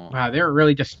had them all. Wow, they were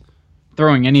really just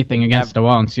throwing anything against the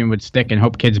wall and seeing it would stick and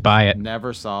hope kids buy it.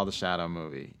 Never saw the Shadow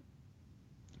movie.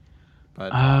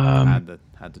 But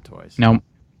had the toys. No.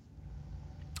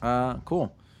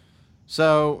 Cool.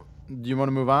 So, do you want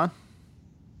to move on?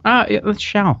 Yeah, let's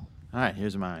shall. All right,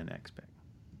 here's my next pick.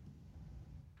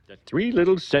 The 3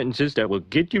 little sentences that will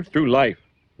get you through life.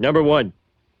 Number 1,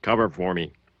 cover for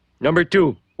me. Number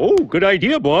 2, oh, good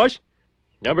idea, boss.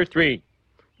 Number 3,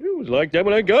 it was like that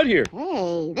when I got here.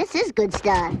 Hey, this is good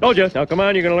stuff. Oh, Jess, now come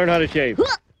on, you're going to learn how to shave.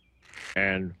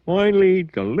 And finally,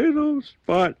 the little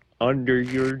spot under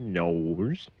your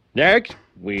nose. Next,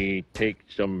 we take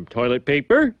some toilet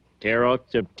paper, tear out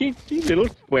some teensy little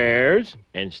squares,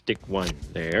 and stick one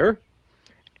there,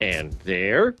 and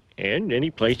any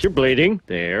place you're bleeding,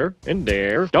 there, and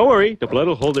there. Don't worry, the blood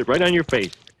will hold it right on your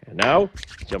face. And now,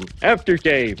 some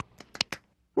aftershave.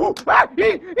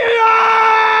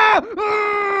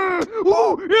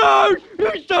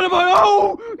 Son of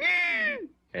a...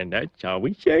 And that's how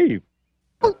we shave.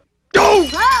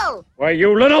 Whoa! Why,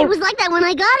 you little... It was like that when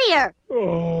I got here.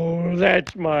 Oh,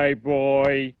 that's my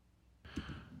boy.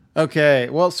 Okay,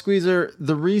 well, Squeezer,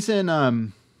 the reason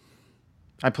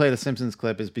I play the Simpsons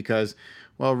clip is because,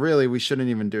 well, really, we shouldn't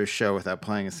even do a show without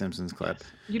playing a Simpsons clip.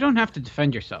 You don't have to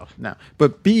defend yourself. No.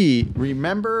 But B,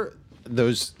 remember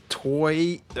those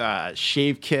toy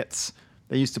shave kits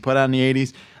they used to put out in the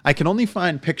 80s. I can only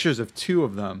find pictures of 2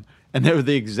 of them, and they were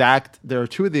there are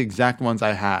 2 of the exact ones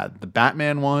I had, the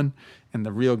Batman one and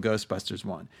the real Ghostbusters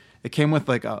one. It came with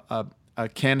like a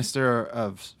canister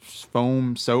of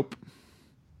foam soap,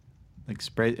 like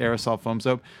spray aerosol foam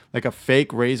soap, like a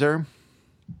fake razor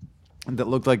that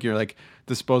looked like your like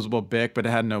disposable Bic, but it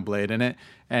had no blade in it,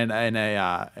 and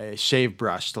a shave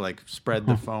brush to like spread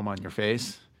the foam on your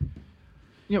face.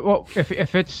 Yeah, well,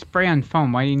 if it's spray on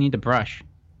foam, why do you need the brush?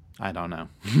 I don't know.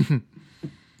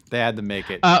 They had to make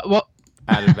it Well,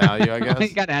 added value, I guess.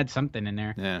 You got to add something in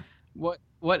there. Yeah. What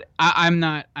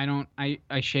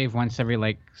I shave once every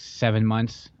like 7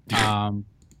 months. And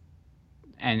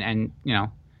you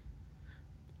know,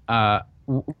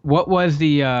 what was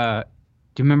the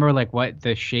do you remember like what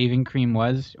the shaving cream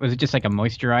was? Was it just like a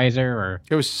moisturizer or?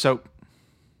 It was soap.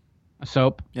 A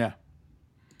soap? Yeah.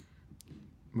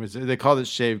 They called it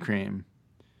shave cream.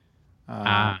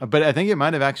 But I think it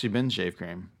might have actually been shave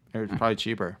cream. It was probably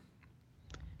cheaper.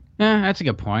 Yeah, that's a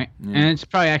good point. Yeah. And it's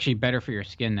probably actually better for your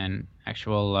skin than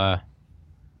actual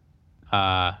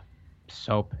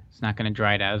soap. It's not going to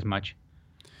dry it out as much.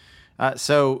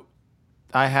 So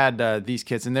I had these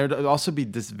kits, and there would also be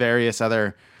this various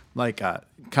other, like, kind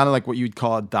of like what you'd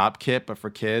call a DOP kit, but for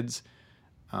kids,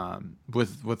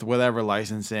 with whatever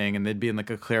licensing, and they'd be in like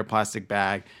a clear plastic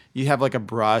bag. You have like a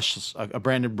brush, a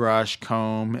branded brush,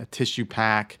 comb, a tissue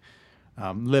pack,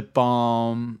 lip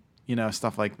balm, you know,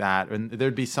 stuff like that. And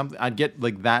there'd be something, I'd get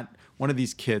like that, one of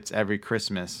these kits every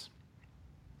Christmas.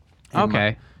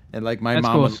 Okay. And like my That's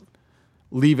mom cool. would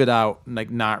leave it out, like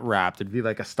not wrapped. It'd be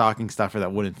like a stocking stuffer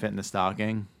that wouldn't fit in the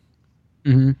stocking.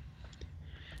 Mm-hmm.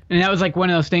 And that was like one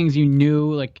of those things you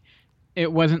knew, like it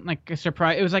wasn't like a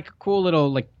surprise. It was like a cool little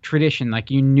like tradition.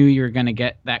 Like you knew you were going to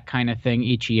get that kind of thing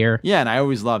each year. Yeah, and I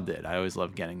always loved it. I always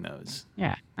loved getting those.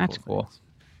 Yeah, that's cool.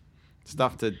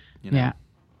 Stuff to, you know. Yeah.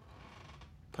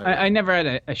 I never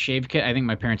had a shave kit. I think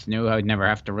my parents knew I would never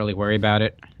have to really worry about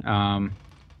it.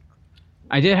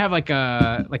 I did have like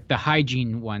the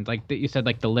hygiene ones, like that you said,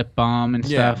 like the lip balm and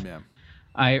stuff. Yeah.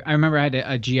 I remember I had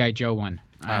a G.I. Joe one.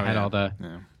 I had all the.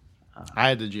 Yeah. I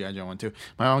had the G.I. Joe one too.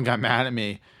 My mom got mad at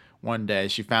me one day.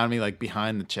 She found me like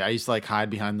behind the chair. I used to like hide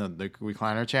behind the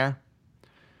recliner chair.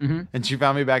 Mm-hmm. And she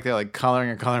found me back there like coloring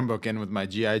a coloring book in with my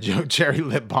G.I. Joe cherry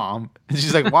lip balm. And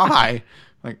she's like, why?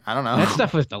 Like, I don't know. That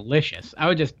stuff was delicious. I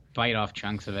would just bite off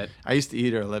chunks of it. I used to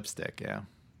eat her lipstick, yeah.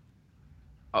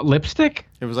 Lipstick?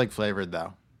 It was like flavored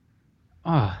though.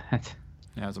 Oh, that's...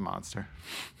 Yeah, it was a monster.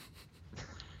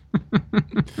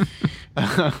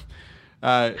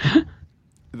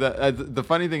 The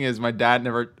funny thing is my dad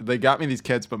never, they got me these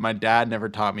kits, but my dad never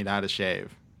taught me how to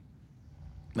shave.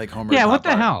 Like Homer. Yeah, what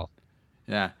the hell?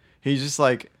 Yeah. He's just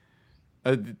like,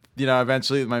 you know,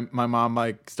 eventually my mom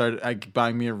like started like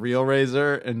buying me a real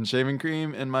razor and shaving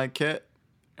cream in my kit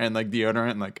and like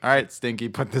deodorant, like, all right, Stinky,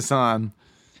 put this on.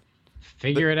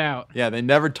 Figure it out. Yeah, they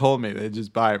never told me. They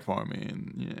just buy it for me.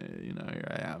 And, yeah, you know, here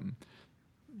I am.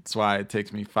 That's why it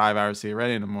takes me 5 hours to get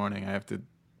ready in the morning. I have to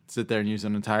sit there and use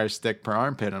an entire stick per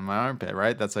armpit on my armpit,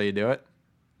 right? That's how you do it?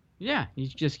 Yeah, you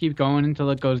just keep going until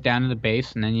it goes down to the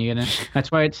base, and then you get it.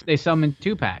 That's why they sell them in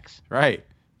 2-packs. Right.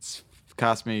 It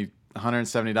cost me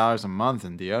 $170 a month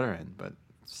in deodorant, but,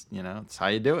 you know, it's how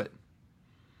you do it.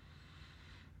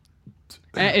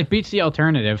 It beats the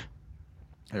alternative.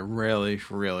 It really,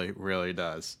 really, really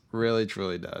does. Really,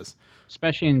 truly does.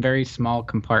 Especially in very small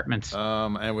compartments.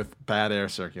 And with bad air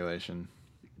circulation.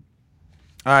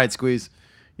 All right, Squeeze.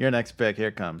 Your next pick. Here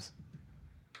it comes.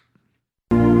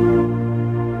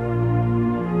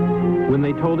 When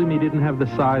they told him he didn't have the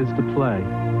size to play,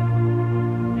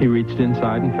 he reached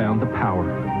inside and found the power.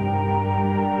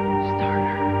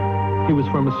 Starter. He was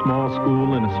from a small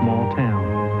school in a small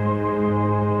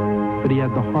town, but he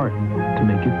had the heart to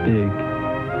make it big.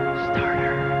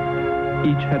 Starter.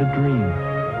 Each had a dream,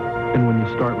 and when you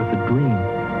start with a dream,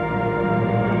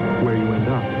 where you end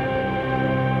up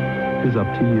is up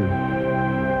to you.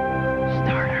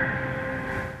 Starter.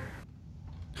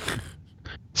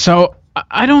 So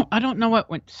I don't know what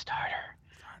went starter.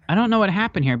 I don't know what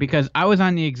happened here because I was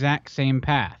on the exact same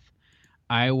path.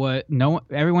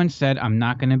 Everyone said I'm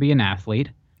not going to be an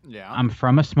athlete. Yeah. I'm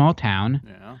from a small town.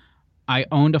 Yeah. I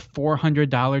owned a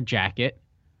 $400 jacket.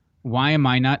 Why am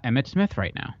I not Emmett Smith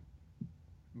right now?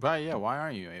 But yeah, why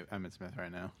aren't you Emmett Smith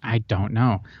right now? I don't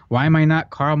know. Why am I not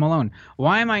Karl Malone?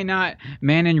 Why am I not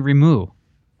Manon Remu?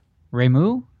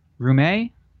 Remu?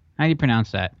 Rume? How do you pronounce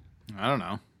that? I don't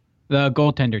know. The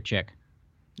goaltender chick.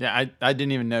 Yeah, I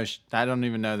didn't even know. I don't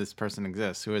even know this person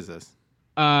exists. Who is this?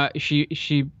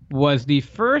 She was the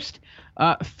first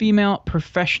female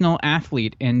professional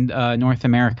athlete in North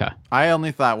America. I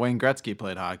only thought Wayne Gretzky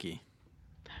played hockey.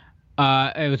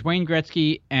 It was Wayne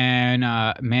Gretzky and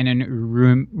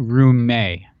Manon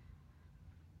Roomme.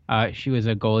 She was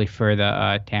a goalie for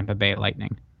the Tampa Bay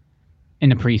Lightning in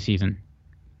the preseason.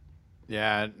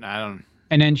 Yeah, I don't.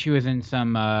 And then she was in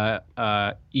some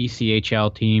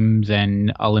ECHL teams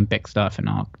and Olympic stuff and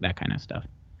all that kind of stuff.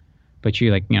 But she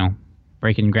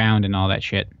breaking ground and all that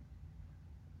shit.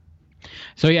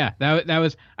 So yeah, that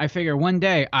was. I figure one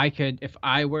day I could, if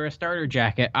I wear a starter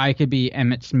jacket, I could be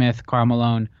Emmett Smith, Karl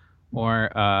Malone,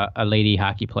 or a lady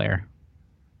hockey player.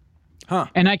 Huh.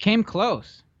 And I came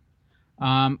close.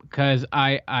 Because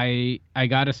I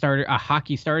got a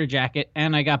hockey starter jacket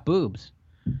and I got boobs.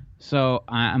 So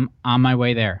I'm on my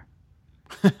way there.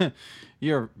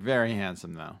 You're very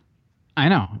handsome, though. I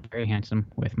know. I'm very handsome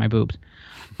with my boobs.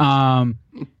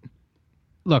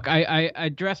 Look, I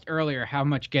addressed earlier how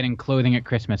much getting clothing at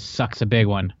Christmas sucks a big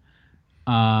one.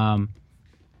 And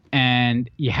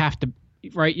you have to,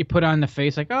 right? You put on the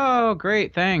face like, oh,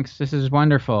 great, thanks. This is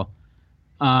wonderful.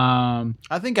 I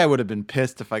think I would have been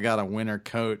pissed if I got a winter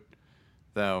coat,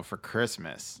 though, for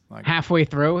Christmas. Like halfway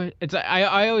through,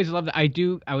 I always loved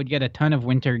it. I would get a ton of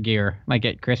winter gear like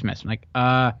at Christmas. I'm like,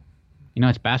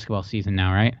 it's basketball season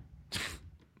now, right?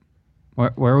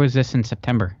 Where was this in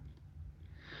September?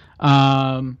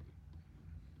 But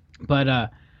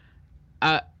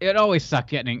it always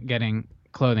sucked getting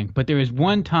clothing. But there was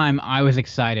one time I was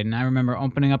excited, and I remember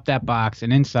opening up that box,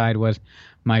 and inside was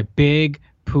my big,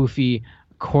 poofy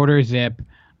quarter zip,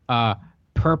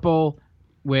 purple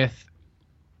with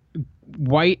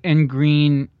white and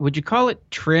green. Would you call it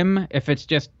trim if it's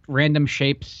just random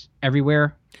shapes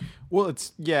everywhere? Well,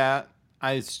 it's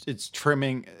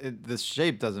trimming. The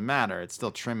shape doesn't matter. It's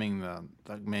still trimming the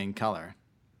main color.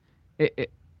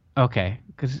 Okay,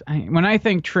 because when I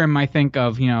think trim, I think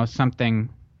of something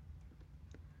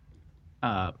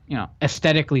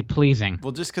aesthetically pleasing.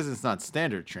 Well, just because it's not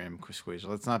standard trim, Squeeze.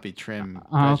 Let's not be trim.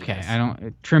 Okay, I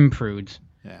don't trim prudes.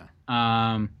 Yeah.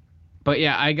 But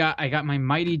yeah, I got my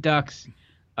Mighty Ducks,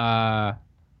 starter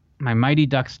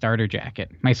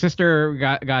jacket. My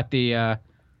sister got the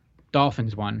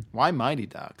Dolphins one. Why Mighty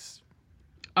Ducks?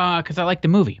 Because I like the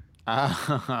movie.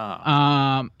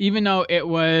 Even though it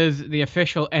was the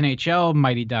official NHL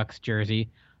Mighty Ducks jersey,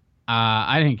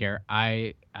 I didn't care.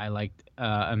 I liked.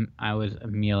 I was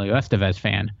Emilio Estevez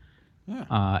fan.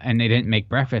 Yeah. And they didn't make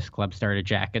Breakfast Club starter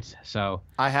jackets, so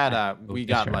I had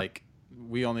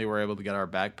we only were able to get our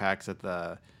backpacks at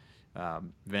the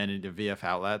Vanity VF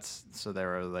outlets, so they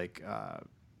were like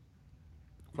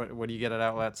what do you get at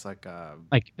outlets like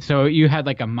so you had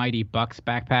like a Mighty Bucks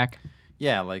backpack?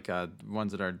 Yeah, like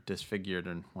ones that are disfigured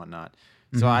and whatnot.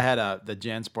 So I had the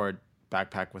JanSport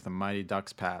backpack with a Mighty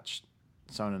Ducks patch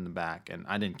sewn in the back, and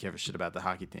I didn't give a shit about the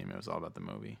hockey team. It was all about the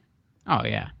movie. Oh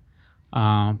yeah.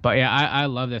 But yeah, I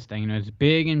love this thing. It was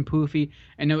big and poofy,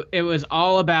 and it was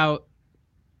all about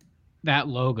that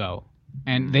logo,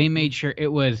 and they made sure it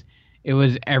was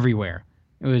everywhere.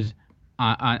 It was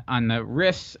on the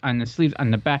wrists, on the sleeves,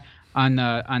 on the back, on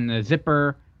the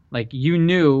zipper. Like you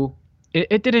knew,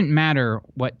 it didn't matter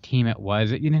what team it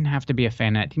was. You didn't have to be a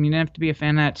fan of that team. You didn't have to be a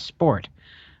fan of that sport,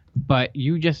 but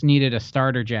you just needed a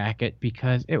starter jacket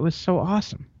because it was so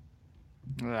awesome.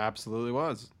 It absolutely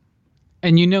was.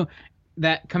 And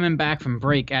that coming back from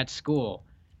break at school,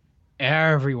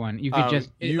 everyone you could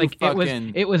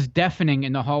it was deafening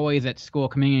in the hallways at school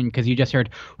coming in because you just heard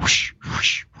whoosh,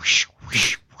 whoosh, whoosh,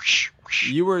 whoosh, whoosh, whoosh.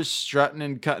 You were strutting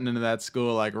and cutting into that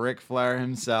school like Ric Flair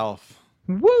himself.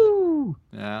 Woo!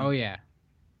 Yeah. Oh yeah.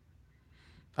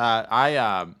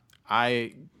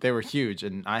 They were huge,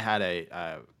 and I had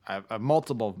a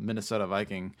multiple Minnesota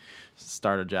Viking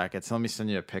starter jackets. So let me send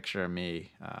you a picture of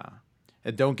me.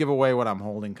 And don't give away what I'm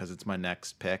holding because it's my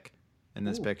next pick in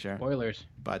this picture. Spoilers.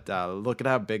 But look at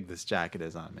how big this jacket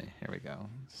is on me. Here we go.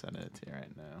 Sending it to you right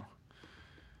now.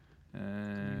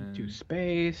 And to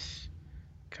space.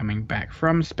 Coming back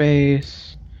from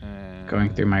space.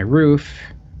 Going through my roof.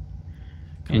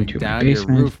 Into down my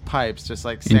basement. your roof pipes, just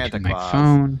like Santa into Claus. My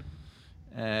phone.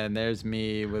 And there's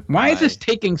me with Why is this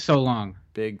taking so long?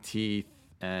 Big teeth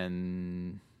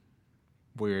and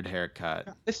weird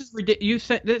haircut. This is ridiculous. You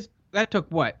said this. That took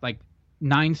what, like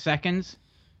 9 seconds?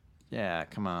 Yeah,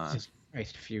 come on. Jesus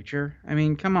Christ, future. I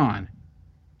mean, come on.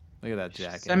 Look at that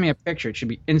jacket. Send me a picture. It should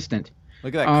be instant.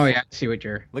 Look at that. Oh, yeah, I see what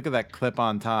you're... Look at that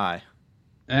clip-on tie.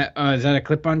 Is that a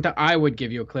clip-on tie? I would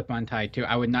give you a clip-on tie, too.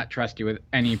 I would not trust you with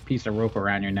any piece of rope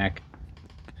around your neck.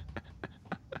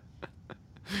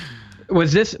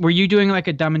 Were you doing like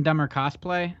a Dumb and Dumber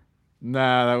cosplay?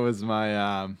 No, that was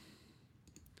my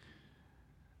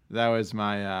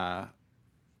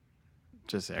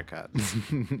just haircut.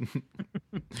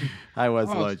 I was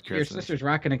Lloyd Your Christmas. sister's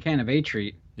rocking a can of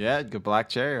A-Treat. Yeah, good black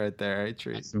cherry right there.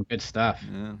 A-Treat. That's some good stuff.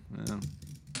 Yeah.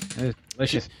 That is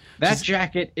delicious. That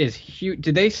jacket is huge.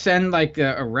 Did they send like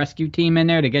a rescue team in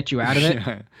there to get you out of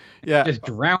it? Yeah. Just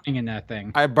drowning in that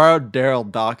thing. I borrowed Daryl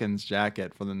Dawkins'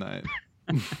 jacket for the night.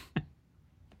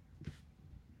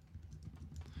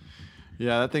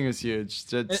 Yeah, that thing was huge.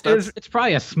 It's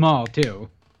probably a small too.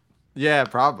 Yeah,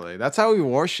 probably. That's how we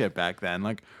wore shit back then.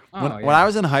 Like when yeah. I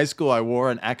was in high school, I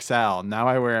wore an XL. Now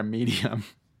I wear a medium.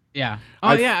 Yeah.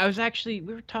 Oh yeah, we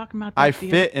were talking about that. I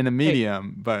fit in a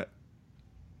medium, but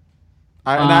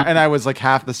I was like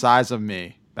half the size of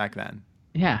me back then.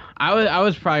 Yeah, I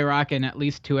was probably rocking at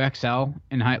least 2XL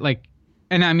in height,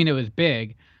 and I mean it was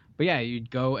big, but yeah,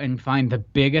 you'd go and find the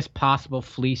biggest possible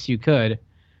fleece you could,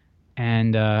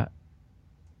 and I'm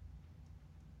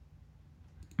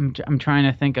trying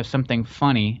to think of something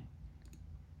funny,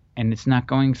 and it's not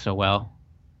going so well.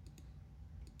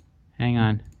 Hang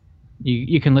on,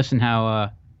 you can listen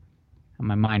how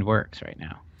my mind works right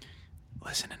now.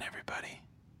 Listening, everybody.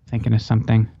 Thinking of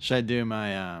something. Should I do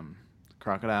my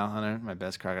Crocodile Hunter, my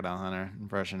best Crocodile Hunter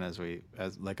impression as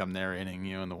like I'm narrating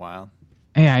you in the wild?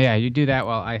 Yeah, you do that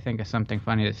while I think of something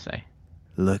funny to say.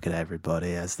 Look at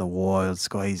everybody as the wild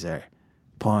squeezer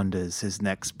ponders his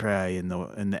next prey in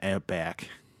the outback.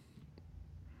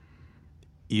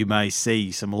 You may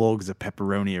see some logs of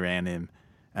pepperoni around him,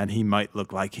 and he might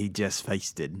look like he just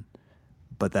feasted,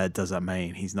 but that doesn't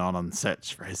mean he's not on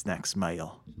search for his next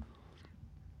meal.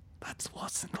 Let's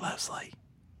listen closely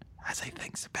as he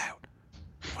thinks about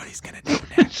what he's gonna do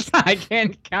next. I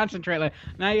can't concentrate.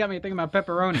 Now you got me thinking about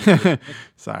pepperoni.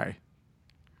 Sorry.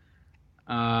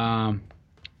 What are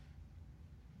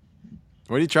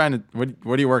you trying to?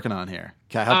 What are you working on here?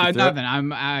 Can I help you through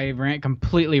nothing. I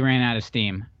completely ran out of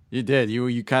steam. You did.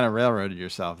 You kind of railroaded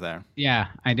yourself there. Yeah,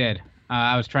 I did.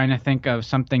 I was trying to think of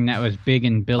something that was big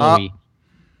and billowy,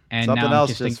 and something now I'm else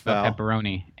just thinking fell. about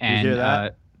pepperoni You hear and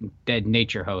that? dead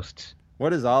nature hosts.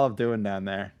 What is Olive doing down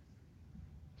there?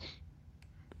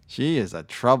 She is a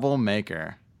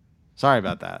troublemaker. Sorry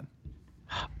about that.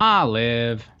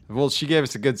 Olive. Well, she gave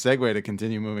us a good segue to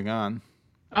continue moving on.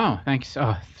 Oh, thanks.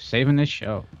 Oh, saving this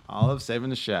show. Olive saving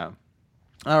the show.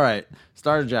 All right.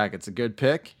 Starter jacket's a good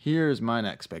pick. Here's my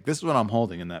next pick. This is what I'm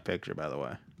holding in that picture, by the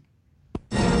way.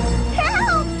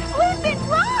 Help! We've been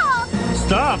robbed!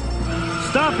 Stop!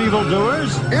 Stop,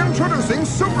 evildoers! Introducing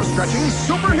super stretching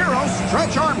superhero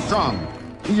Stretch Armstrong.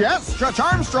 Yes, Stretch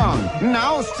Armstrong.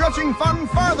 Now stretching fun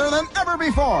farther than ever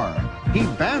before. He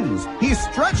bends, he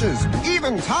stretches,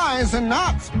 even ties and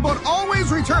knots, but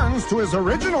always returns to his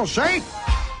original shape.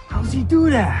 How's he do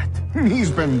that?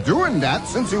 He's been doing that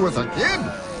since he was a kid.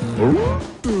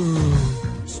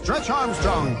 Stretch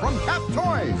Armstrong from Cap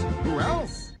Toys. Who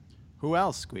else? Who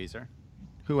else, Squeezer?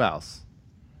 Who else?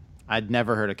 I'd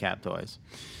never heard of Cap Toys.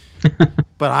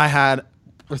 But I had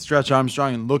a Stretch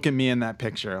Armstrong, and look at me in that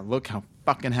picture. Look how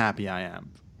fucking happy I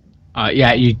am.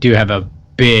 Yeah, you do have a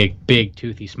big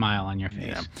toothy smile on your face.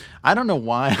 Yeah. I don't know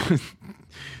why I was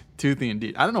toothy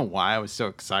indeed. I don't know why I was so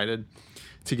excited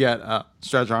to get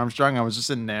Stretch Armstrong. I was just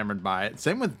enamored by it.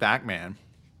 Same with Batman.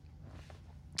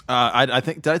 I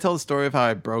think, did I tell the story of how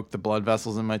I broke the blood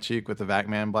vessels in my cheek with the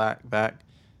Batman back?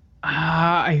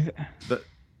 I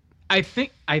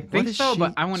think is so, she-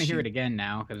 but I want to hear she- it again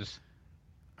now because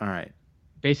All right.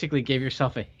 basically gave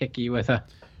yourself a hickey with a.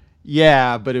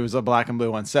 Yeah, but it was a black and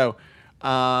blue one. So,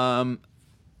 I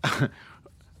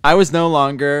was no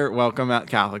longer welcome at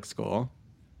Catholic school.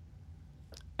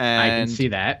 And I can see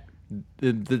that.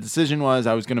 The decision was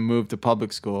I was going to move to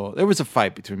public school. There was a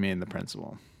fight between me and the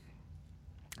principal.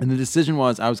 And the decision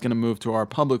was I was going to move to our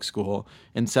public school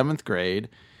in 7th grade.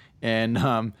 And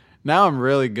now I'm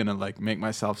really going to like make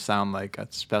myself sound like a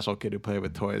special kid who played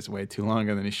with toys way too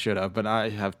longer than he should have. But I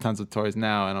have tons of toys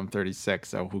now and I'm 36,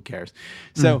 so who cares?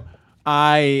 So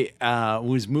I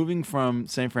was moving from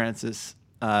St. Francis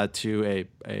to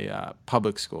a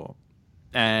public school.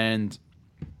 And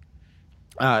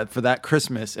for that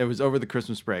Christmas, it was over the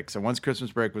Christmas break. So once Christmas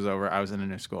break was over, I was in a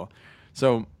new school.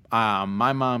 So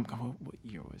my mom, what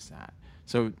year was that?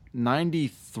 So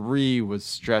 93 was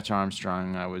Stretch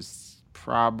Armstrong. I was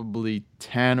probably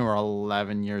 10 or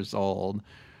 11 years old.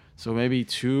 So maybe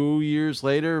 2 years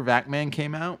later, Batman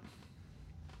came out.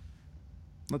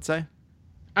 Let's say.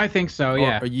 I think so.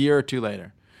 Yeah. Or a year or two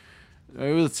later.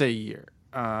 Let's say a year.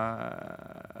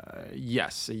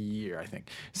 Yes, a year, I think.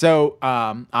 So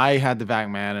I had the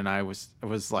Batman, and I was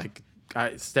like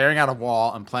staring at a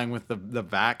wall and playing with the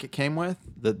vac it came with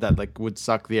that like would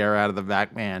suck the air out of the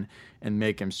vac man and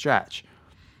make him stretch.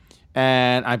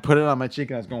 And I put it on my cheek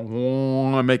and I was going,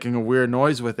 whoa, I'm making a weird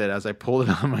noise with it as I pulled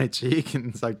it on my cheek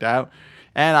and sucked out.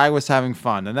 And I was having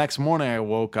fun. The next morning I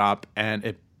woke up and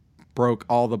it broke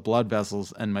all the blood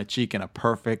vessels in my cheek in a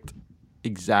perfect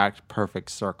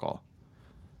circle.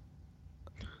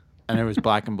 And it was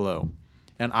black and blue.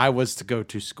 And I was to go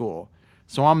to school.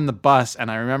 So I'm in the bus, and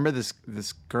I remember this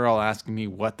girl asking me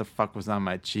what the fuck was on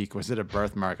my cheek. Was it a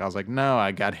birthmark? I was like, no,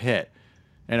 I got hit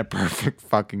in a perfect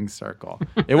fucking circle.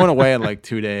 It went away in like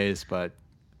 2 days, but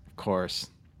of course,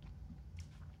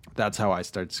 that's how I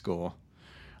start school.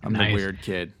 I'm the weird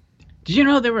kid. Did you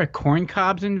know there were corn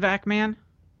cobs in Vac-Man?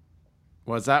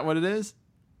 Was that what it is?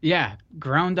 Yeah,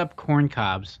 ground up corn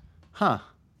cobs. Huh.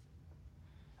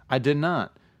 I did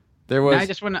not. There was.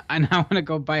 I now want to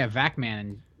go buy a Vac-Man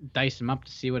and dice them up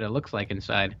to see what it looks like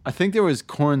inside. I think there was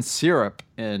corn syrup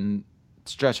in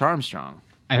Stretch Armstrong.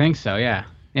 I think so, yeah.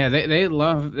 Yeah, they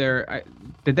love their...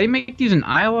 did they make these in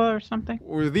Iowa or something?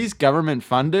 Were these government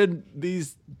funded,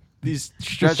 these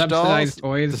stretch dolls?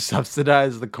 Toys? To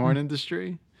subsidize the corn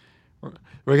industry?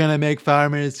 We're going to make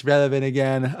farmers relevant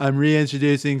again. I'm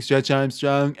reintroducing Stretch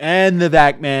Armstrong and the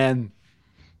Vac-Man.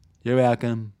 You're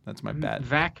welcome. That's my bet.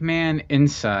 Vac-Man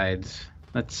insides.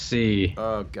 Let's see.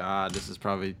 Oh, God. This is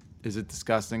probably... Is it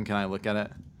disgusting? Can I look at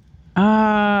it?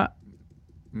 I'm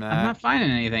not finding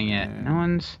anything yet. Yeah. No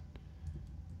one's...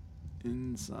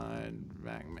 Inside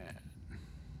Vac-Man.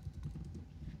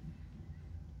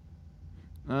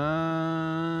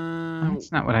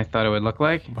 That's not what I thought it would look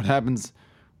like. What happens...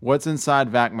 What's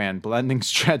inside Vac-Man? Blending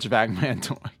Stretch Vac-Man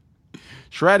toy.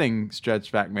 Shredding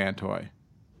Stretch Vac-Man toy.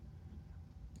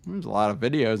 There's a lot of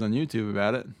videos on YouTube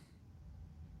about it.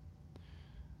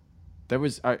 There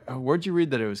was... where'd you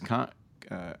read that it was...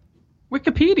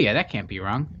 Wikipedia. That can't be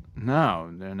wrong.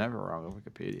 No, they're never wrong on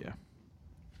Wikipedia.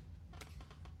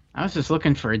 I was just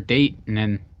looking for a date and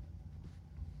then...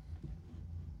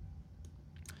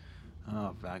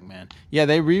 Oh, Vac-Man. Yeah,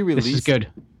 they re-released... This is good.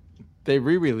 They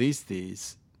re-released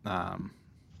these. I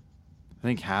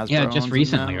think Hasbro. Yeah, just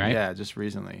recently, right? Yeah, just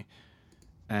recently.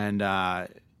 And but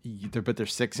they're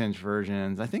 6-inch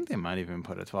versions. I think they might even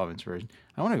put a 12-inch version.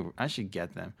 I should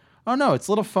get them. Oh no, it's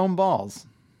little foam balls.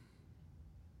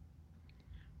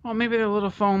 Well, maybe they're little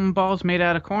foam balls made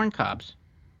out of corn cobs.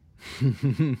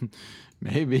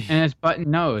 Maybe. And it's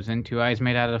button nose and 2 eyes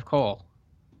made out of coal.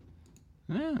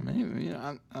 Yeah, maybe. You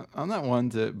know, I'm not one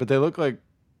to, but they look like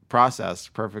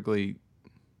processed perfectly.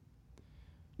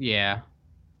 Yeah.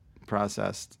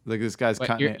 Processed. Like this guy's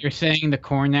cutting it. You're saying the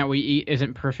corn that we eat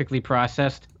isn't perfectly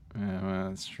processed? Yeah, well,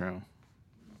 that's true.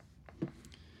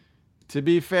 To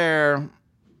be fair,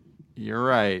 you're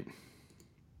right.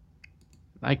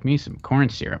 Like me some corn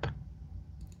syrup.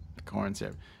 Corn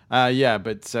syrup. Yeah,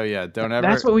 but so yeah, don't ever.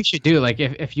 That's what we should do. Like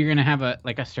if you're gonna have a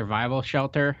survival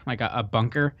shelter, like a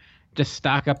bunker, just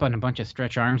stock up on a bunch of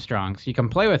Stretch Armstrongs. You can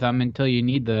play with them until you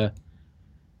need the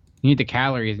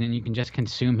calories, and then you can just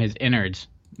consume his innards.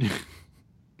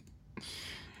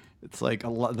 It's like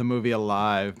the movie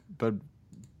Alive, but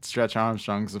Stretch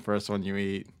Armstrong's the first one you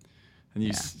eat. And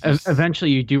you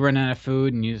eventually you do run out of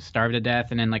food and you starve to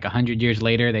death, and then like 100 years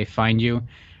later they find you and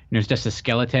there's just a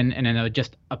skeleton, and then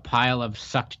just a pile of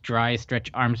sucked dry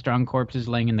Stretch Armstrong corpses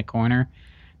laying in the corner,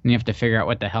 and you have to figure out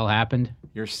what the hell happened.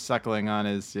 You're suckling on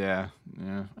his well,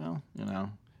 you know,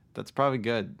 that's probably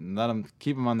good.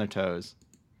 Keep them on their toes.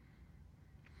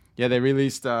 Yeah, they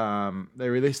released the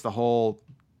whole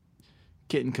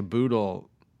kit and caboodle,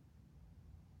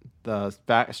 the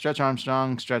Stretch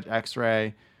Armstrong, Stretch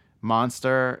X-Ray,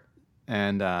 Monster,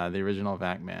 and the original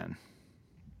Vac-Man.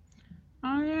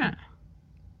 Oh yeah.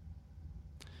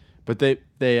 But they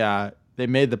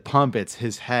made the pump. It's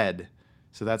his head,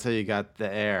 so that's how you got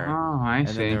the air. Oh, I see.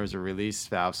 And then there was a release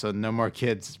valve, so no more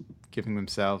kids giving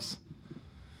themselves.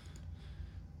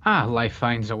 Life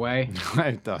finds a way.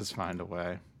 Life does find a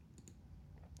way.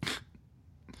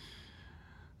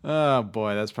 Oh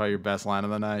boy, that's probably your best line of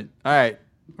the night. All right,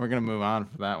 we're gonna move on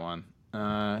for that one.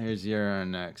 Here's your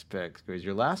next pick. Here's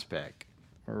your last pick.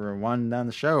 We're one down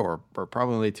the show. We're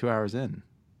probably 2 hours in.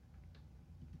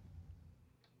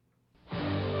 The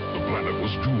planet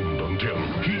was doomed until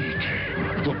he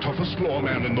came. The toughest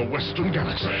lawman in the Western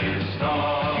Galaxy.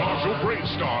 Marshal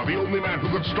Bravestar, the only man who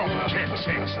could stop Tex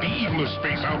Hex, the evilest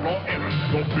space outlaw ever.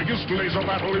 The biggest laser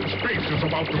battle in space is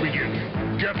about to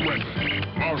begin. Get ready.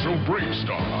 Marshal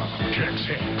Bravestar, Tex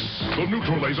Hex, the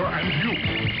neutral laser, and you.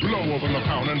 Blow open the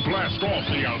town and blast off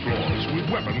the outlaws with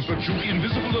weapons that shoot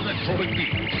invisible electronic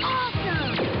beams.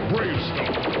 Awesome!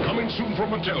 Bravestar, coming soon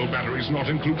from Mattel. Batteries not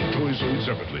included. Toys sold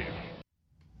separately.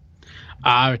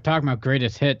 We're talking about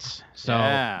greatest hits, so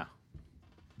Yeah.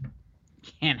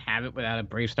 can't have it without a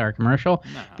Brave Star commercial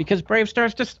because Brave Star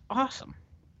is just awesome.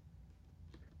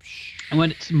 And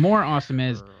what's more awesome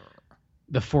is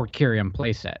the Fort Kirium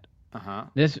playset. Uh-huh.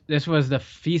 This was the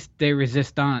Feast de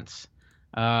Resistance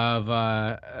of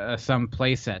some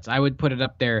playsets. I would put it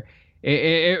up there.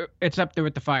 It's up there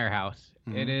with the Firehouse.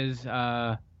 Mhm. It is.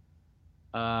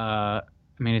 I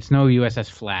mean, it's no USS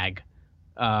Flag,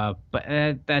 but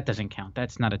that doesn't count.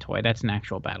 That's not a toy. That's an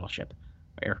actual battleship,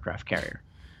 aircraft carrier.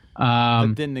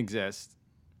 That didn't exist.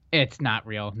 It's not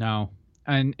real, no.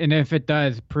 And if it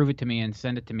does, prove it to me and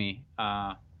send it to me,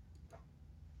 so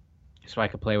I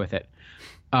could play with it.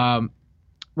 What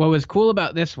was cool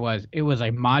about this was it was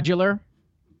like modular.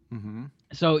 Mm-hmm.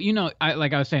 So I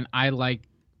was saying, I liked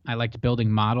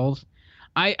building models.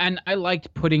 I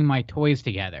liked putting my toys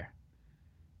together.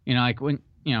 Like when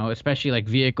especially like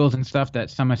vehicles and stuff, that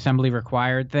some assembly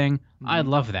required thing. Mm-hmm. I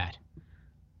love that.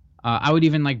 I would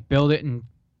even like build it and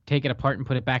take it apart and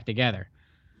put it back together.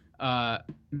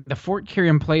 The Fort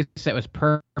Kirium playset was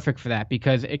perfect for that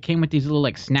because it came with these little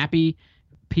like snappy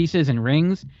pieces and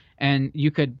rings, and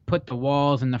you could put the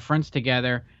walls and the fronts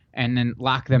together and then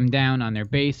lock them down on their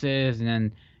bases, and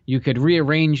then you could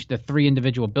rearrange the 3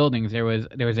 individual buildings. There was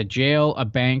a jail, a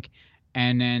bank,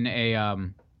 and then a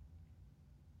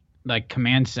like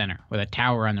command center with a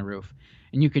tower on the roof,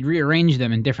 and you could rearrange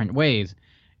them in different ways.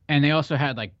 And they also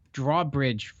had like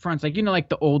drawbridge fronts, like like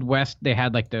the Old West, they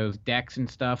had like those decks and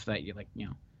stuff that you like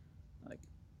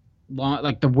long,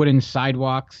 like the wooden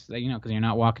sidewalks that because you're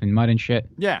not walking in mud and shit.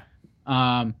 Yeah.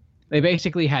 They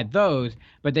basically had those,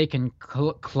 but they can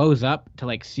close up to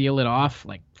like seal it off,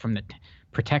 like from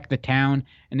protect the town.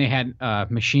 And they had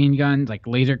machine guns, like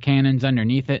laser cannons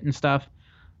underneath it and stuff.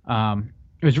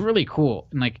 It was really cool.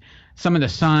 And like some of the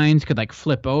signs could like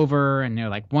flip over, and they're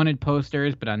like wanted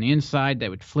posters, but on the inside they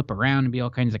would flip around and be all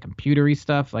kinds of computery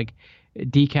stuff, like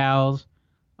decals.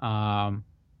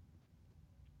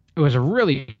 It was a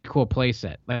really cool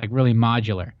playset, like really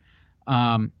modular.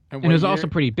 And it was also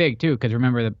pretty big too, because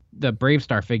remember the Brave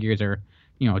Star figures are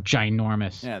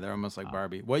ginormous. Yeah, they're almost like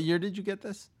Barbie. What year did you get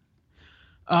this?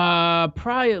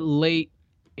 Probably late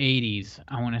 80s,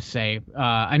 I want to say.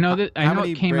 I know it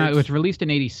came out. It was released in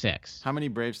 86. How many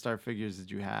Brave Star figures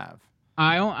did you have?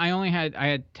 I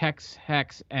had Tex,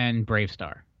 Hex, and Brave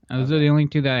Star. Those are the only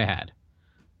 2 that I had.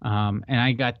 And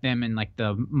I got them in like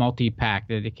the multi-pack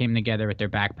that they came together with their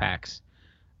backpacks.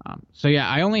 So yeah,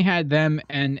 I only had them,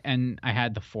 and I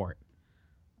had the Fort.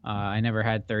 I never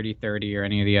had 30-30 or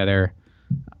any of the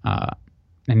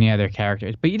other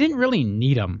characters. But you didn't really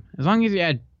need them. As long as you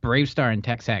had Brave Star and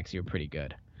Tex Hex, you were pretty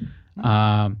good.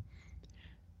 And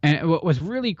what was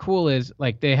really cool is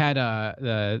like they had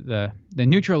the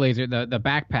neutral laser, the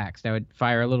backpacks that would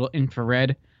fire a little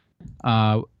infrared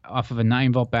off of a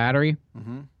 9-volt battery.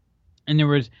 Mm-hmm. And there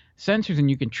was sensors, and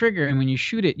you could trigger, and when you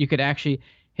shoot it, you could actually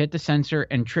hit the sensor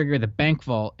and trigger the bank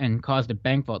vault and cause the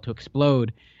bank vault to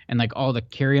explode, and like all the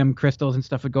Kirium crystals and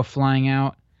stuff would go flying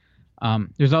out.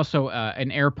 There's also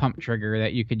an air pump trigger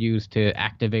that you could use to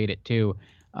activate it too,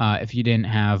 if you didn't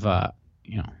have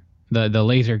the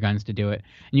laser guns to do it.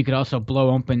 And you could also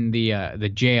blow open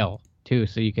the jail too,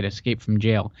 so you could escape from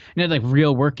jail. And it had like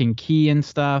real working key and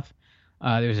stuff.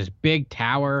 There was this big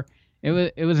tower.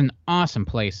 It was an awesome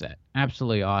playset,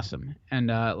 absolutely awesome, and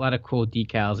a lot of cool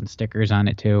decals and stickers on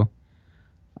it too.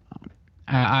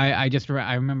 I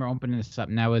remember opening this up,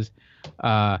 and that was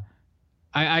I'm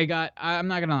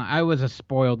not gonna lie, I was a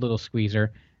spoiled little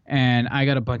squeezer, and I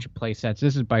got a bunch of playsets.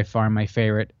 This is by far my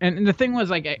favorite. And the thing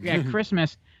was, like at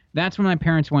Christmas, that's when my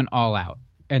parents went all out,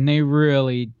 and they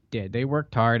really did. They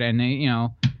worked hard, and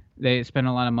they spent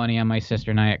a lot of money on my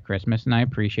sister and I at Christmas, and I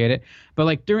appreciate it. But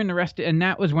like during the rest and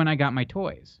that was when I got my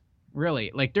toys. Really,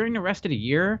 like during the rest of the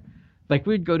year, like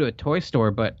we'd go to a toy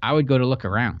store, but I would go to look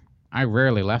around. I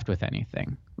rarely left with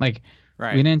anything. Like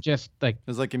right. We didn't just like. It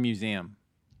was like a museum.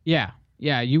 Yeah.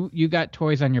 You got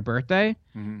toys on your birthday,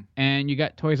 mm-hmm. and you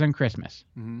got toys on Christmas.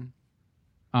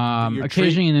 Mm-hmm.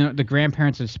 Occasionally, the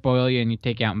grandparents would spoil you, and you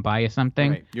take out and buy you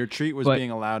something. Right. Your treat was being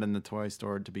allowed in the toy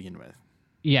store to begin with.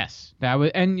 Yes, that was,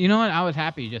 and you know what? I was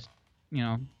happy just,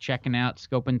 checking out,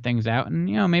 scoping things out, and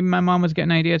maybe my mom was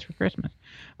getting ideas for Christmas.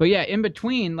 But yeah, in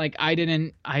between, like I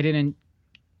didn't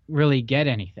really get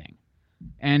anything,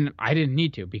 and I didn't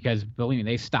need to because believe me,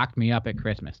 they stocked me up at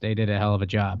Christmas. They did a hell of a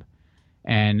job,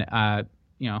 and there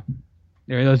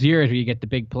are those years where you get the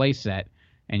big play set,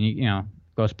 and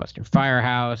Ghostbuster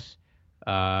Firehouse,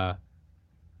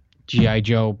 G.I.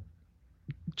 Joe,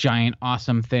 giant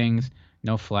awesome things.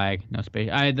 No Flag, no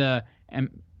space. I had the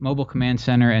Mobile Command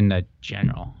Center and the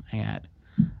General. I had.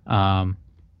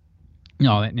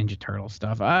 No, that Ninja Turtle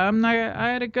stuff. I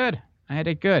had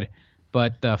it good.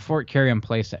 But the Fort Carrion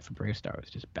playset for Brave Star was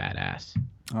just badass.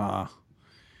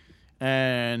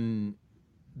 And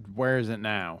where is it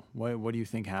now? What do you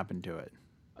think happened to it?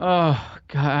 Oh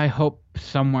God, I hope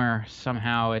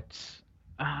somehow it's.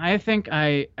 I think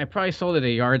I probably sold it at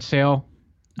a yard sale.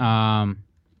 Yeah,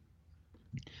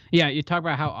 you talk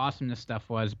about how awesome this stuff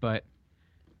was, but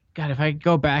God, if I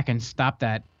go back and stop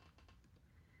that.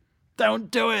 Don't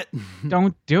do it.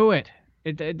 Don't do it.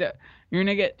 You're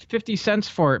gonna get 50 cents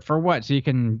for it. For what? So you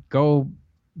can go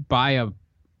buy I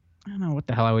don't know what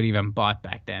the hell I would even bought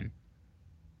back then.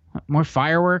 More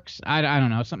fireworks? I don't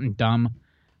know, something dumb.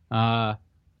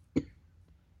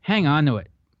 Hang on to it.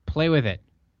 Play with it.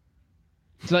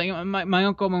 It's like my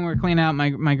uncle, when we were cleaning out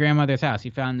my grandmother's house, he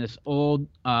found this old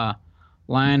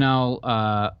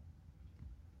Lionel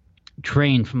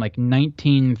train from like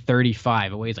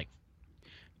 1935. It weighs like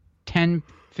 10,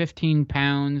 15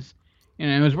 pounds.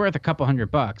 It was worth a couple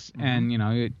 $100. And,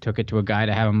 he took it to a guy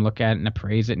to have him look at it and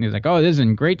appraise it. And he was like, oh, this is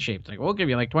in great shape. It's like, we'll give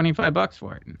you like $25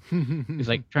 for it. And he's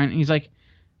like,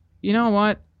 you know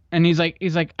what? And he's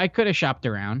like, I could have shopped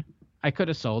around. I could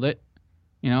have sold it,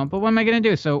 but what am I going to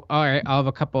do? So, all right, I'll have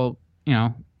a couple,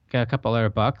 get a couple other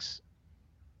bucks.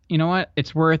 You know what?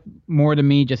 It's worth more to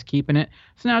me just keeping it.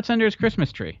 So now it's under his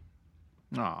Christmas tree.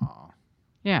 Aw.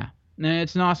 Yeah. And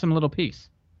it's an awesome little piece.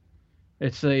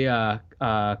 It's a,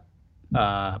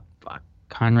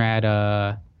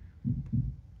 Conrad,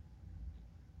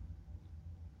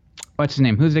 what's his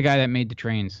name? Who's the guy that made the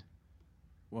trains?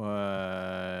 What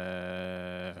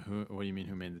do you mean,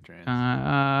 who made the trains?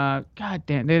 God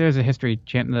damn, there's a history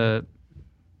channel.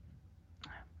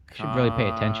 I should really pay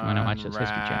attention when I watch those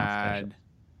history channels.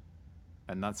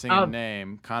 I'm not saying a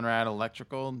name. Conrad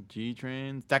Electrical,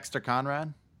 G-Trains, Dexter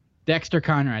Conrad? Dexter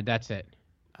Conrad, that's it.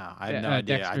 Oh, I have no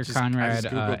idea. Dexter Conrad, I just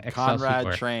Googled Conrad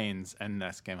Excelsior. Trains, and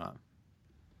this came up.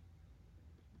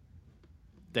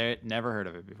 Never heard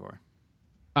of it before.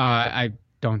 I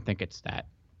don't think it's that.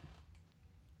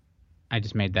 I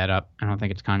just made that up. I don't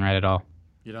think it's Conrad at all.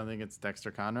 You don't think it's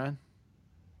Dexter Conrad?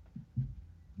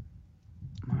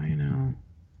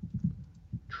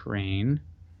 Train.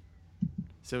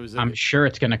 So I'm sure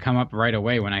it's going to come up right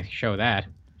away when I show that.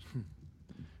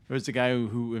 It was the guy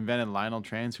who invented Lionel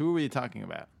trains. Who were you talking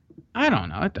about? I don't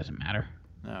know. It doesn't matter.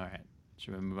 All right.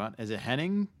 Should we move on? Is it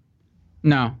Henning?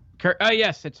 No.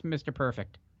 Yes, it's Mr.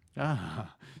 Perfect.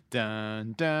 Ah.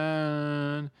 Dun,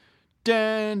 dun,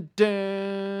 dun,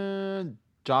 dun.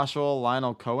 Joshua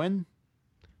Lionel Cohen?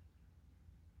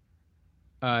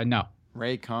 No.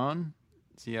 Ray Cohn?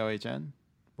 C-O-H-N?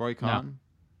 Roy Cohn?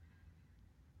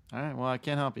 No. All right. Well, I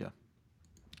can't help you.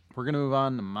 We're going to move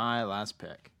on to my last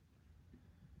pick.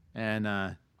 And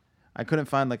I couldn't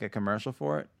find like a commercial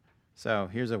for it. So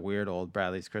here's a weird old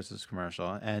Bradley's Christmas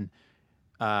commercial. And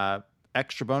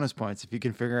extra bonus points if you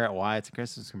can figure out why it's a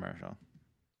Christmas commercial.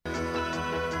 Smile.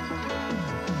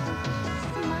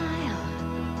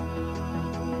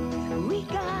 We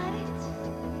got it.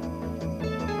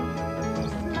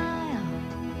 Smile.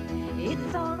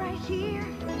 It's all right here.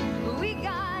 We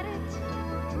got it.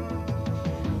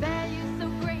 Value so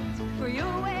great for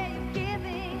your way of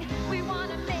giving. We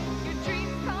want to make your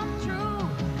dreams come true.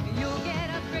 You'll get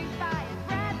a great buy at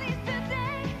Bradley's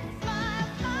today. Smile,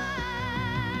 smile,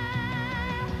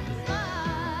 smile.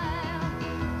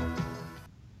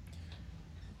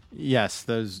 Yes,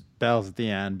 those bells at the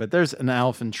end. But there's an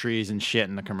elf and trees and shit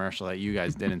in the commercial that you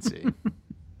guys didn't see.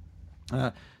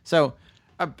 So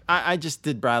I just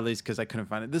did Bradley's because I couldn't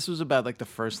find it. This was about like the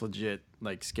first legit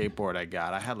like skateboard I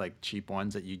got. I had like cheap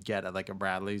ones that you'd get at like a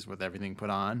Bradley's with everything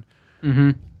put on.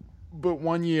 Mm-hmm. But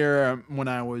one year when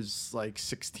I was like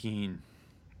 15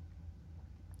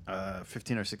 or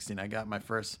 16, I got my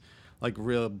first like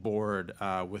real board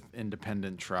with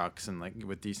independent trucks and like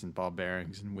with decent ball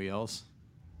bearings and wheels.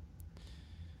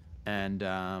 And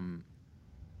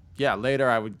yeah, later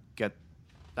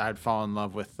I'd fall in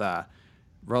love with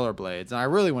rollerblades, and I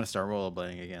really want to start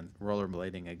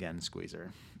rollerblading again,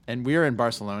 Squeezer. And we were in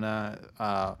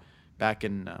Barcelona back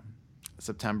in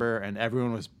September, and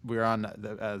we were on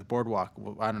the boardwalk.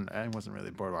 Well, it wasn't really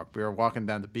a boardwalk. We were walking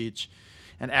down the beach,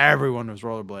 and everyone was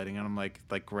rollerblading, and I'm like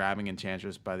grabbing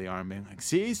Enchantress by the arm, being like,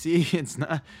 "See, it's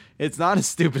not as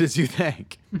stupid as you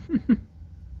think."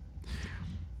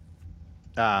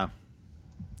 Yeah,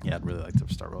 I'd really like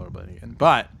to start rollerblading again.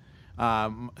 But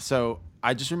so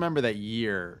I just remember that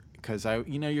year because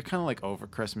you're kind of like over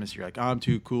Christmas. You're like, oh, I'm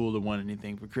too cool to want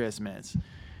anything for Christmas.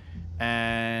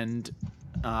 And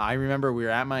I remember we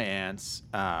were at my aunt's,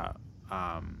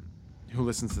 who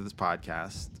listens to this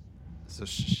podcast, so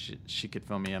she could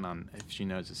fill me in on if she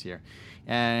knows this here.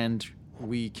 And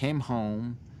we came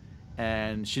home,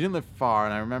 and she didn't live far.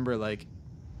 And I remember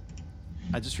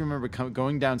I just remember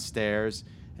going downstairs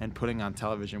and putting on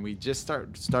television. We just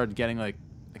started getting like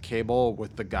a cable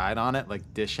with the guide on it,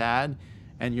 like Dish had.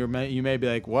 And you may be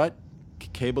like, what?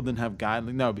 Cable didn't have guide?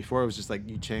 Like, no, before it was just like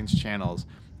you changed channels,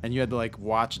 and you had to like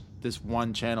watch this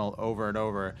one channel over and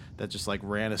over that just like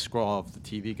ran a scroll of the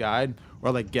TV guide,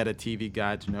 or like get a TV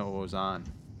guide to know what was on.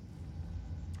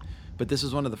 But this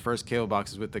was one of the first cable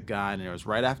boxes with the guide, and it was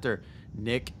right after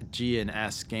Nick G and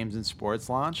S Games and Sports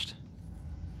launched.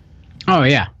 Oh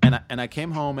yeah. And I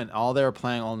came home, and all they were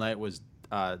playing all night was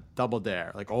Double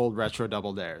Dare, like old retro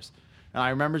Double Dares. And I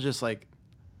remember just like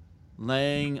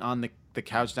laying on the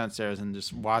couch downstairs and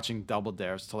just watching Double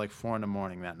Dares till like 4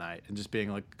 a.m. that night, and just being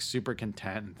like super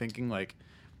content and thinking like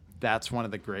that's one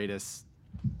of the greatest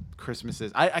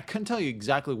Christmases. I couldn't tell you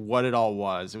exactly what it all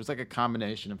was. It was like a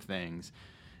combination of things.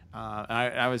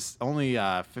 I was only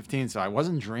 15, so I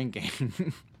wasn't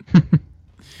drinking.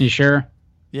 You sure?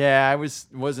 Yeah, I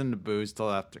wasn't into booze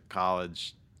till after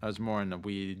college. I was more into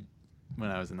weed when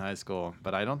I was in high school,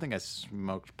 but I don't think I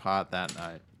smoked pot that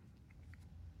night.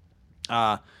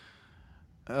 I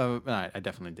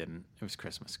definitely didn't. It was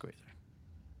Christmas Squeezer.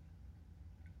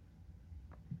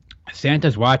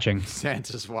 Santa's watching.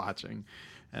 Santa's watching,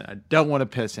 and I don't want to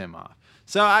piss him off.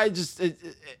 So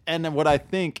and what I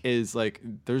think is like,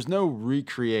 there's no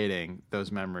recreating those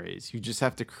memories. You just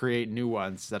have to create new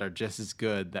ones that are just as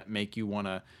good, that make you want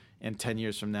to, in 10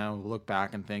 years from now, look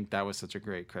back and think that was such a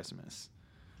great Christmas.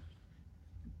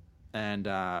 And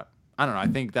I don't know. I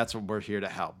think that's what we're here to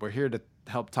help. We're here to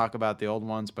help talk about the old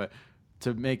ones, but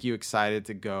to make you excited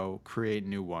to go create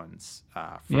new ones.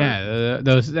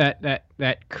 Those that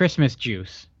Christmas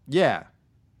juice. Yeah,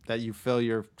 that you fill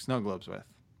your snow globes with.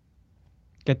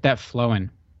 Get that flowing.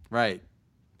 Right.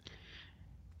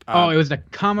 It was the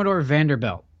Commodore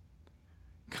Vanderbilt.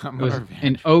 Commodore Vanderbilt.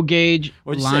 An O-gauge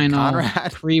What'd you say, Lionel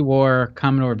Conrad? pre-war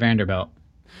Commodore Vanderbilt.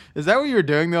 Is that what you were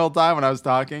doing the whole time when I was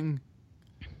talking?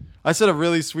 I said a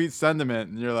really sweet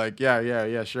sentiment, and you're like,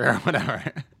 yeah, sure, whatever.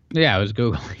 Yeah, I was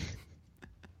Googling.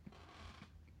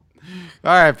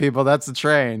 All right, people, that's the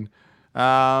train.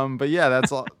 But yeah,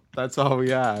 that's all. That's all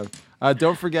we have.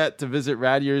 Don't forget to visit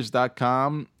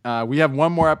radyears.com. We have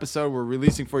one more episode we're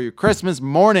releasing for you Christmas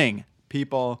morning,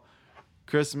 people.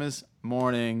 Christmas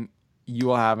morning, you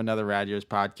will have another Rad Years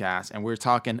podcast, and we're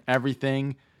talking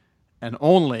everything and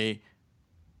only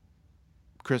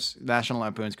National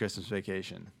Lampoon's Christmas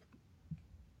Vacation.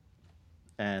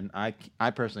 And I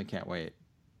personally can't wait.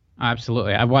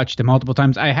 Absolutely. I've watched it multiple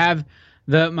times. I have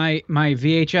my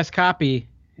VHS copy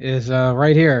is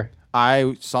right here.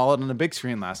 I saw it on the big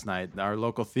screen last night. Our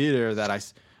local theater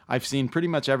that I've seen pretty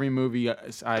much every movie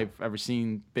I've ever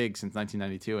seen big since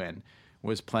 1992 in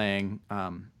was playing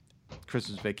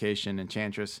Christmas Vacation.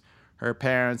 Enchantress, her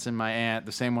parents, and my aunt,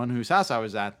 the same one whose house I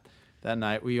was at that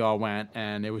night, we all went,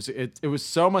 and it was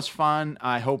so much fun.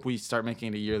 I hope we start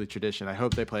making it a yearly tradition. I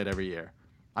hope they play it every year.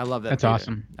 I love that. That's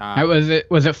theater. Awesome.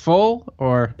 Was it full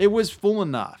or? It was full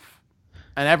enough,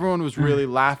 and everyone was really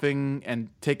laughing and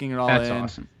taking it all in. That's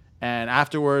awesome. And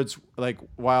afterwards, like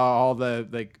while all the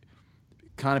like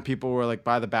kind of people were like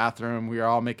by the bathroom, we were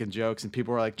all making jokes, and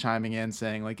people were like chiming in,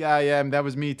 saying like, yeah, that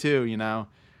was me too, you know.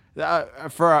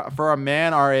 For a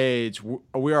man our age,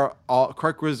 we are all.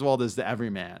 Clark Griswold is the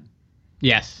everyman.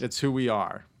 Yes, it's who we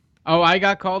are. Oh, I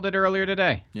got called it earlier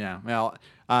today. Yeah, well,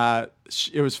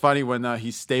 it was funny when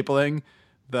he's stapling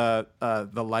the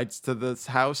lights to this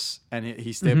house, and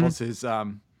he staples his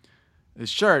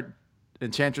shirt.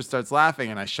 Enchantress starts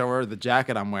laughing, and I show her the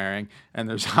jacket I'm wearing, and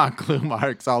there's hot glue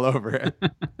marks all over it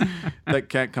that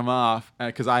can't come off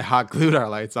because I hot glued our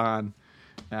lights on,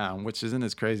 which isn't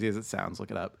as crazy as it sounds.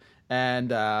 Look it up. And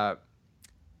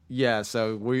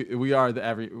so we are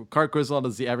Clark Griswold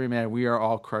is the everyman. We are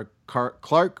all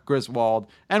Clark Griswold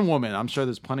and woman. I'm sure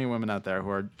there's plenty of women out there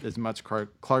who are as much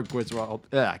Clark Griswold.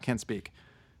 I can't speak.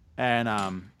 And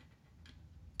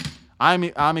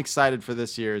I'm excited for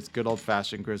this year's good old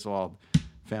fashioned Griswold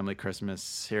family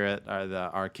Christmas here at the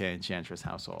RK Enchantress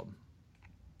household.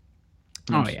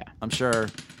 I'm sure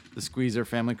the Squeezer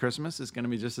family Christmas is going to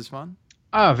be just as fun.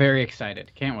 Oh, very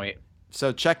excited. Can't wait.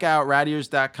 So check out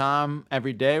radyears.com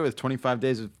every day with 25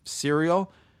 days of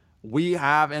cereal. We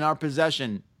have in our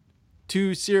possession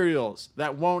 2 cereals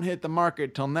that won't hit the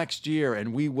market till next year,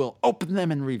 and we will open them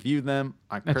and review them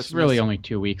on Christmas. It's really only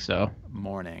 2 weeks, though.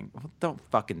 Morning. Don't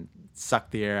fucking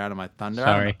suck the air out of my thunder.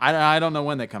 Sorry. I don't know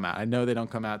when they come out. I know they don't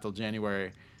come out till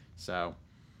January. So,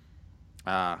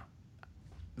 the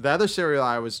other cereal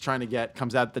I was trying to get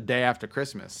comes out the day after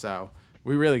Christmas. So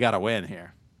we really got to win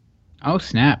here. Oh,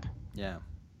 snap. Yeah.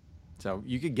 So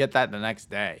you could get that the next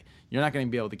day. You're not going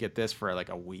to be able to get this for like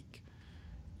a week.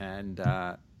 And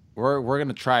we're going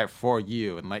to try it for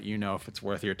you and let you know if it's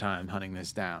worth your time hunting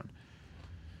this down.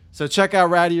 So check out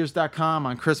ratears.com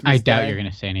on Christmas I Day. doubt you're going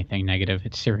to say anything negative.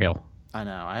 It's cereal. I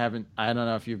know. I don't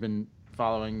know if you've been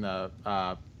following the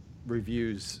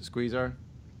reviews, Squeezer.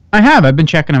 I have. I've been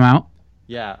checking them out.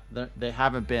 Yeah, they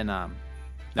haven't been About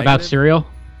negative. cereal?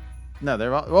 No,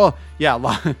 they're all, well, yeah, a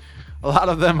lot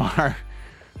of them are.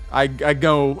 I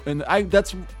go and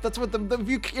that's what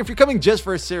if you're coming just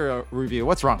for a cereal review,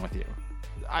 what's wrong with you?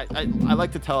 I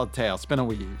like to tell a tale, spin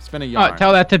a yarn. Oh,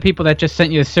 tell that to people that just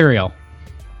sent you a cereal.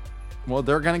 Well,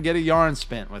 they're gonna get a yarn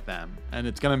spent with them, and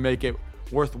it's gonna make it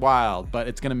worthwhile. But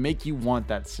it's gonna make you want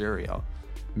that cereal.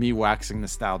 Me waxing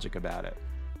nostalgic about it.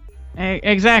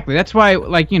 Exactly. That's why,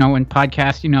 like, when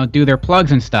podcasts, do their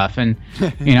plugs and stuff, and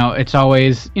it's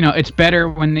always, it's better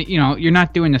when you're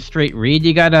not doing a straight read.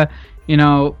 You gotta,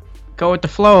 go with the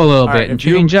flow a little bit and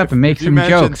change up and make some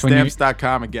jokes. When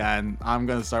Stamps.com again, I'm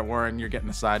gonna start worrying you're getting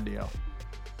a side deal.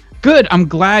 Good. I'm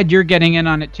glad you're getting in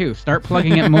on it too. Start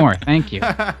plugging it more. Thank you.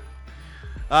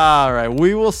 All right.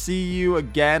 We will see you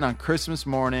again on Christmas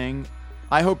morning.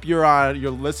 I hope you're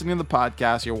listening to the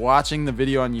podcast, you're watching the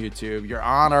video on YouTube, you're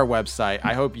on our website.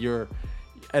 I hope you're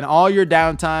in all your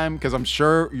downtime, because I'm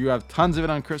sure you have tons of it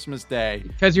on Christmas Day.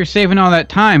 Because you're saving all that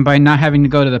time by not having to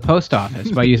go to the post office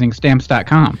by using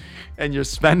Stamps.com. And you're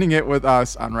spending it with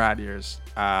us on Rat Ears.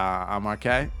 I'm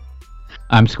RK.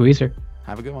 I'm Squeezer.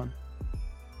 Have a good one.